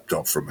the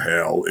laptop from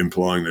hell,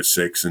 implying that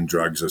sex and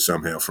drugs are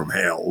somehow from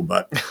hell.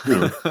 But, you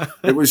know,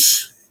 it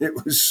was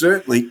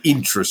certainly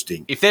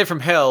interesting. If they're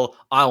from hell,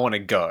 I want to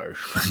go.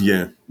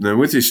 Yeah. Now,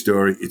 with this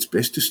story, it's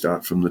best to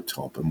start from the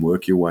top and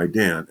work your way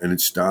down. And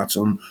it starts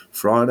on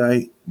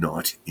Friday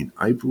night in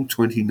April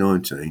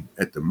 2019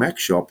 at the Mac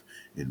shop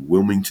in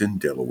Wilmington,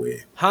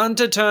 Delaware.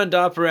 Hunter turned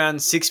up around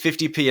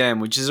 6:50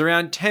 p.m., which is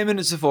around 10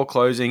 minutes before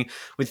closing,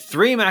 with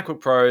 3 MacBook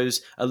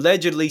Pros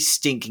allegedly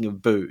stinking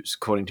of booze,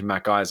 according to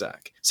Mac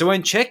Isaac. So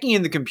when checking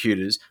in the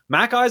computers,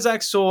 Mac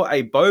Isaac saw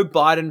a Beau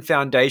Biden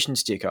Foundation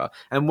sticker,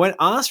 and when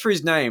asked for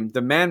his name,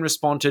 the man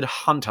responded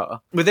Hunter.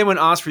 But then when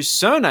asked for his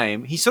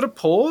surname, he sort of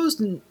paused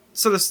and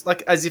sort of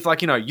like as if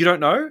like, you know, you don't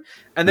know,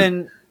 and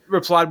then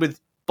replied with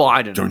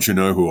Biden. Don't you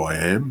know who I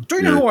am? Do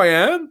you know who I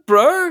am,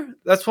 bro?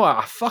 That's why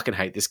I fucking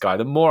hate this guy.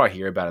 The more I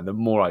hear about him, the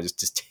more I just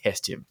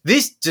detest him.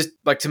 This just,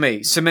 like, to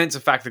me, cements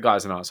the fact the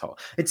guy's an asshole.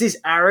 It's this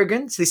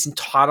arrogance, this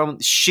entitlement,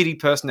 this shitty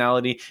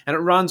personality, and it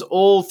runs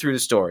all through the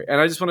story.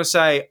 And I just want to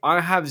say, I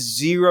have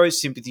zero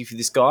sympathy for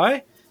this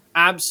guy.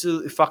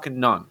 Absolutely fucking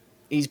none.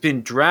 He's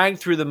been dragged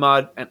through the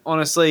mud, and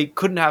honestly,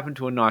 couldn't happen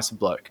to a nicer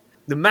bloke.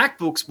 The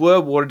MacBooks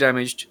were water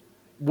damaged,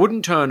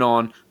 wouldn't turn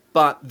on,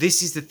 but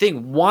this is the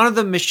thing. One of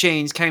the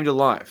machines came to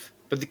life,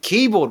 but the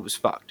keyboard was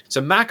fucked. So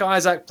Mac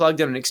Isaac plugged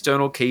in an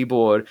external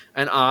keyboard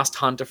and asked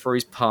Hunter for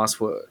his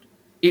password.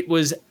 It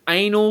was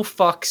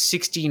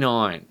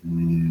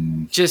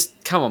analfuck69.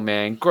 Just, come on,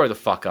 man. Grow the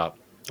fuck up.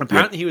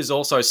 Apparently he was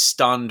also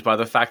stunned by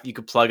the fact that you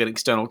could plug an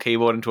external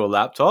keyboard into a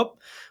laptop,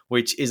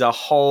 which is a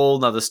whole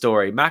nother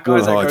story. Mac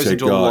Isaac goes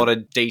into a lot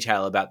of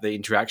detail about the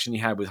interaction he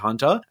had with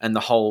Hunter and the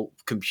whole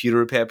computer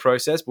repair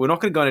process, but we're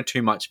not going to go into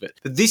too much of it.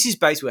 But this is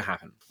basically what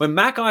happened. When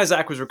Mac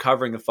Isaac was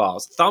recovering the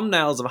files,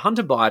 thumbnails of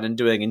Hunter Biden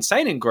doing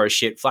insane and gross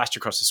shit flashed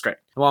across the screen.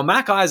 And while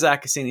Mac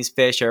Isaac has seen his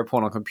fair share of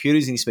porn on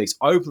computers and he speaks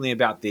openly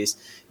about this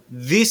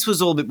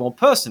was all a bit more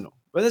personal.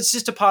 But that's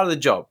just a part of the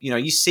job. You know,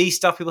 you see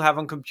stuff people have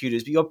on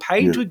computers, but you're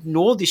paid to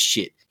ignore this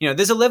shit. You know,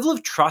 there's a level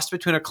of trust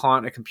between a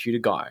client and a computer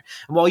guy.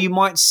 And while you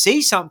might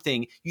see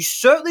something, you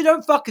certainly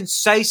don't fucking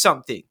say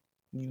something.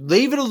 You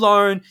leave it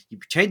alone, you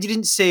pretend you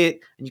didn't see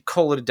it, and you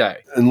call it a day.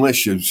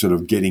 Unless you're sort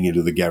of getting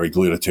into the Gary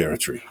Glitter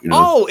territory. You know?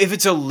 Oh, if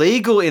it's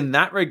illegal in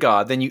that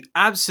regard, then you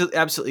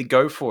absolutely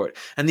go for it.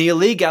 And the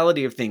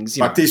illegality of things,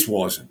 you know. But this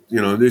wasn't.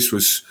 You know, this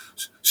was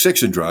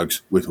sex and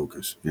drugs with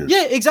hookers. You know?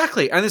 Yeah,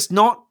 exactly. And it's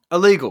not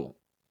illegal.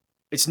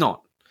 It's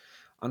not.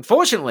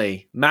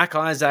 Unfortunately, Mac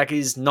Isaac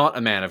is not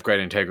a man of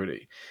great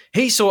integrity.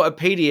 He saw a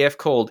PDF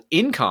called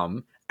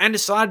Income and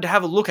decided to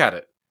have a look at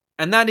it.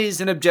 And that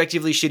is an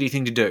objectively shitty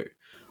thing to do.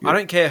 Yeah. I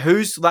don't care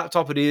whose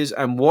laptop it is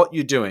and what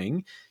you're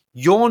doing.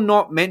 You're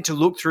not meant to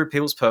look through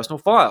people's personal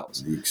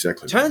files.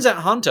 Exactly. Turns out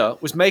Hunter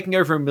was making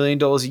over $1 million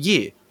a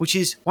year, which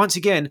is, once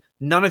again,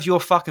 none of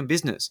your fucking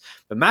business.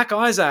 But Mac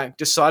Isaac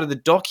decided the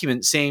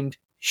document seemed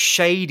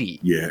shady.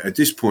 Yeah, at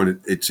this point,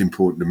 it's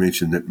important to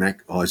mention that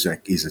Mac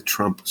Isaac is a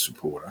Trump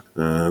supporter.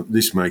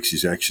 This makes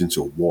his actions,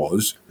 or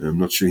was, I'm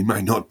not sure he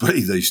may not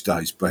be these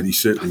days, but he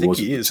certainly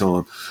was at the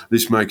time.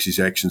 This makes his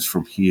actions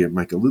from here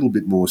make a little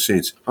bit more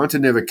sense. Hunter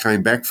never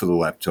came back for the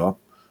laptop.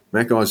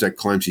 Mac Isaac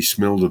claims he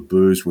smelled of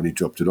booze when he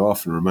dropped it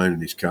off and remained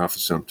in his car for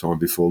some time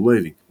before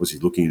leaving. Was he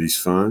looking at his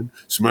phone,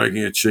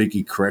 smoking a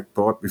cheeky crack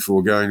pipe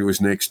before going to his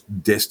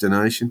next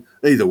destination?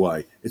 Either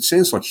way, it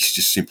sounds like he's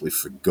just simply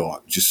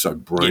forgot, just so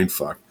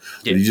brain-fucked,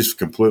 that he just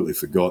completely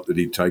forgot that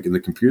he'd taken the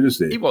computers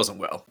there. He wasn't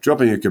well.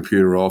 Dropping a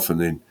computer off and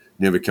then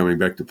never coming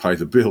back to pay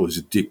the bill is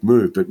a dick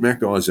move, but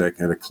Mac Isaac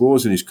had a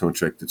clause in his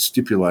contract that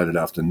stipulated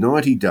after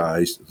 90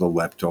 days the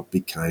laptop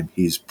became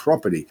his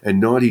property, and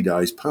 90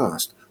 days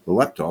passed. The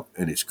laptop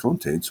and its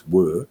contents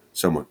were,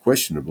 somewhat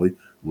questionably,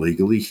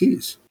 legally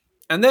his.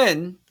 And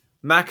then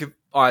Mac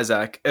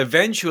Isaac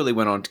eventually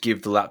went on to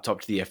give the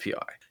laptop to the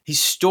FBI.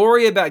 His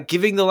story about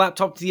giving the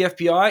laptop to the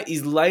FBI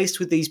is laced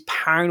with these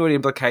paranoid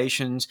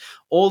implications,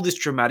 all this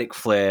dramatic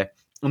flair.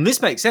 And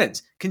this makes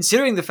sense,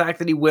 considering the fact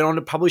that he went on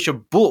to publish a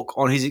book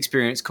on his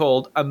experience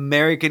called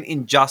American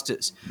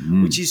Injustice,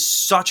 which is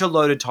such a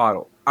loaded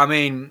title. I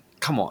mean,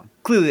 come on.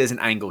 Clearly there's an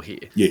angle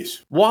here.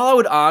 Yes. While I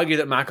would argue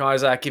that Mac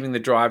Isaac giving the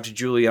drive to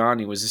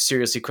Giuliani was a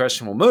seriously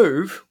questionable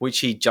move, which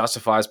he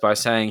justifies by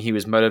saying he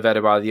was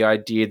motivated by the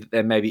idea that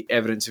there may be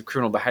evidence of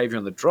criminal behavior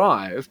on the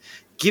drive,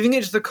 giving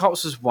it to the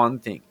cops was one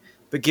thing,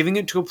 but giving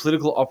it to a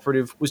political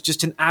operative was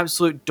just an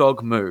absolute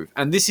dog move.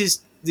 And this is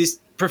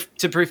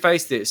to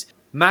preface this,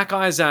 Mac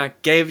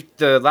Isaac gave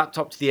the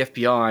laptop to the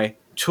FBI,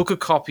 took a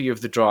copy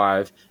of the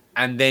drive,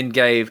 and then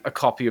gave a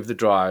copy of the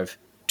drive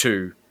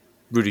to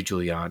Rudy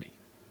Giuliani,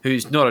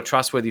 who's not a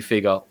trustworthy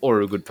figure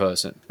or a good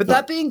person. But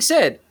that being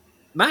said,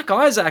 Mac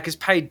Isaac has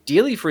paid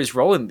dearly for his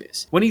role in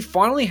this. When he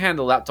finally handed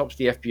the laptop to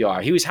the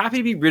FBI, he was happy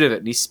to be rid of it,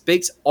 and he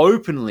speaks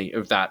openly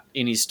of that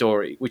in his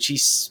story, which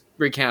he's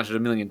recounted a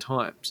million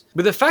times.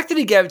 But the fact that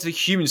he gave it to the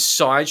human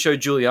sideshow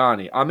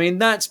Giuliani, I mean,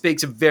 that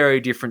speaks a very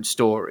different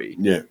story.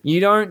 Yeah. You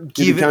don't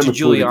give it to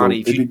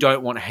Giuliani if you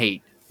don't want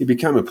heat. He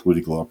became a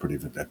political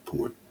operative at that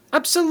point.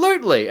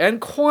 Absolutely,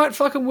 and quite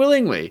fucking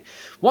willingly.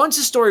 Once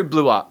the story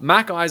blew up,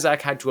 Mac Isaac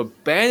had to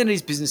abandon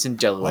his business in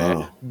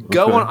Delaware,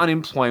 go on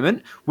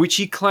unemployment, which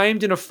he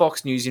claimed in a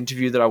Fox News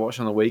interview that I watched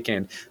on the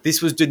weekend.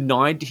 This was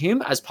denied to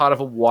him as part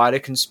of a wider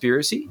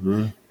conspiracy.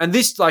 And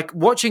this,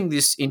 watching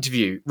this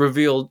interview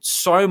revealed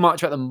so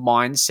much about the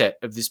mindset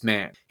of this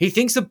man. He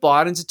thinks the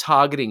Bidens are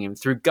targeting him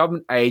through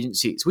government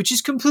agencies, which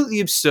is completely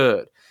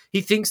absurd. He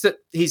thinks that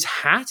his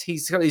hat,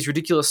 he's got his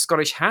ridiculous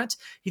Scottish hat,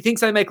 he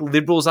thinks they make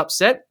liberals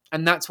upset,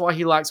 and that's why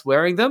he likes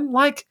wearing them.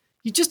 Like,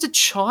 you're just a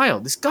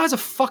child. This guy's a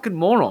fucking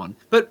moron.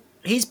 But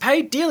he's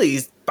paid dearly.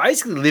 He's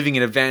basically living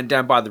in a van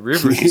down by the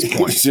river at this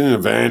point. He's in a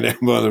van down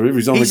by the river.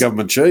 He's on the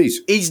government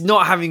cheese. He's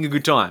not having a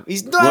good time.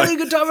 He's not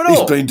having a good time at all.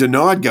 He's been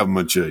denied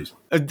government cheese.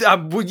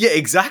 Well, yeah,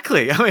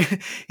 exactly. I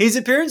mean, his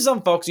appearances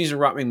on Fox News and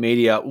right-wing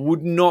media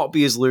would not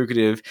be as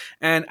lucrative.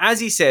 And as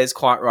he says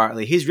quite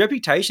rightly, his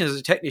reputation as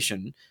a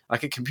technician,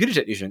 like a computer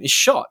technician, is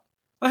shot.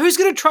 Like, who's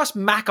going to trust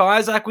Mac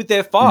Isaac with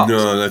their files?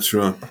 No, that's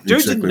right.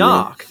 Dude's a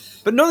narc.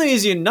 Right. But not only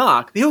is he a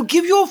narc, but he'll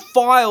give your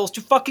files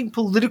to fucking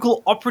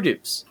political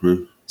operatives.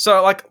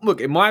 So, look,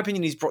 in my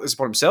opinion, he's brought this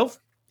upon himself.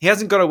 He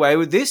hasn't got away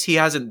with this. He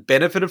hasn't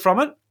benefited from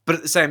it. But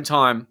at the same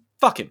time,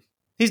 fuck him.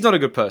 He's not a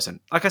good person.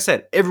 Like I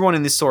said, everyone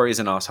in this story is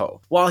an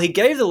asshole. While he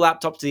gave the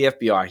laptop to the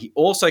FBI, he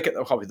also kept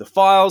a copy of the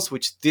files,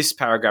 which this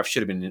paragraph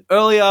should have been in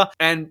earlier,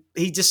 and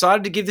he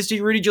decided to give this to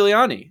Rudy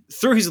Giuliani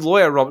through his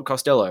lawyer, Robert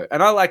Costello.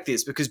 And I like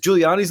this because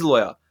Giuliani's a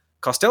lawyer.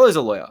 Costello's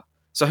a lawyer.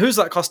 So who's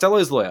like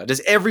Costello's lawyer?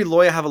 Does every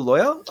lawyer have a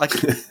lawyer? Like,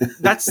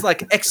 that's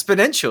like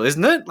exponential,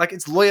 isn't it? Like,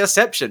 it's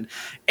lawyerception.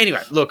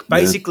 Anyway, look,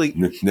 basically...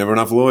 Never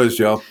enough lawyers,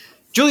 Joel.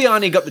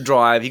 Giuliani got the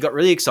drive, he got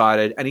really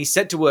excited, and he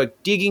set to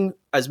work digging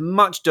as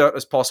much dirt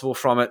as possible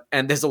from it,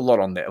 and there's a lot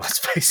on there, let's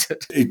face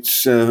it.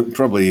 It's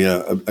probably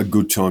a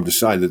good time to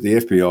say that the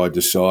FBI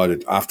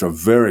decided after a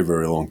very,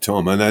 very long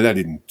time, and they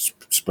didn't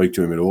speak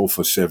to him at all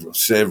for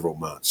several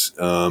months,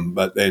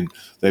 but then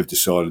they've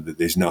decided that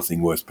there's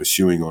nothing worth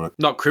pursuing on it.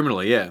 Not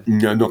criminally, yeah.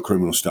 No, not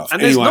criminal stuff.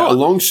 And anyway,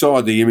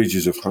 alongside the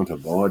images of Hunter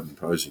Biden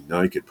posing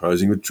naked,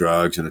 posing with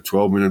drugs, and a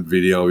 12-minute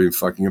video of him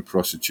fucking a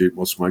prostitute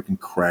while smoking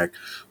crack,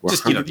 were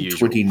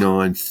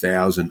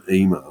 129,000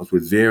 emails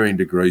with varying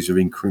degrees of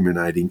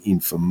incriminating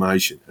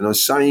information. And I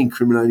say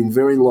incriminating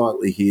very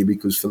lightly here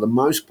because for the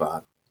most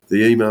part,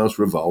 the emails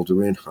revolved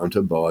around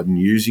Hunter Biden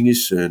using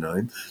his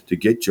surname to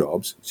get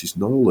jobs, which is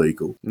not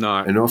illegal,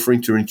 and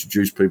offering to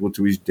introduce people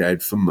to his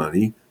dad for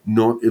money,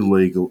 not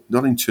illegal,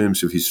 not in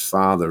terms of his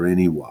father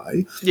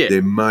anyway. Yeah.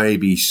 There may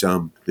be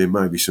some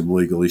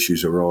legal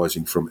issues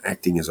arising from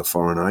acting as a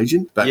foreign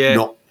agent, but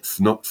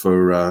not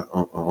for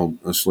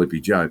a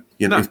sleepy joke.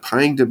 If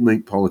paying to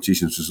meet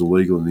politicians was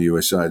illegal in the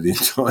USA, the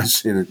entire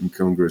Senate and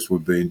Congress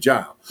would be in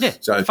jail. Yeah,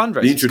 so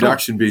the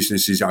introduction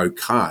business is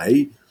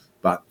okay,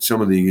 but some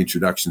of the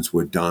introductions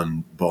were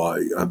done by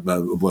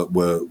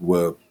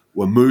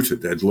were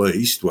mooted at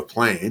least, were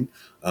planned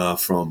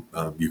from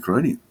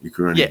Ukrainian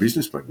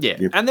businessmen.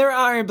 Yeah. And there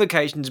are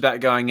implications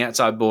about going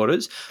outside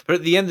borders, but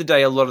at the end of the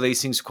day, a lot of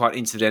these things are quite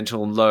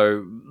incidental and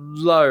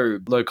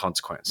low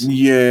consequence.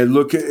 Yeah,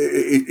 look,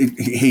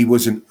 he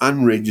was an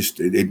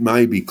unregistered, it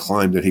may be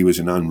claimed that he was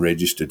an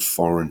unregistered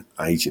foreign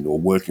agent or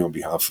working on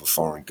behalf of a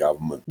foreign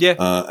government. Yeah.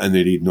 And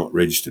that he'd not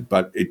registered,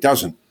 but it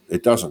doesn't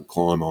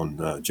climb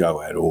on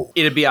Joe at all.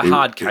 It'd be a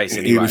hard case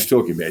anyway. He was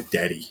talking about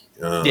daddy.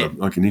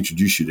 I can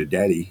introduce you to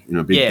daddy,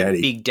 Big Daddy. Yeah,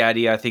 Big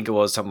Daddy, I think it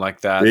was, something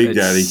like that. Big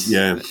Daddy,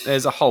 yeah.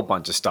 There's a whole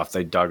bunch of stuff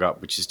they dug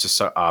up, which is just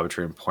so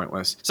arbitrary and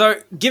pointless. So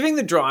giving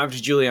the drive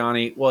to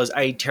Giuliani was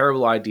a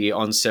terrible idea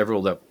on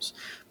several levels.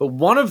 But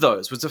one of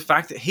those was the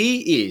fact that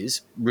he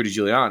is, Rudy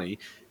Giuliani,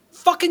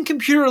 fucking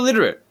computer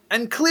illiterate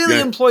and clearly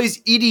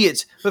employs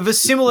idiots of a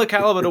similar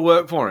caliber to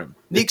work for him.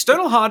 The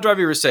external hard drive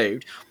he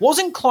received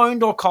wasn't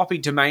cloned or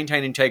copied to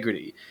maintain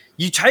integrity.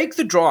 You take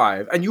the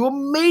drive and you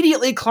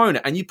immediately clone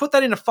it and you put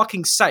that in a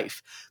fucking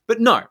safe. But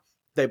no,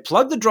 they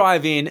plugged the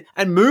drive in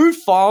and moved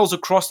files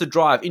across the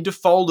drive into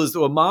folders that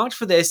were marked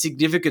for their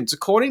significance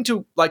according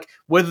to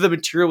whether the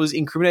material was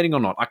incriminating or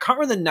not. I can't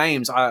remember the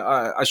names.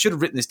 I should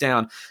have written this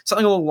down.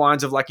 Something along the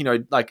lines of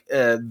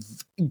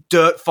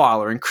dirt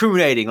file or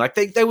incriminating.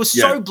 They were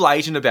so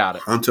blatant about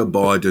it. Hunter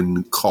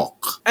Biden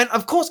cock. And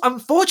of course,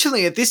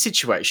 unfortunately, at this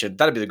situation,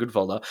 that'd be the good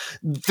folder.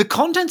 The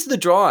contents of the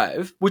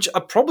drive, which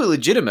are probably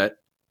legitimate,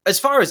 as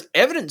far as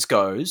evidence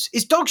goes,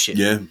 is dog shit.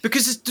 Yeah.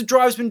 Because the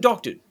drive's been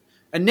doctored.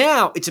 And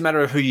now it's a matter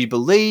of who you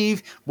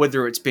believe,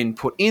 whether it's been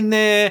put in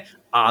there,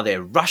 Are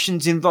there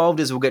Russians involved,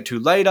 as we'll get to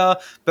later?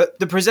 But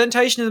the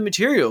presentation of the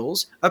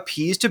materials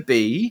appears to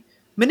be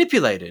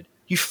manipulated.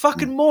 You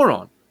fucking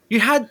moron. You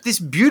had this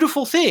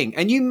beautiful thing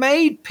and you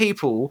made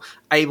people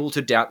able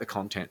to doubt the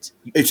contents.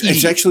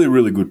 It's actually a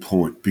really good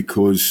point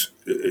because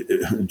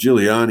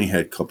Giuliani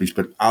had copies,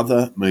 but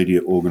other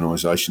media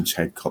organisations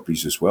had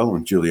copies as well.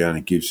 And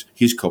Giuliani gives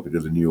his copy to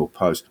the New York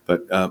Post,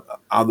 but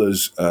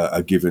others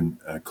are given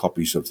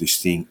copies of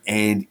this thing.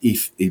 And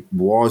if it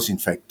was in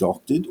fact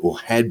doctored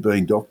or had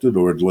been doctored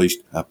or at least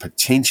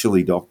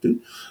potentially doctored,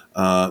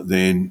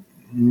 then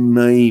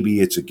maybe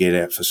it's a get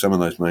out for some of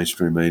those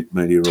mainstream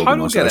media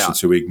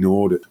organisations who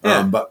ignored it.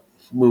 Yeah. But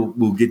we'll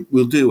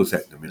deal with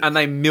that in a minute. And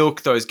they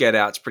milk those get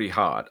outs pretty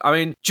hard. I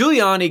mean,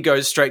 Giuliani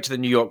goes straight to the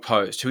New York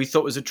Post, who he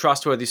thought was a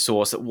trustworthy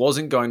source that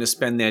wasn't going to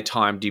spend their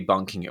time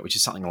debunking it, which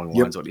is something along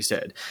the lines of what he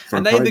said.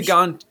 Front and they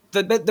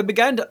page.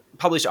 began to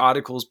publish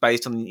articles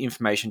based on the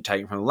information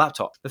taken from the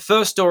laptop. The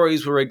first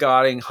stories were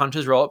regarding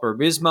Hunter's role at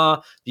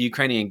Burisma, the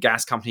Ukrainian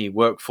gas company he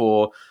worked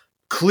for.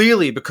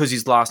 Clearly, because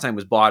his last name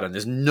was Biden,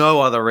 there's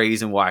no other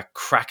reason why a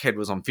crackhead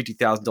was on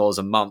 $50,000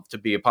 a month to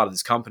be a part of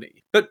this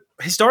company. But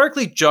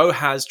historically, Joe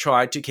has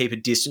tried to keep a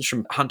distance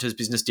from Hunter's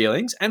business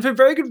dealings, and for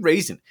very good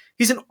reason.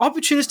 He's an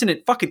opportunist and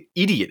a fucking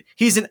idiot.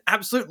 He's an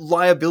absolute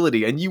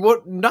liability, and you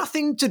want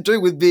nothing to do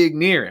with being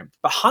near him.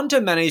 But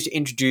Hunter managed to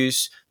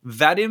introduce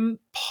Vadim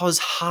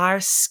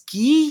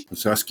Pozharsky.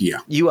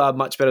 You are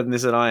much better than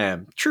this than I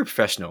am. True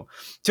professional.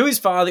 To his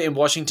father in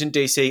Washington,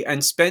 D.C.,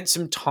 and spent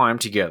some time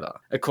together,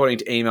 according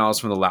to emails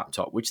from the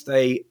laptop, which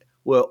they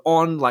were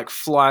on like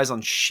flies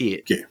on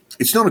shit. Yeah,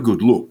 it's not a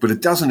good look, but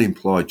it doesn't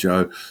imply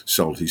Joe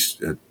sold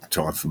his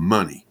time for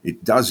money.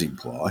 It does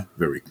imply,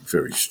 very,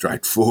 very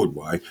straightforward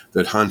way,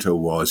 that Hunter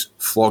was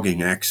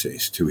flogging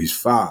access to his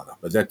father.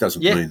 But that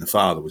doesn't mean the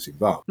father was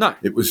involved. No.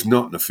 It was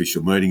not an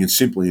official meeting and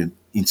simply an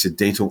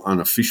incidental,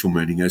 unofficial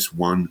meeting as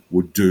one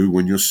would do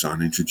when your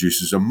son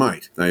introduces a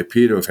mate. They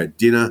appear to have had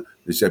dinner.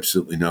 There's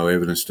absolutely no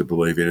evidence to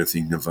believe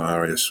anything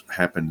nefarious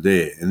happened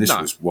there. And this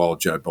was while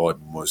Joe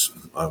Biden was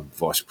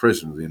Vice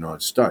President of the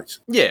United States.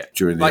 Yeah.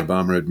 During the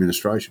Obama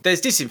administration.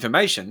 There's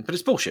disinformation, but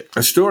it's bullshit.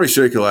 A story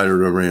circulated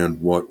around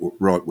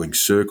right-wing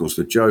circles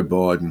that Joe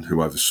Biden,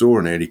 who oversaw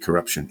an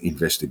anti-corruption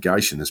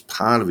investigation as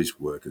part of his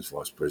work as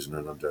Vice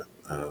President under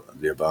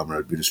the Obama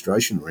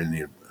administration or in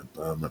the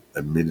Obama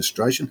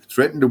administration,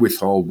 threatened to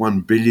withhold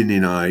 $1 billion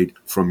in aid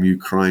from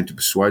Ukraine to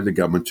persuade the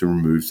government to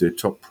remove their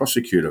top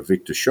prosecutor,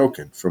 Viktor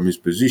Shokin, from his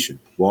position.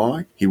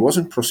 Why? He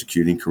wasn't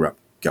prosecuting corrupt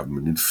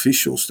government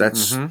officials. That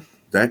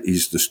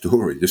is the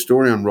story. The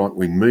story on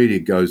right-wing media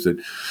goes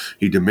that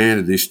he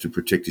demanded this to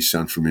protect his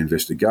son from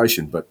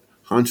investigation, but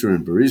Hunter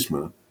and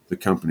Burisma, the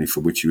company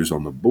for which he was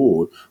on the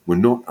board, were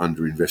not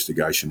under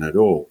investigation at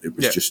all. It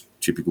was just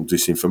typical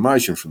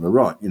disinformation from the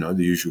right,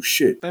 the usual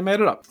shit. They made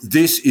it up.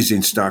 This is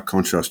in stark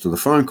contrast to the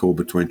phone call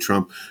between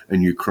Trump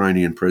and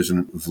Ukrainian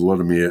President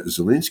Volodymyr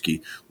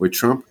Zelensky, where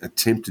Trump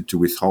attempted to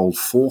withhold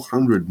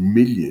 $400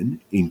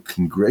 million in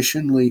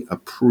congressionally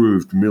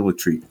approved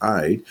military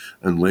aid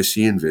unless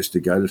he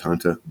investigated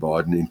Hunter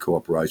Biden in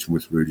cooperation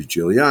with Rudy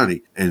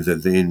Giuliani and the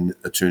then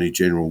Attorney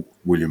General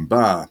William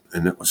Barr,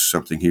 and that was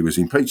something he was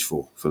impeached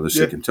for the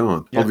second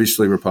time.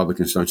 Obviously,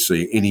 Republicans don't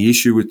see any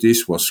issue with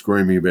this while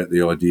screaming about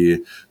the idea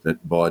that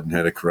Biden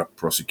had a corrupt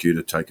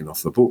prosecutor taken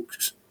off the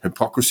books.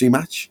 Hypocrisy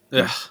much?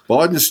 Yeah.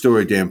 Biden's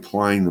story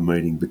downplaying the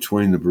meeting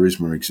between the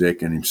Burisma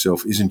exec and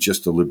himself isn't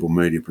just the liberal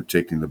media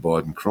protecting the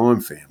Biden crime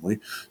family.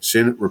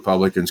 Senate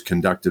Republicans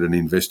conducted an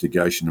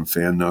investigation and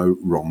found no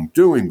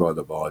wrongdoing by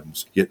the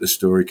Bidens, yet the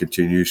story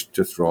continues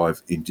to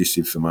thrive in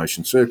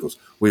disinformation circles.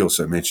 We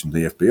also mentioned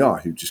the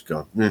FBI, who just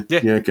go,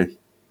 okay.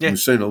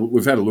 Yeah.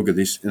 We've had a look at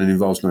this, and it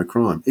involves no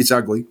crime. It's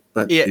ugly,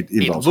 but it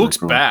involves no crime. It looks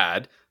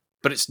bad,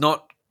 but it's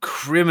not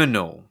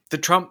criminal. The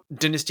Trump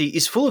dynasty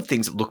is full of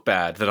things that look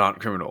bad that aren't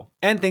criminal,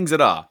 and things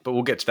that are, but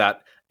we'll get to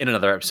that in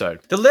another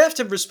episode. The left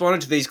have responded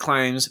to these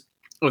claims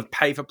of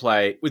pay for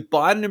play with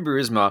Biden and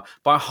Burisma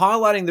by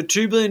highlighting the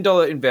 $2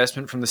 billion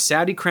investment from the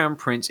Saudi Crown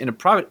Prince in a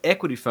private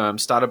equity firm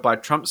started by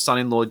Trump's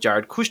son-in-law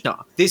Jared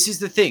Kushner. This is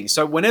the thing.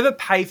 So whenever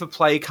pay for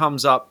play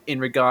comes up in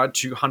regard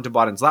to Hunter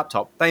Biden's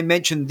laptop, they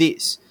mention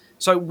this.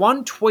 So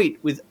one tweet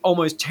with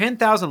almost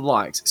 10,000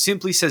 likes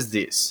simply says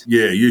this.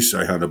 Yeah, you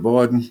say Hunter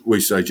Biden,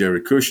 we say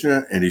Jared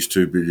Kushner and his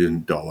 $2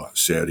 billion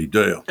Saudi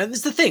deal. And this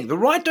is the thing. The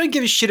right don't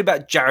give a shit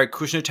about Jared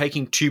Kushner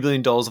taking $2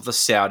 billion off the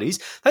Saudis.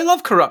 They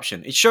love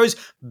corruption. It shows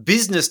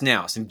business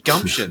nous and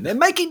gumption. They're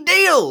making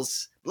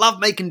deals. Love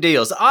making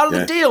deals. The art of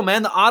the deal,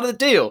 man. The art of the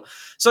deal.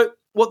 So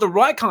what the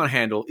right can't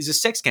handle is a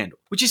sex scandal,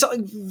 which is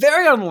something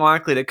very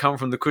unlikely to come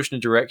from the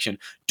Kushner direction.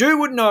 Dude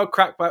wouldn't know a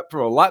crackback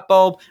from a light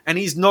bulb, and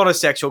he's not a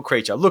sexual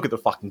creature. Look at the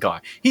fucking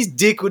guy. His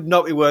dick would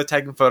not be worth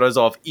taking photos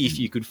of if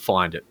you could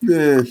find it.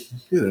 Yeah,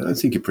 I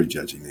think you're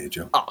prejudging there,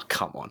 Joe. Oh,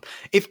 come on.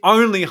 If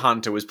only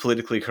Hunter was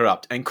politically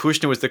corrupt and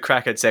Kushner was the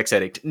crackhead sex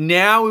addict,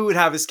 now we would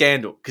have a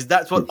scandal, because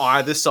that's what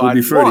either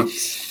side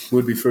wants.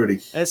 Would be fruity.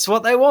 It's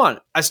what they want.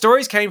 As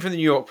stories came from the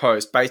New York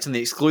Post based on the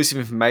exclusive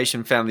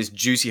information found in this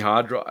juicy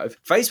hard drive,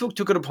 Facebook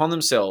took it upon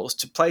themselves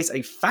to place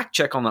a fact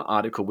check on the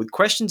article with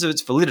questions of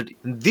its validity.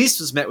 And this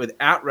was met with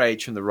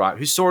outrage from the right,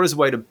 who saw it as a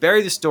way to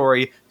bury the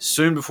story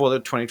soon before the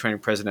 2020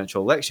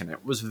 presidential election.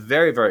 It was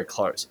very, very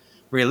close.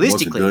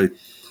 Realistically,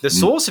 the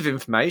source of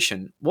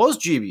information was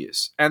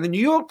dubious, and the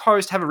New York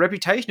Post have a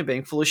reputation of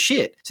being full of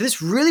shit. So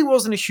this really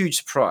wasn't a huge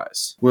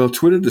surprise. Well,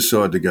 Twitter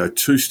decided to go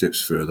 2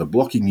 steps further,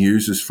 blocking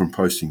users from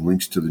posting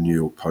links to the New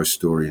York Post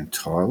story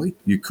entirely.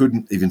 You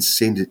couldn't even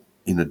send it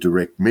in a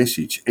direct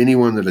message.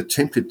 Anyone that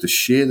attempted to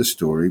share the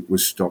story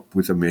was stopped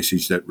with a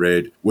message that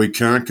read, "We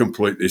can't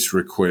complete this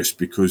request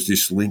because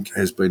this link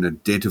has been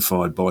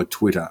identified by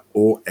Twitter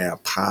or our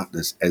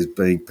partners as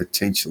being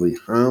potentially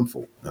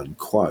harmful,"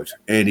 unquote.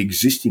 And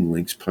existing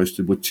links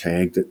posted were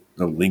tagged that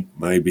the link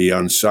may be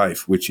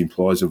unsafe, which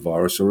implies a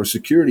virus or a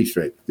security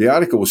threat. The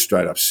article was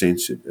straight up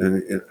censored.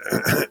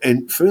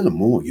 And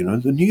furthermore,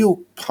 the New York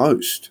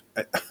Post,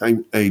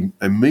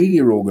 a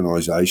media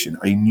organisation,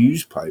 a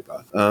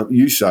newspaper,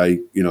 you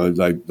say,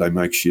 they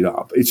make shit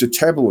up. It's a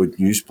tabloid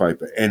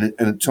newspaper, and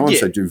at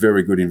times they do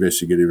very good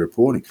investigative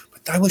reporting.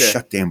 But they were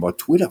shut down by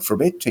Twitter for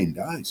about 10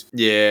 days.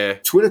 Yeah.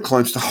 Twitter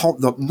claims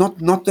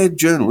not their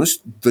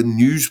journalist, the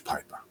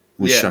newspaper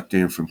was shut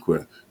down from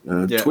Twitter.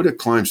 Twitter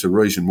claims the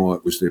reason why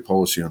it was their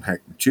policy on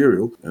hacked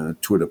material.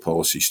 Twitter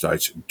policy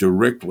states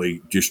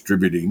directly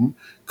distributing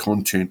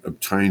content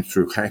obtained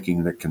through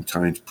hacking that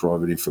contains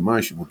private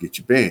information will get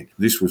you banned.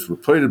 This was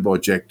repeated by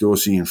Jack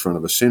Dorsey in front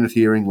of a Senate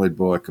hearing led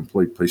by a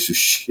complete piece of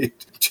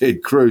shit,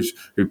 Ted Cruz,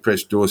 who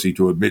pressed Dorsey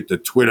to admit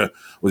that Twitter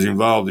was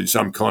involved in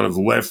some kind of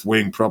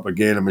left-wing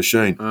propaganda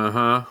machine.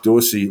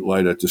 Dorsey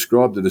later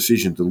described the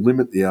decision to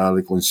limit the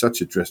article in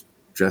such a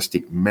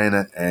drastic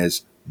manner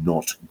as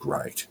not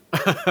great.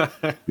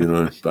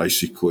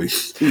 Basically,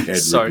 he had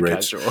so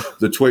regrets. Casual.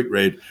 The tweet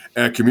read,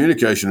 "Our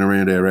communication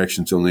around our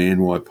actions on the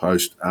NY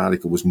Post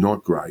article was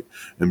not great,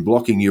 and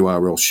blocking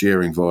URL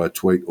sharing via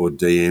tweet or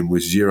DM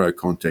with zero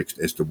context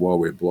as to why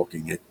we're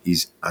blocking it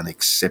is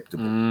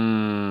unacceptable."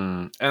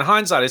 And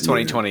hindsight is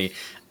 2020.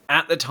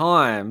 At the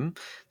time,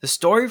 the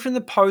story from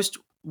the Post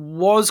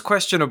was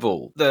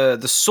questionable. The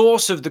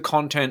source of the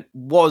content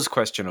was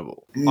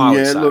questionable, I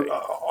would say. Look,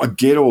 I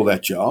get all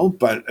that, Joel,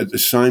 but at the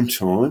same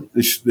time,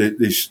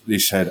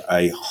 this had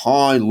a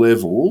high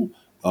level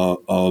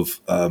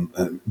of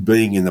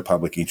being in the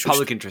public interest.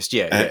 Public interest,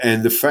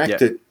 And the fact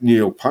that New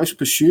York Post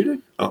pursued it,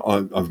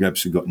 I've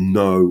absolutely got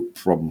no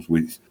problems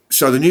with.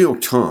 So the New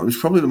York Times,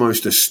 probably the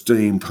most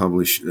esteemed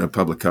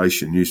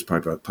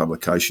newspaper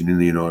publication in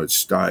the United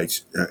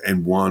States,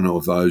 and one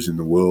of those in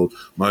the world,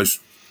 most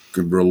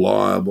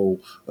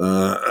reliable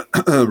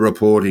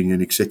reporting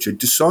and etc.,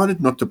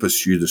 decided not to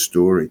pursue the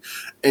story.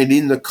 And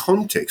in the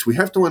context, we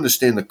have to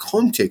understand the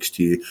context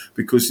here,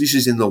 because this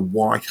is in the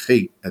white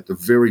heat at the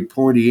very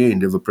pointy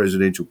end of a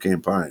presidential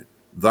campaign.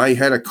 They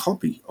had a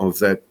copy of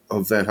that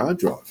hard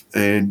drive,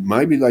 and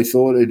maybe they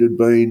thought it had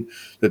been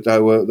that they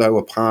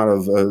were part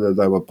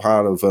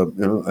of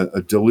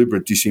a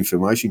deliberate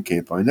disinformation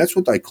campaign. That's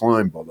what they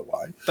claimed, by the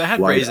way. They had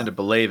later. reason to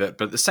believe it,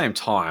 but at the same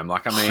time,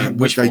 But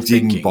wishful they didn't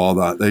thinking.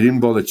 bother. They didn't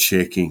bother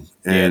checking,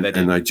 and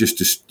they just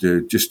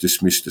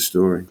dismissed the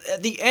story.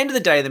 At the end of the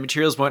day, the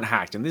materials weren't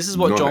hacked, and this is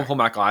what Not John hacked. Paul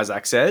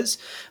MacIsaac says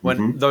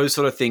when those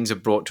sort of things are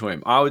brought to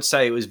him. I would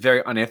say it was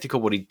very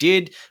unethical what he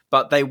did,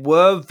 but they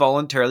were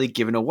voluntarily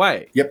given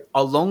away. Yep.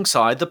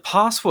 Alongside the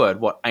password,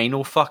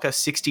 anal fucker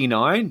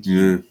 69?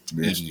 Yeah,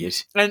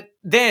 Idiot. And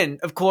then,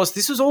 of course,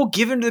 this was all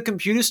given to the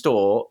computer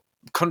store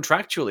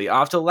contractually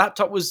after the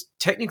laptop was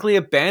technically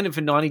abandoned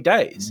for 90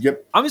 days.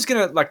 Yep. I'm just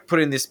going to put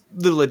in this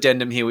little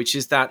addendum here, which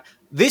is that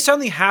this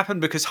only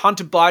happened because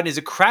Hunter Biden is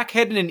a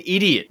crackhead and an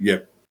idiot.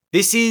 Yep.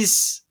 This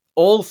is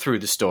all through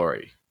the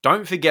story.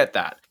 Don't forget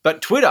that.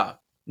 But Twitter,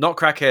 not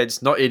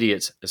crackheads, not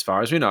idiots, as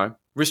far as we know,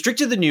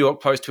 restricted the New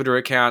York Post Twitter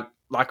account,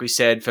 like we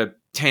said, for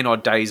 10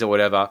 odd days or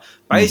whatever,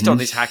 based on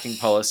this hacking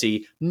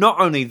policy. Not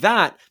only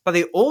that, but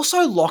they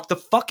also locked the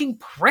fucking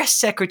press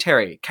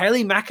secretary,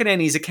 Kayleigh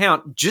McEnany's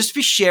account, just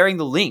for sharing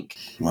the link.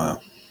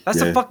 Wow. That's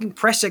the fucking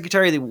press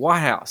secretary of the White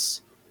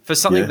House for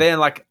something then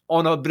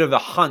on a bit of a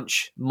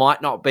hunch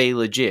might not be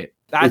legit.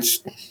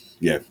 That's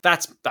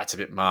a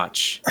bit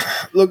much.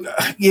 Look,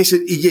 yes,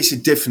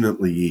 it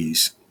definitely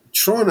is.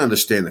 Try and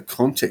understand the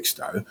context,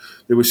 though.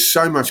 There was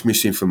so much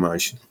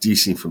misinformation,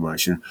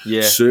 disinformation,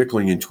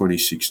 circling in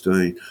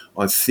 2016.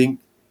 I think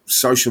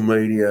social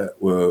media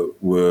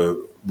were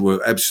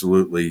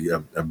absolutely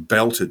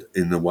belted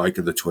in the wake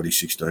of the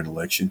 2016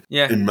 election.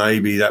 Yeah. And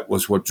maybe that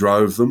was what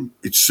drove them.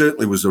 It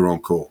certainly was the wrong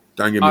call.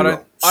 Don't get me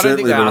wrong. I don't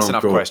think they asked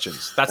enough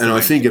questions. And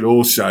I think it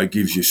also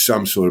gives you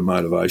some sort of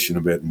motivation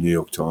about the New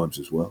York Times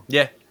as well.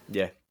 Yeah.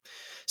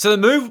 So the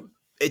move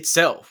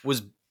itself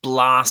was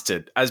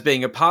blasted as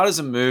being a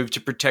partisan move to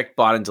protect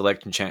Biden's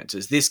election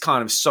chances. This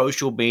kind of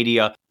social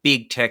media,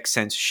 big tech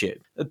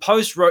censorship. The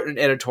Post wrote an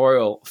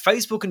editorial,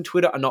 Facebook and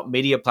Twitter are not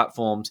media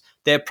platforms,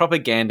 they're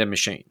propaganda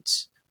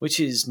machines, which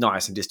is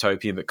nice and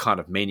dystopian but kind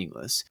of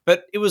meaningless.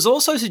 But it was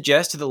also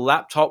suggested the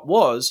laptop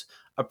was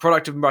a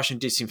product of Russian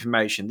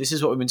disinformation. This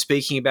is what we've been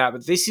speaking about,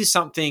 but this is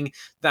something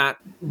that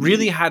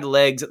really had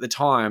legs at the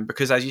time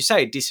because, as you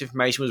say,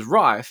 disinformation was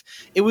rife.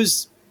 It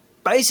was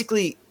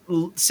basically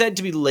said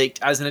to be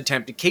leaked as an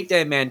attempt to keep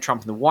their man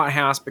Trump in the White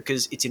House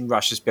because it's in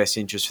Russia's best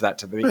interest for that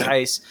to be the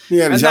case. He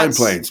had his And own that's-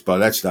 plans by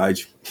that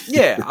stage.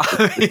 Yeah.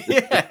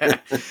 Yeah.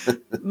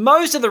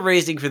 Most of the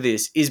reasoning for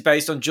this is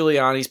based on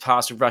Giuliani's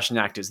past with Russian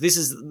actors. This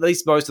is at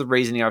least most of the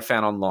reasoning I've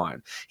found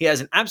online. He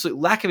has an absolute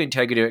lack of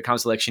integrity when it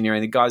comes to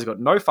electioneering. The guy's got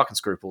no fucking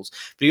scruples.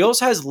 But he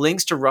also has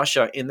links to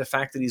Russia in the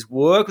fact that his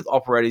work with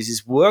operators,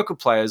 his work with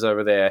players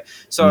over there.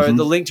 So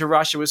the link to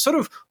Russia was sort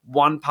of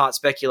one part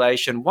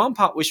speculation, one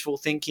part wishful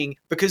thinking,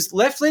 because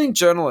left-leaning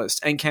journalists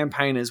and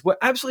campaigners were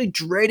absolutely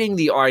dreading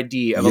the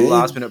idea of a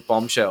last-minute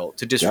bombshell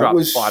to disrupt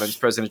Biden's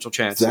presidential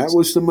chances. That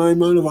was the main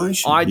motivation.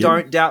 I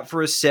don't doubt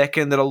for a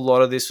second that a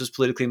lot of this was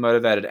politically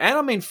motivated. And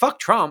I mean, fuck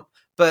Trump,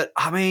 but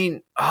I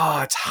mean,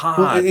 it's hard.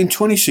 Well, in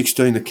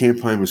 2016, the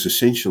campaign was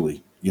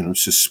essentially,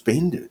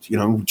 suspended.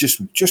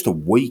 Just a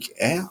week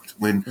out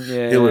when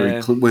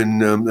the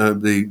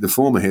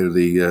former head of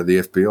the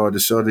FBI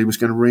decided he was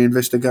going to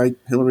reinvestigate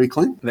Hillary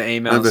Clinton The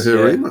emails over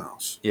her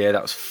emails. Yeah,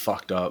 that was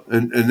fucked up.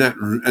 And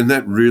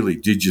that really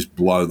did just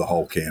blow the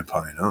whole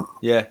campaign up.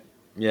 Yeah.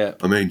 Yeah.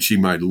 I mean, she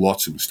made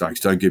lots of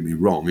mistakes. Don't get me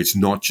wrong. It's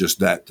not just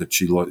that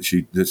she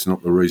that's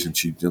not the reason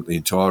the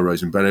entire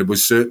reason, but it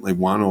was certainly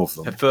one of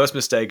them. Her first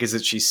mistake is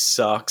that she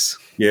sucks.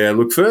 Yeah,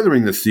 look,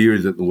 furthering the theory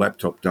that the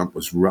laptop dump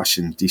was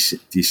Russian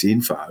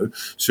disinfo,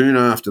 soon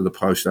after the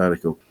Post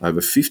article,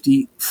 over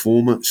 50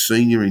 former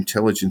senior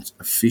intelligence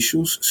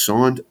officials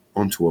signed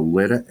onto a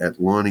letter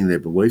outlining their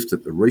belief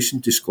that the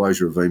recent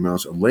disclosure of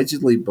emails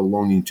allegedly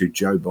belonging to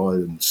Joe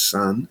Biden's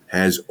son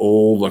has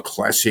all the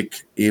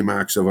classic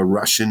earmarks of a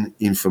Russian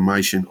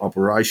information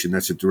operation.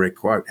 That's a direct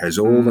quote. Has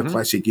all the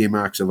classic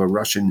earmarks of a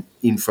Russian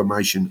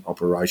information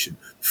operation.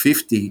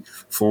 50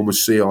 former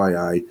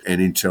CIA and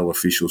intel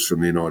officials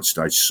from the United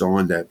States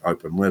signed that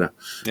open letter.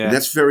 Yeah. And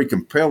that's very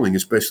compelling,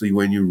 especially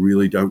when you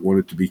really don't want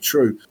it to be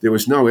true. There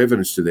was no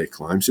evidence to their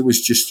claims. It was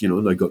just,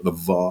 they got the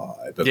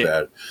vibe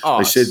about it.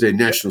 They said their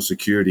national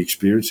security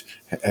experience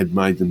had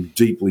made them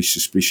deeply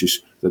suspicious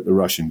that the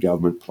Russian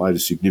government played a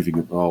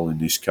significant role in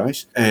this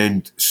case,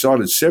 and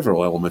cited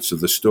several elements of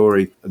the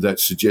story that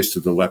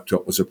suggested the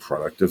laptop was a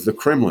product of the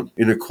Kremlin.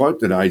 In a quote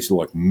that aged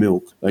like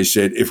milk, they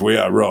said, "If we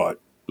are right,"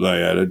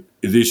 they added,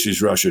 "this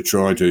is Russia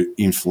trying to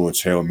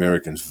influence how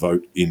Americans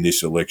vote in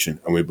this election,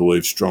 and we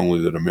believe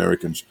strongly that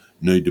Americans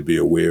need to be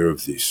aware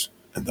of this."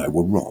 And they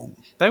were wrong.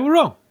 They were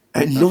wrong.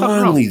 And not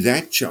only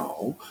that,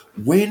 Joel,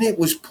 when it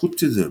was put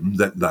to them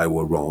that they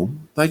were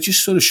wrong, they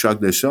just sort of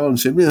shrugged their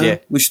shoulders and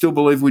said, we still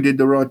believe we did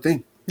the right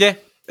thing. Yeah,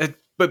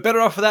 but better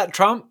off for that,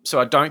 Trump, so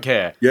I don't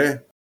care. Yeah,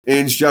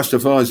 ends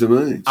justifies the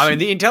means. I mean,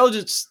 the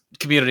intelligence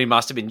community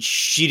must have been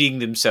shitting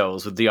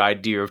themselves with the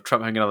idea of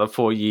Trump having another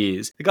 4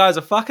 years. The guy's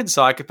a fucking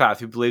psychopath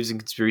who believes in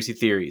conspiracy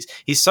theories.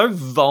 He's so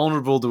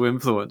vulnerable to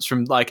influence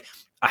from,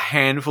 a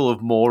handful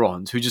of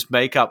morons who just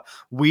make up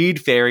weird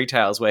fairy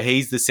tales where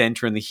he's the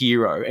center and the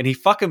hero, and he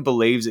fucking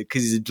believes it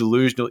because he's a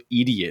delusional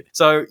idiot.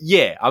 So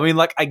yeah, I mean,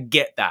 I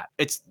get that.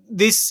 It's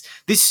this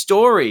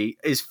story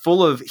is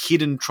full of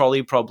hidden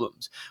trolley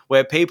problems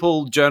where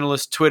people,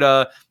 journalists,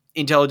 Twitter,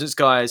 intelligence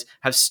guys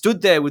have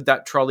stood there with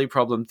that trolley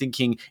problem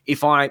thinking,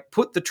 if I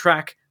put the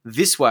track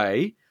this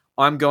way,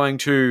 I'm going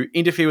to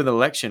interfere with an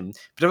election.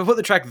 But if I put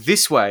the track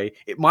this way,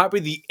 it might be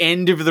the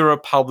end of the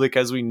republic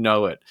as we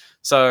know it.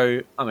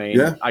 So, I mean,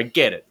 I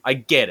get it.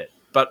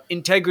 But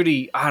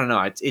integrity, I don't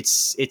know.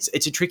 It's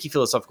a tricky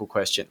philosophical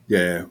question.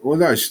 Yeah. Well,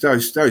 those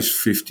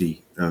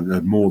 50,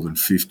 more than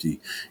 50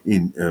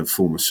 in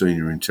former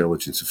senior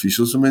intelligence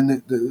officials, I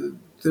mean,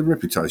 their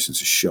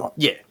reputations are shot.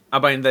 Yeah. I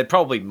mean, they're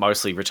probably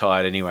mostly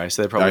retired anyway,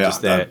 so they're probably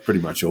just there.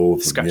 Pretty much all of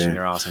them. Scratching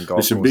their ass and golf.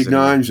 There's some big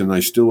names, and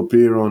they still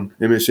appear on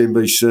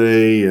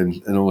MSNBC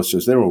and all that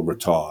stuff. They're all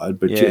retired,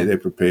 but they're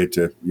prepared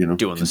to,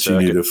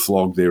 continue to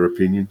flog their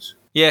opinions.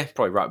 Yeah,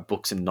 probably write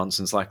books and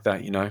nonsense like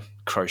that,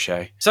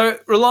 crochet. So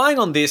relying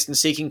on this and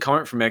seeking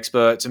comment from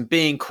experts and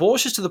being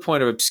cautious to the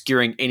point of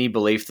obscuring any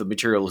belief that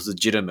material is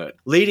legitimate,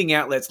 leading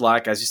outlets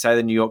like, as you say,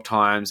 the New York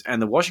Times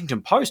and the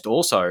Washington Post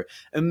also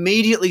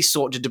immediately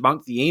sought to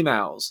debunk the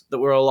emails that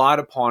were relied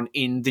upon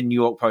in the New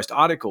York Post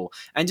article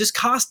and just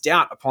cast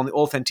doubt upon the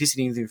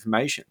authenticity of the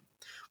information.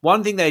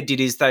 One thing they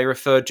did is they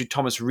referred to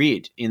Thomas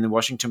Reid in the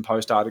Washington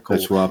Post article.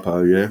 That's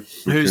WAPO,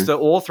 yeah. Who's the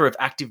author of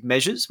Active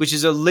Measures, which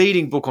is a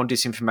leading book on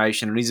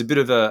disinformation, and he's a bit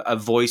of a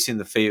voice in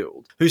the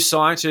field, who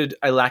cited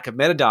a lack of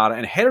metadata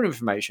and header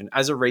information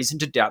as a reason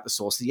to doubt the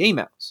source of the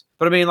emails.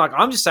 But I mean,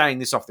 I'm just saying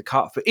this off the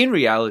cuff, but in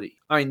reality,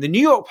 the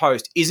New York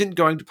Post isn't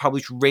going to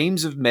publish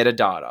reams of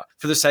metadata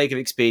for the sake of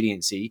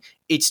expediency.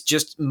 It's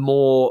just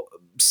more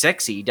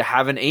sexy to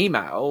have an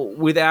email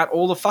without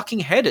all the fucking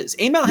headers.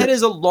 Email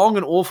headers are long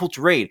and awful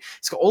to read.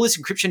 It's got all this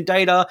encryption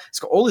data. It's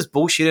got all this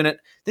bullshit in it.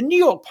 The New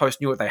York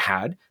Post knew what they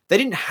had. They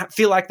didn't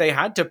feel like they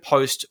had to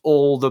post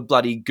all the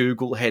bloody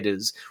Google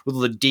headers with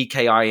all the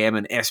DKIM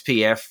and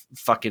SPF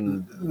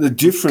fucking The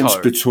difference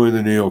code. between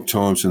the New York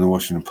Times and the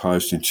Washington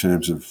Post in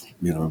terms of,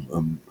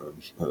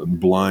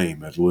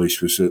 blame, at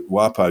least, was that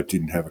WAPO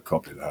didn't have a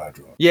copy of the hard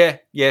drive. Yeah,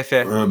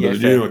 fair. But yeah, the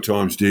fair. New York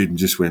Times did and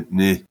just went,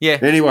 nah. Yeah.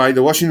 Anyway,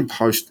 the Washington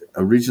Post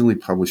originally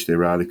published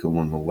their article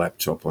on the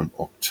laptop on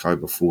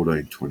October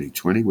 14,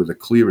 2020, with a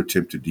clear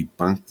attempt to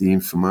debunk the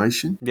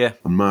information. Yeah.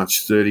 On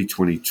March 30,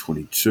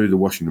 2022, the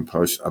Washington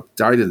Post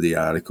updated the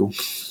article.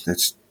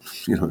 That's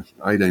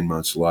 18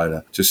 months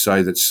later, to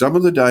say that some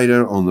of the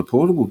data on the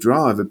portable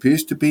drive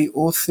appears to be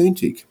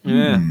authentic.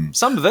 Yeah,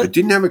 some of They it.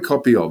 didn't have a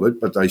copy of it,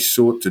 but they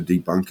sought to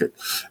debunk it.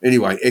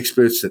 Anyway,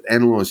 experts that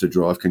analysed the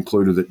drive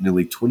concluded that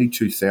nearly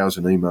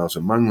 22,000 emails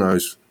among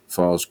those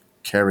files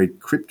carried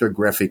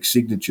cryptographic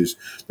signatures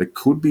that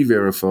could be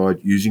verified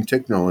using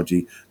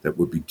technology that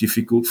would be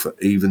difficult for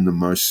even the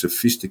most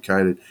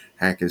sophisticated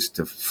hackers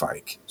to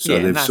fake. So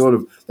Yeah,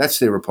 they've that's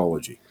their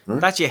apology.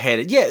 Right? That's your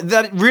head. Yeah,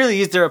 that really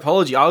is their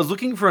apology. I was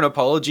looking for an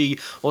apology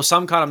or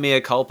some kind of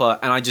mea culpa,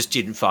 and I just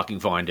didn't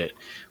fucking find it.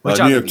 Which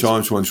The I New think York is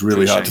Times one's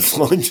really hard to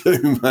shameful. find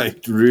too,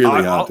 mate. Really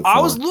hard to find.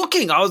 I was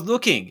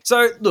looking.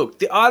 So, look,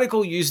 the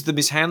article uses the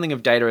mishandling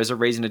of data as a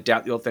reason to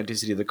doubt the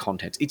authenticity of the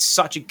contents. It's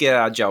such a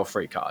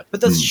get-out-of-jail-free card.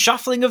 But the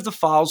shuffling of the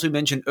files we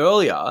mentioned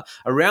earlier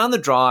around the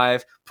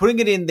drive, putting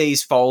it in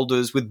these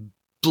folders with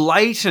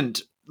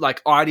blatant,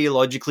 like,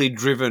 ideologically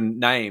driven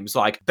names,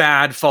 like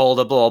bad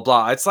folder, blah,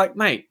 blah. It's like,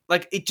 mate,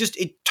 like, it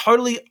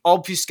totally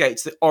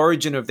obfuscates the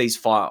origin of these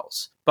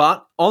files.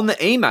 But on the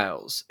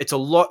emails, it's a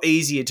lot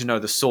easier to know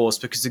the source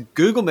because the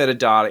Google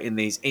metadata in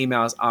these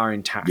emails are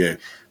intact. Yeah.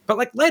 But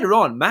like later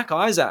on, Mac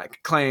Isaac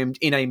claimed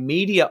in a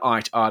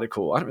Mediaite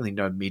article, I don't really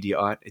know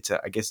Mediaite.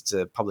 I guess it's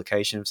a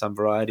publication of some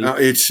variety.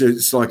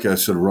 It's like a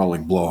sort of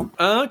rolling blog.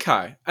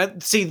 Okay.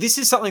 And see, this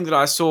is something that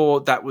I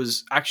saw that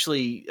was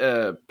actually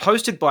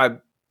posted by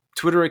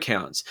Twitter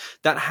accounts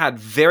that had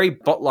very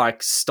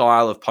bot-like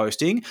style of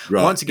posting.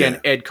 Right, Once again,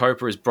 yeah. Ed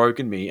Koper has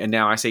broken me, and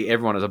now I see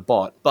everyone as a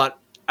bot. But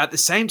at the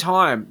same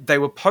time, they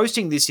were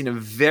posting this in a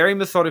very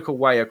methodical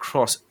way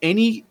across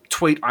any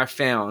tweet I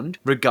found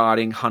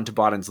regarding Hunter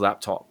Biden's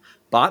laptop.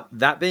 But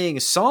that being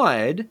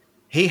aside,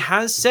 he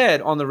has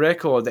said on the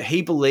record that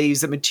he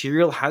believes that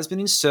material has been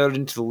inserted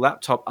into the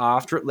laptop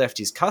after it left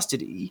his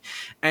custody.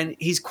 And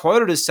he's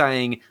quoted as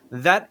saying,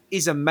 "That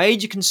is a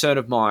major concern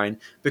of mine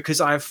because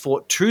I have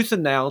fought tooth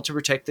and nail to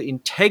protect the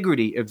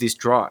integrity of this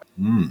drive."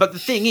 But the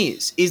thing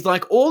is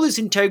like all this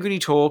integrity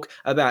talk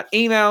about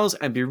emails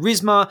and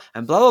Burisma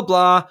and blah, blah,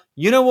 blah,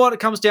 you know what it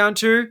comes down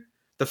to?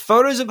 The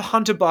photos of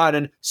Hunter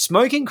Biden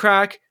smoking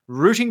crack,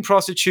 rooting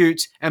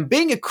prostitutes, and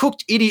being a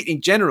cooked idiot in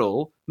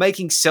general,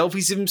 making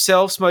selfies of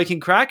himself smoking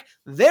crack,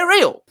 they're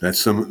real.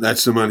 That's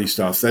the money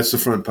stuff. That's the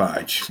front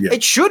page. Yeah.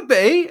 It should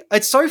be.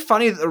 It's so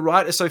funny that the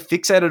right is so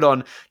fixated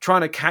on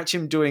trying to catch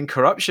him doing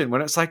corruption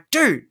when it's like,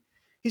 dude,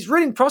 he's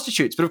rooting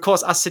prostitutes. But of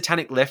course, us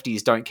satanic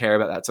lefties don't care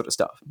about that sort of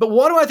stuff. But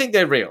why do I think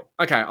they're real?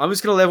 Okay, I'm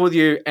just going to level with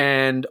you.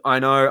 And I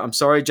know, I'm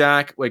sorry,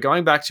 Jack. We're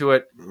going back to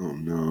it. Oh,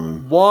 no.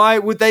 Why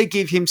would they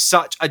give him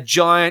such a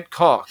giant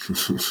cock?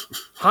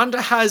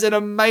 Hunter has an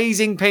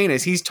amazing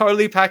penis. He's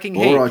totally packing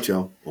heat. All right,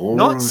 Joe. All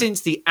Not right.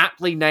 since the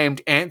aptly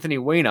named Anthony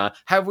Weiner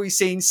have we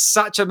seen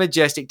such a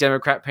majestic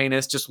Democrat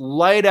penis just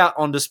laid out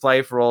on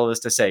display for all of us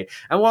to see.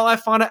 And while I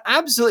find it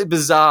absolutely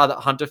bizarre that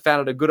Hunter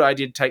found it a good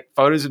idea to take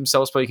photos of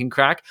himself smoking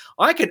crack,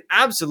 I can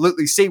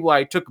absolutely see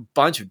why he took a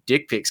bunch of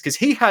dick pics because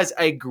he has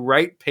a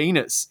great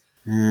penis.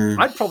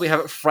 I'd probably have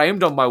it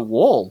framed on my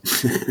wall.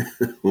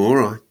 All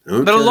right.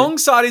 Okay. But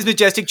alongside his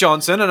Majestic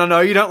Johnson, and I know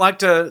you don't like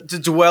to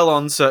dwell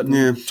on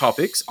certain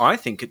topics, I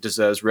think it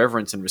deserves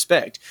reverence and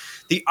respect.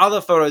 The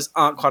other photos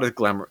aren't quite as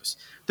glamorous.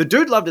 The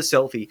dude loved a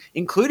selfie,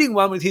 including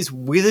one with his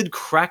withered,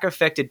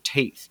 crack-affected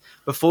teeth,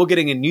 before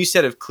getting a new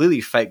set of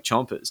clearly fake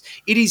chompers.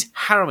 It is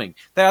harrowing.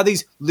 They are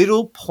these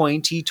little,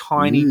 pointy,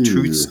 tiny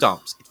tooth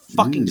stumps. It's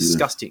fucking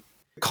disgusting.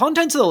 The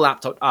contents of the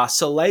laptop are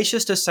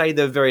salacious to say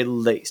the very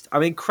least. I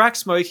mean, crack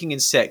smoking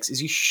and sex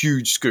is a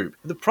huge scoop.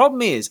 The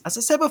problem is, as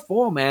I said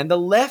before, man, the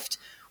left,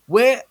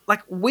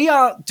 we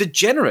are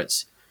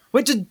degenerates.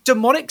 We're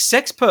demonic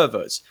sex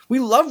perverts. We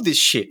love this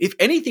shit. If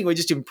anything, we're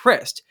just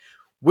impressed.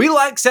 We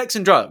like sex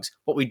and drugs.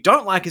 What we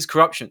don't like is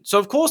corruption. So,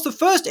 of course, the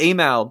first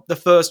email, the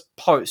first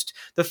post,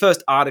 the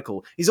first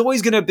article is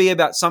always going to be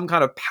about some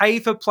kind of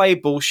pay-for-play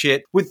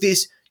bullshit with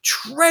this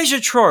treasure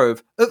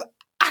trove of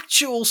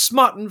actual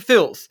smut and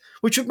filth,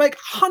 which would make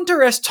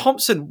Hunter S.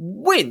 Thompson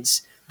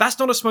wince. That's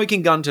not a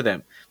smoking gun to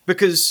them.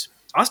 Because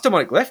us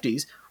demonic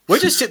lefties, we're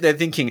just sitting there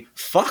thinking,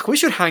 fuck, we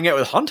should hang out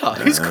with Hunter.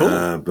 He's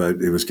cool.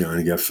 But it was going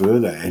to go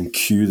further and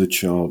cue the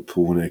child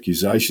porn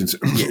accusations.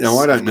 Yes, now,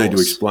 I don't of need to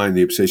course. explain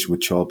the obsession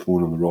with child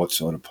porn on the right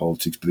side of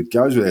politics, but it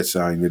goes without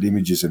saying that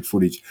images and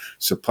footage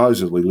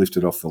supposedly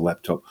lifted off the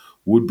laptop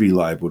would be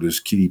labelled as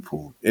kiddie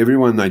porn.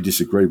 Everyone they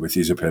disagreed with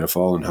is a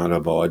pedophile, and Hunter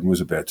Biden was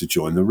about to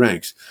join the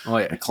ranks. Oh,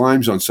 yeah.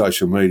 Claims on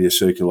social media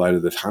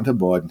circulated that Hunter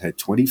Biden had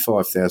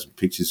 25,000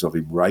 pictures of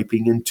him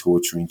raping and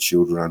torturing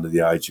children under the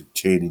age of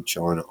 10 in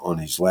China on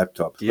his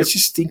laptop. Yep. Let's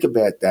just think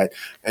about that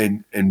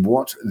and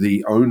what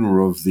the owner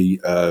of the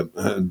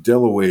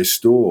Delaware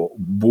store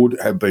would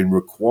have been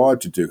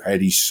required to do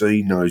had he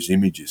seen those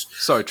images.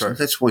 So true. So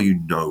that's why you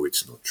know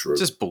it's not true.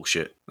 Just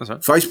bullshit. That's right.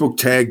 Facebook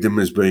tagged them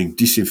as being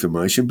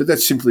disinformation, but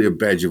that's simply a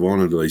badge of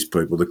honour to these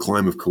people. The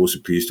claim, of course,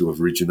 appears to have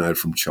originated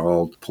from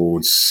child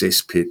porn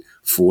cesspit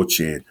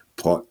 4chan,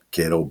 pot,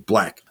 kettle,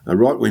 black. A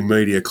right-wing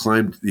media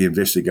claimed the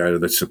investigator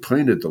that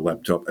subpoenaed the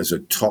laptop as a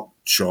top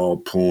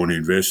child porn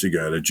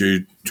investigator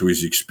due to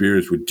his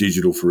experience with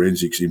digital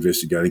forensics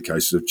investigating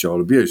cases of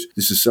child abuse.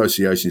 This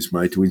association is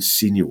made to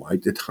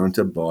insinuate that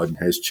Hunter Biden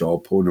has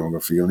child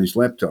pornography on his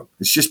laptop.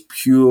 It's just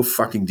pure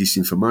fucking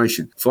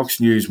disinformation. Fox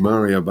News'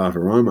 Mario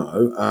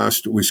Bartiromo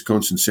asked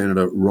Wisconsin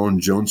Senator Ron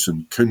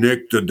Johnson,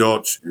 connect the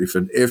dots. If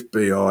an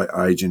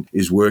FBI agent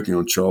is working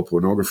on child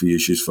pornography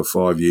issues for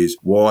 5 years,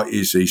 why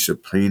is he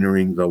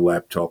subpoenaing the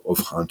laptop of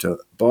Hunter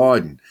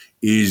Biden?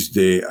 Is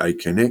there a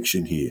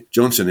connection here?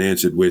 Johnson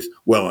answered with,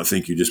 well, I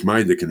think you just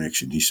made the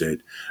connection, he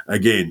said.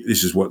 Again,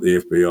 this is what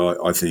the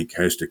FBI, I think,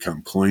 has to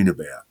come clean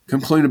about.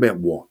 Come clean about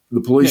what?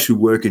 The police who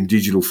work in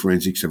digital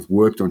forensics have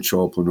worked on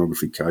child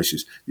pornography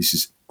cases. This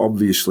is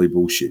obviously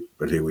bullshit,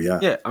 but here we are.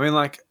 Yeah, I mean,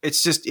 like,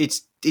 it's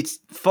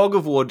fog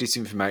of war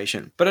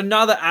disinformation. But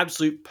another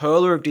absolute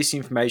perler of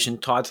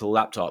disinformation tied to the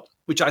laptop,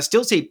 which I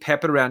still see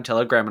peppered around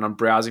Telegram when I'm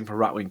browsing for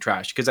right-wing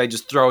trash because they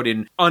just throw it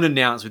in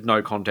unannounced with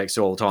no context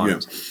at all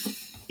times. Yeah.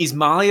 Is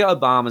Malia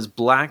Obama's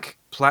black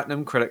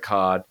platinum credit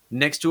card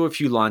next to a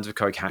few lines of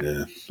cocaine.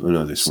 Yeah, I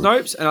know this one.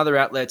 Snopes and other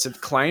outlets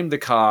have claimed the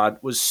card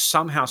was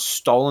somehow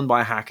stolen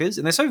by hackers,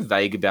 and they're so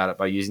vague about it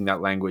by using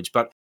that language.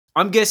 But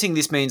I'm guessing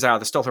this means they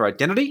either stole her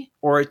identity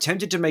or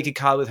attempted to make a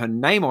card with her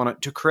name on it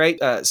to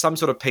create some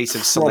sort of piece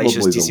of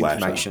salacious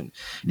disinformation.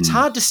 It's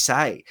hard to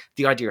say.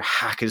 The idea of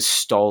hackers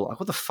stole, like,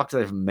 what the fuck do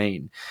they even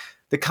mean?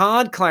 The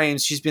card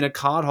claims she's been a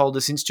card holder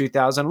since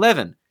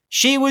 2011.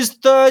 She was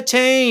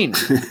 13.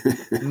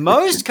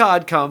 Most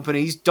card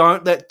companies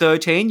don't let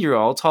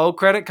 13-year-olds hold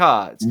credit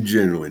cards.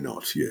 Generally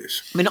not,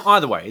 yes. I mean,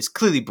 either way, it's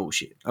clearly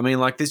bullshit. I mean,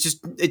 like, there's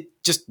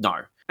just no.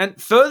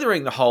 And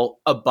furthering the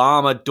whole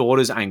Obama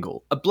daughters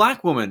angle, a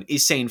black woman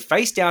is seen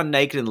face down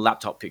naked in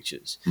laptop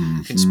pictures.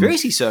 Mm-hmm.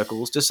 Conspiracy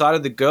circles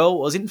decided the girl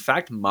was in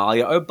fact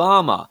Malia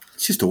Obama.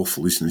 It's just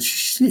awful, isn't it?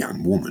 She's a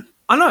young woman.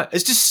 I know,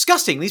 it's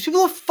disgusting. These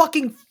people are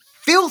fucking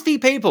filthy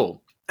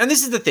people. And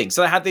this is the thing.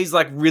 So they have these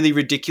like really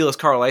ridiculous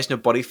correlation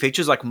of body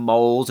features like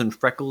moles and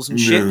freckles and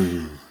shit.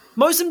 No.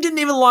 Most of them didn't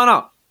even line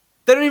up.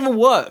 They don't even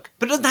work.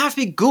 But it doesn't have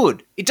to be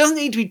good. It doesn't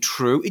need to be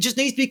true. It just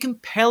needs to be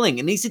compelling.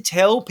 It needs to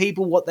tell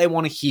people what they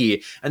want to hear.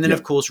 And then,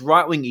 of course,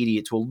 right-wing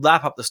idiots will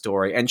lap up the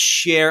story and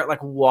share it like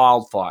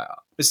wildfire.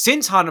 But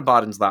since Hunter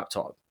Biden's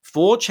laptop,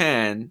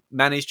 4chan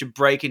managed to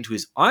break into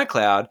his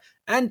iCloud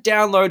and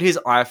download his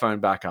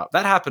iPhone backup.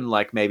 That happened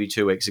like maybe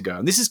 2 weeks ago.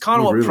 And this is kind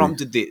of what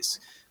prompted this.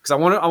 Because I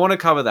want to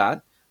cover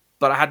that.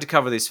 But I had to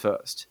cover this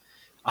first.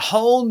 A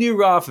whole new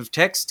raft of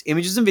text,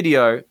 images, and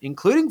video,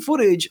 including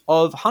footage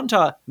of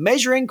Hunter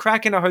measuring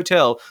crack in a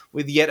hotel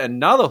with yet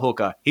another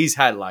hooker he's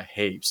had like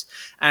heaps,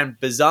 and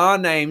bizarre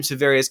names for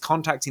various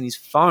contacts in his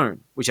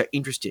phone, which are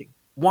interesting.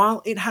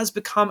 While it has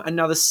become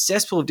another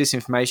cesspool of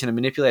disinformation and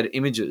manipulated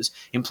images,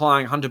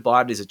 implying Hunter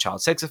Biden is a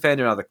child sex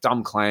offender and other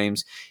dumb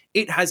claims,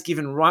 it has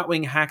given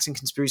right-wing hacks and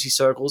conspiracy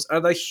circles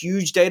another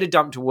huge data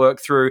dump to work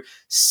through,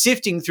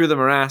 sifting through the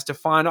morass to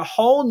find a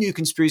whole new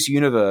conspiracy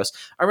universe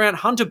around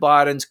Hunter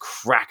Biden's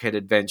crackhead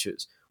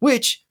adventures,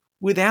 which,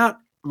 without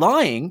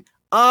lying,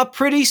 are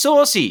pretty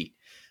saucy.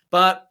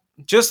 But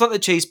just like the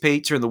cheese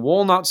pizza and the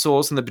walnut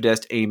sauce and the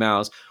Podesta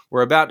emails,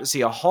 we're about to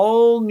see a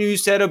whole new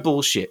set of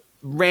bullshit.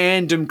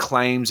 Random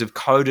claims of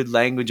coded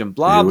language and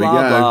blah,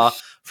 blah, blah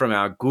from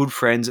our good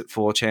friends at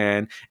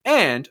 4chan.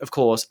 And, of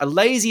course, a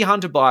lazy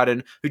Hunter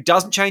Biden who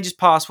doesn't change his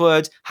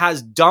passwords,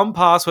 has dumb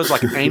passwords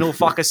like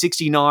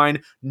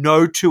analfucker69,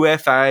 no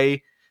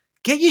 2FA.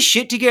 Get your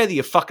shit together,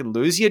 you fucking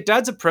loser. Your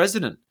dad's a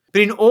president.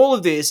 But in all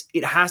of this,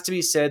 it has to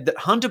be said that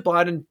Hunter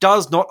Biden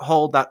does not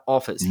hold that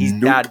office. His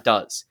dad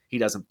does. He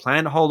doesn't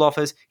plan to hold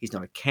office. He's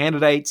not a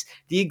candidate.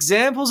 The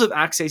examples of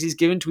access he's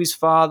given to his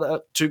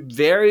father, to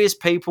various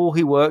people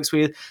he works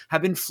with,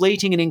 have been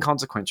fleeting and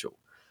inconsequential.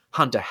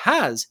 Hunter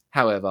has,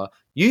 however,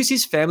 used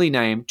his family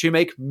name to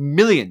make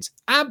millions,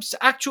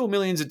 actual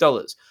millions of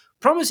dollars,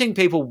 promising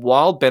people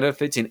wild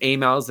benefits in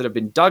emails that have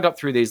been dug up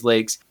through these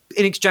leaks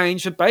in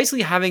exchange for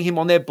basically having him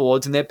on their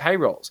boards and their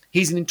payrolls.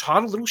 He's an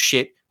entitled little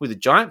shit with a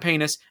giant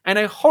penis and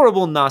a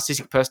horrible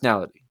narcissistic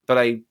personality, but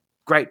a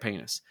great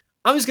penis.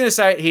 I'm just going to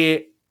say it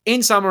here.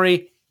 In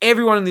summary,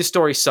 everyone in this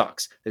story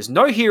sucks. There's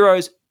no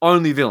heroes,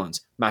 only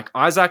villains. Mac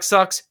Isaac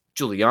sucks,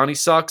 Giuliani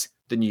sucks,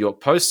 the New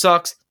York Post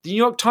sucks, the New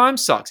York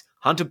Times sucks,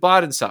 Hunter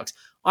Biden sucks.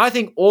 I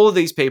think all of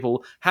these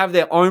people have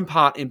their own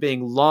part in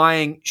being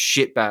lying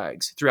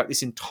shitbags throughout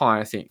this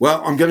entire thing. Well,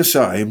 I'm going to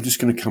say, I'm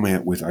just going to come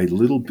out with a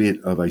little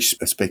bit of a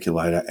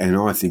speculator, and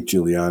I think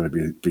Giuliani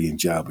will be in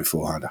jail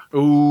before Hunter.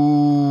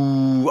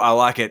 Ooh, I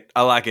like it.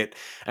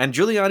 And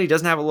Giuliani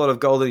doesn't have a lot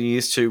of golden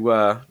years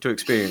to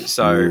experience,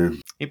 so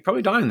he'd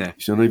probably die in there.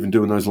 He's not even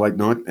doing those late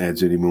night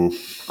ads anymore.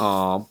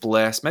 Oh,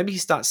 bless. Maybe he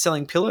starts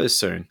selling pillows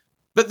soon.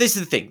 But this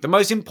is the thing. The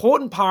most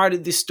important part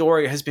of this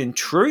story has been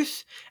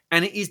truth,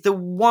 and it is the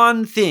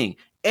one thing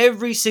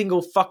every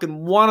single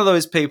fucking one of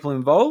those people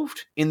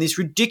involved in this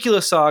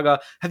ridiculous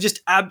saga have just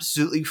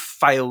absolutely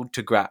failed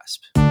to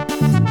grasp.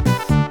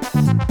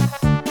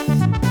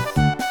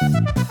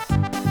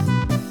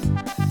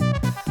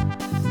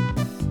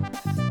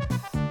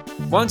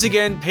 Once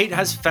again, Pete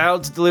has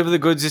failed to deliver the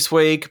goods this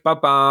week,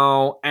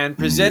 and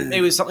present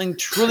me with something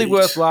truly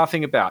worth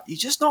laughing about. You're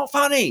just not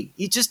funny.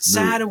 You're just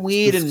sad and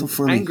weird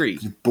and angry.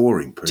 You're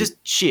boring, Pete. Just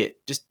shit.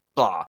 Just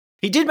blah.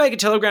 He did make a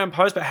Telegram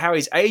post about how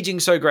he's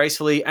aging so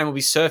gracefully and will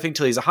be surfing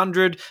till he's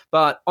 100,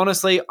 but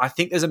honestly, I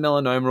think there's a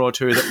melanoma or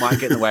two that might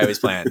get in the way of his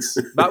plans.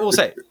 But we'll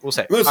see. I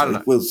don't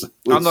know. We'll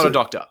I'm not see. a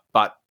doctor,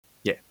 but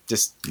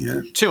just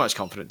too much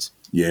confidence.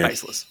 Yeah.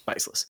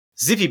 Baseless.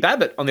 Zippy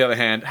Babbitt, on the other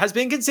hand, has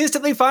been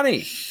consistently funny.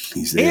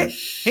 He's there.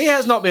 He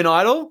has not been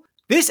idle.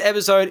 This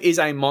episode is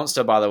a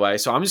monster, by the way,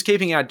 so I'm just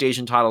keeping our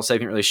Dijon title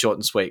segment really short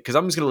and sweet because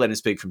I'm just going to let him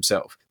speak for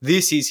himself.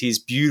 This is his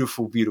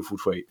beautiful, beautiful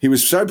tweet. He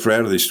was so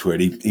proud of this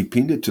tweet, he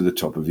pinned it to the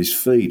top of his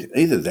feed.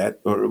 Either that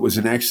or it was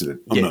an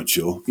accident. I'm not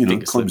sure.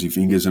 Clumsy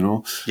fingers and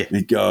all. Yeah.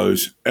 It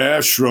goes,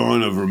 our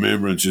shrine of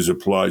remembrance is a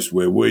place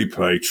where we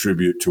pay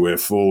tribute to our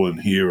fallen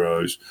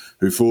heroes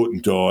who fought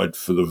and died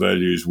for the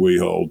values we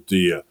hold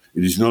dear.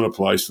 It is not a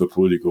place for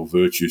political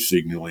virtue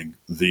signalling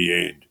the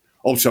end.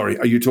 Oh, sorry,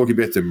 are you talking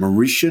about the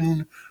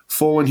Mauritian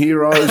fallen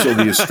heroes or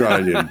the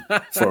Australian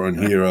foreign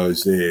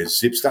heroes there,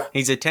 Zipster?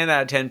 He's a 10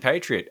 out of 10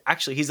 patriot.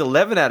 Actually, he's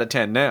 11 out of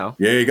 10 now.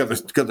 Yeah,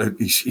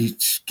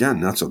 he's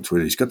going nuts on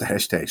Twitter. He's got the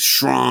hashtag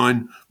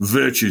shrine,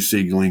 virtue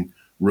signalling,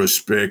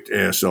 respect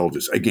our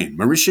soldiers. Again,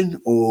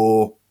 Mauritian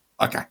or...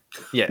 Okay.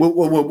 Yeah. We'll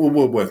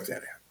work that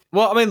out.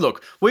 Well, I mean,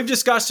 look, we've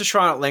discussed the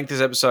shrine at length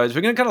this episode, so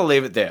we're going to kind of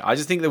leave it there. I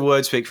just think the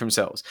words speak for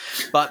themselves.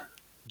 But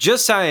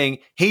just saying,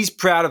 he's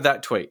proud of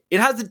that tweet. It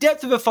has the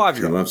depth of a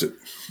 5-year-old. He loves it.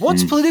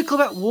 What's political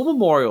about war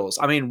memorials?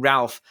 I mean,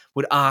 Ralph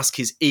would ask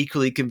his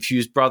equally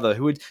confused brother,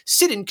 who would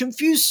sit in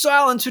confused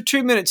silence for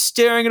 2 minutes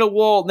staring at a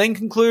wall and then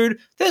conclude,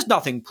 there's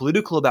nothing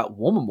political about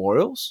war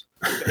memorials.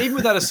 But even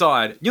with that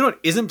aside, you know what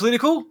isn't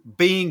political?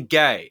 Being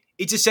gay.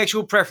 It's a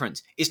sexual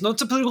preference. It's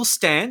not a political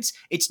stance.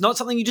 It's not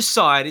something you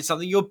decide. It's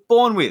something you're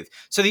born with.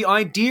 So the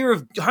idea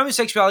of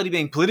homosexuality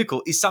being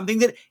political is something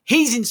that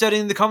he's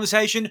inserting in the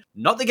conversation,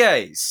 not the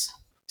gays.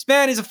 This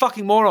man is a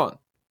fucking moron.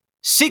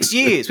 6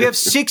 years. We have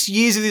 6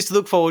 years of this to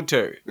look forward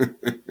to.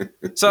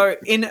 So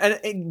in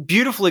a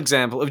beautiful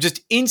example of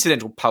just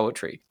incidental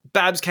poetry,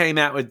 Babs came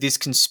out with this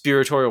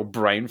conspiratorial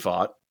brain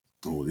fart.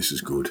 Oh, this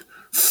is good.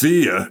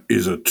 Fear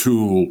is a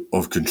tool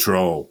of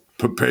control.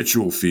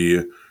 Perpetual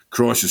fear.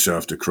 Crisis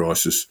after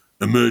crisis,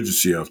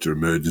 emergency after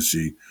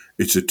emergency.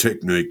 It's a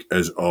technique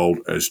as old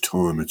as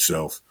time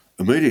itself.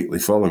 Immediately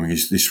following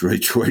is this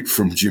retweet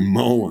from Jim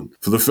Molan.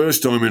 For the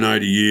first time in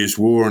 80 years,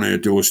 war on our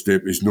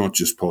doorstep is not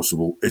just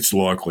possible, it's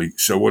likely.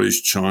 So what is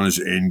China's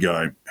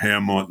endgame? How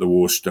might the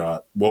war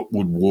start? What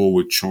would war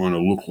with China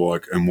look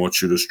like? And what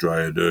should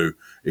Australia do?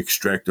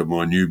 Extract of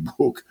my new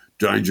book,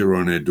 Danger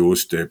on Our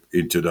Doorstep,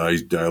 in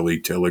today's Daily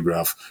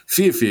Telegraph.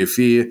 Fear, fear,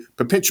 fear,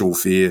 perpetual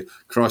fear,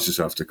 crisis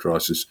after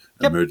crisis,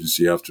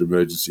 emergency after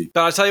emergency.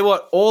 But I tell you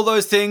what, all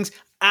those things,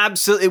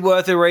 absolutely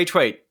worth a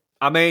retweet.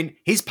 I mean,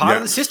 he's part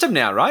of the system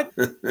now, right?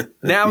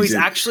 Now he's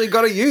actually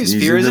got to use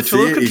fear as a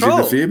tool of control. He's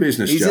in the fear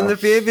business, He's in the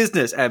fear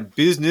business, and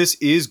business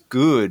is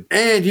good.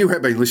 And you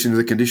have been listening to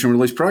the Conditional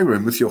Release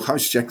program with your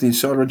hosts, Jack the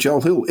Insider and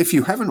Joel Hill. If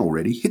you haven't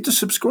already, hit the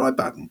subscribe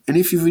button. And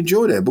if you've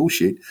enjoyed our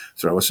bullshit,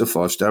 throw us a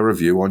 5-star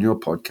review on your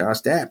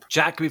podcast app.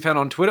 Jack can be found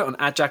on Twitter on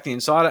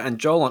 @JackTheInsider and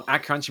Joel on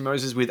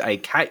 @CrunchyMoses with a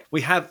K. We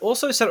have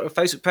also set up a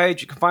Facebook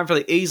page you can find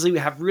fairly easily. We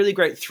have really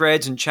great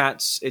threads and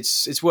chats.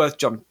 It's worth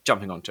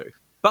jumping onto.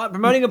 But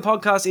promoting a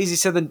podcast, easier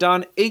said than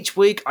done. Each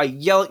week, I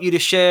yell at you to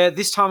share.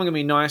 This time, I'm going to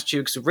be nice to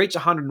you because we've reached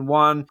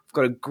 101. We've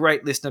got a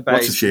great listener base.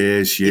 Lots of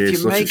shares, yes, if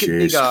you lots make of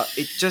it shares.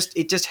 bigger,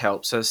 it just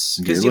helps us.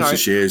 Yeah, Because lots of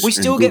shares. we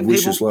still and get good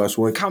people wishes last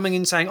week. coming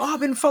in saying, "Oh, I've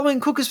been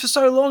following Cookers for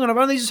so long, and I've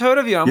only just heard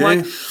of you." I'm Yeah,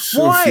 like,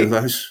 saw a few of "Why?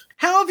 those.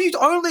 How have you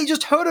only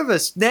just heard of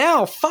us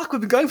now? Fuck,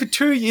 we've been going for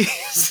 2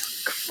 years."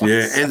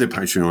 Yeah, and the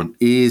Patreon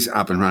is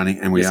up and running,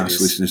 and we Yes, it ask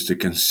is. listeners to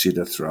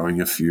consider throwing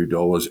a few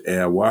dollars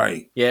our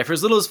way. Yeah, for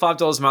as little as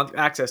 $5 a month, you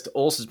have access to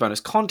all sorts of bonus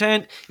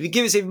content. If you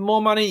give us even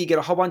more money, you get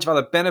a whole bunch of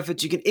other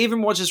benefits. You can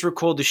even watch us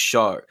record the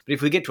show. But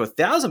if we get to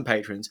 1,000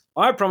 patrons,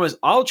 I promise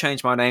I'll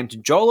change my name to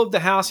Joel of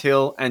the House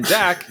Hill, and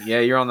Jack, yeah,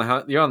 you're on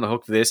the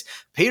hook for this,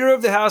 Peter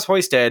of the House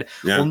Hoisted,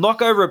 will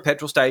knock over a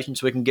petrol station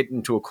so we can get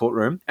into a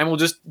courtroom, and we'll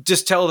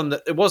just tell them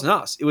that it wasn't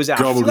us. It was our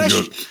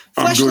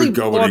fleshly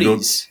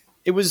bodies.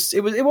 It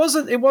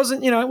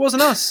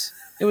wasn't us.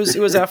 It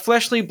was our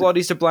fleshly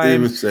bodies to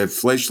blame. It was their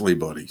fleshly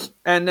bodies.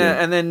 And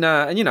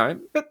you know,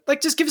 but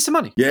like, just give us some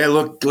money. Yeah,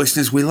 look,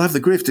 listeners, we love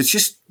the grift. It's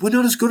just we're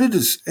not as good at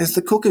it as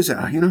the cookers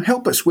are. You know,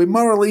 help us. We're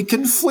morally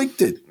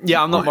conflicted.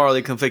 Yeah, I'm not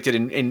morally conflicted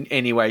in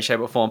any way, shape,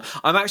 or form.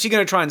 I'm actually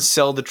going to try and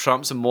sell the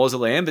Trump some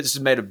mausoleum, but just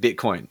made of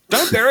Bitcoin.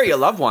 Don't bury your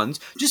loved ones.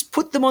 Just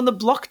put them on the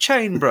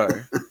blockchain, bro.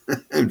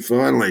 And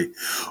finally,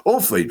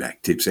 all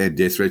feedback, tips, and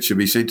death threats should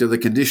be sent to the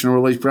conditional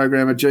release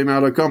program at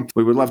gmail.com.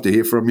 We would love to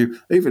hear from you,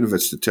 even if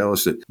it's to tell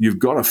us that you've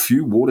got a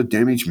few water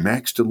damage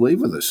Macs to leave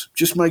with us.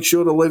 Just make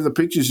sure to leave the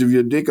pictures of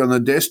your dick on the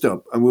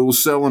desktop, and we will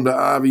sell them to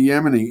Avi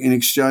Yamini in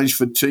exchange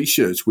for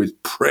T-shirts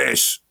with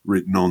press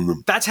written on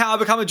them. That's how I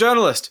become a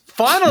journalist.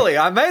 Finally,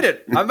 I made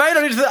it. I made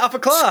it into the upper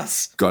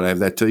class. Got to have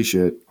that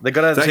T-shirt. They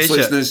got to have the Thanks, T-shirt.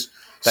 listeners.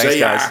 Thanks, See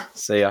ya. guys.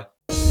 See ya.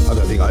 I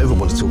don't think I ever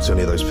want to talk to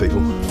any of those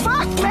people.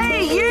 Fuck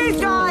me, you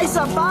guys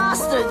are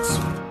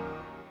bastards!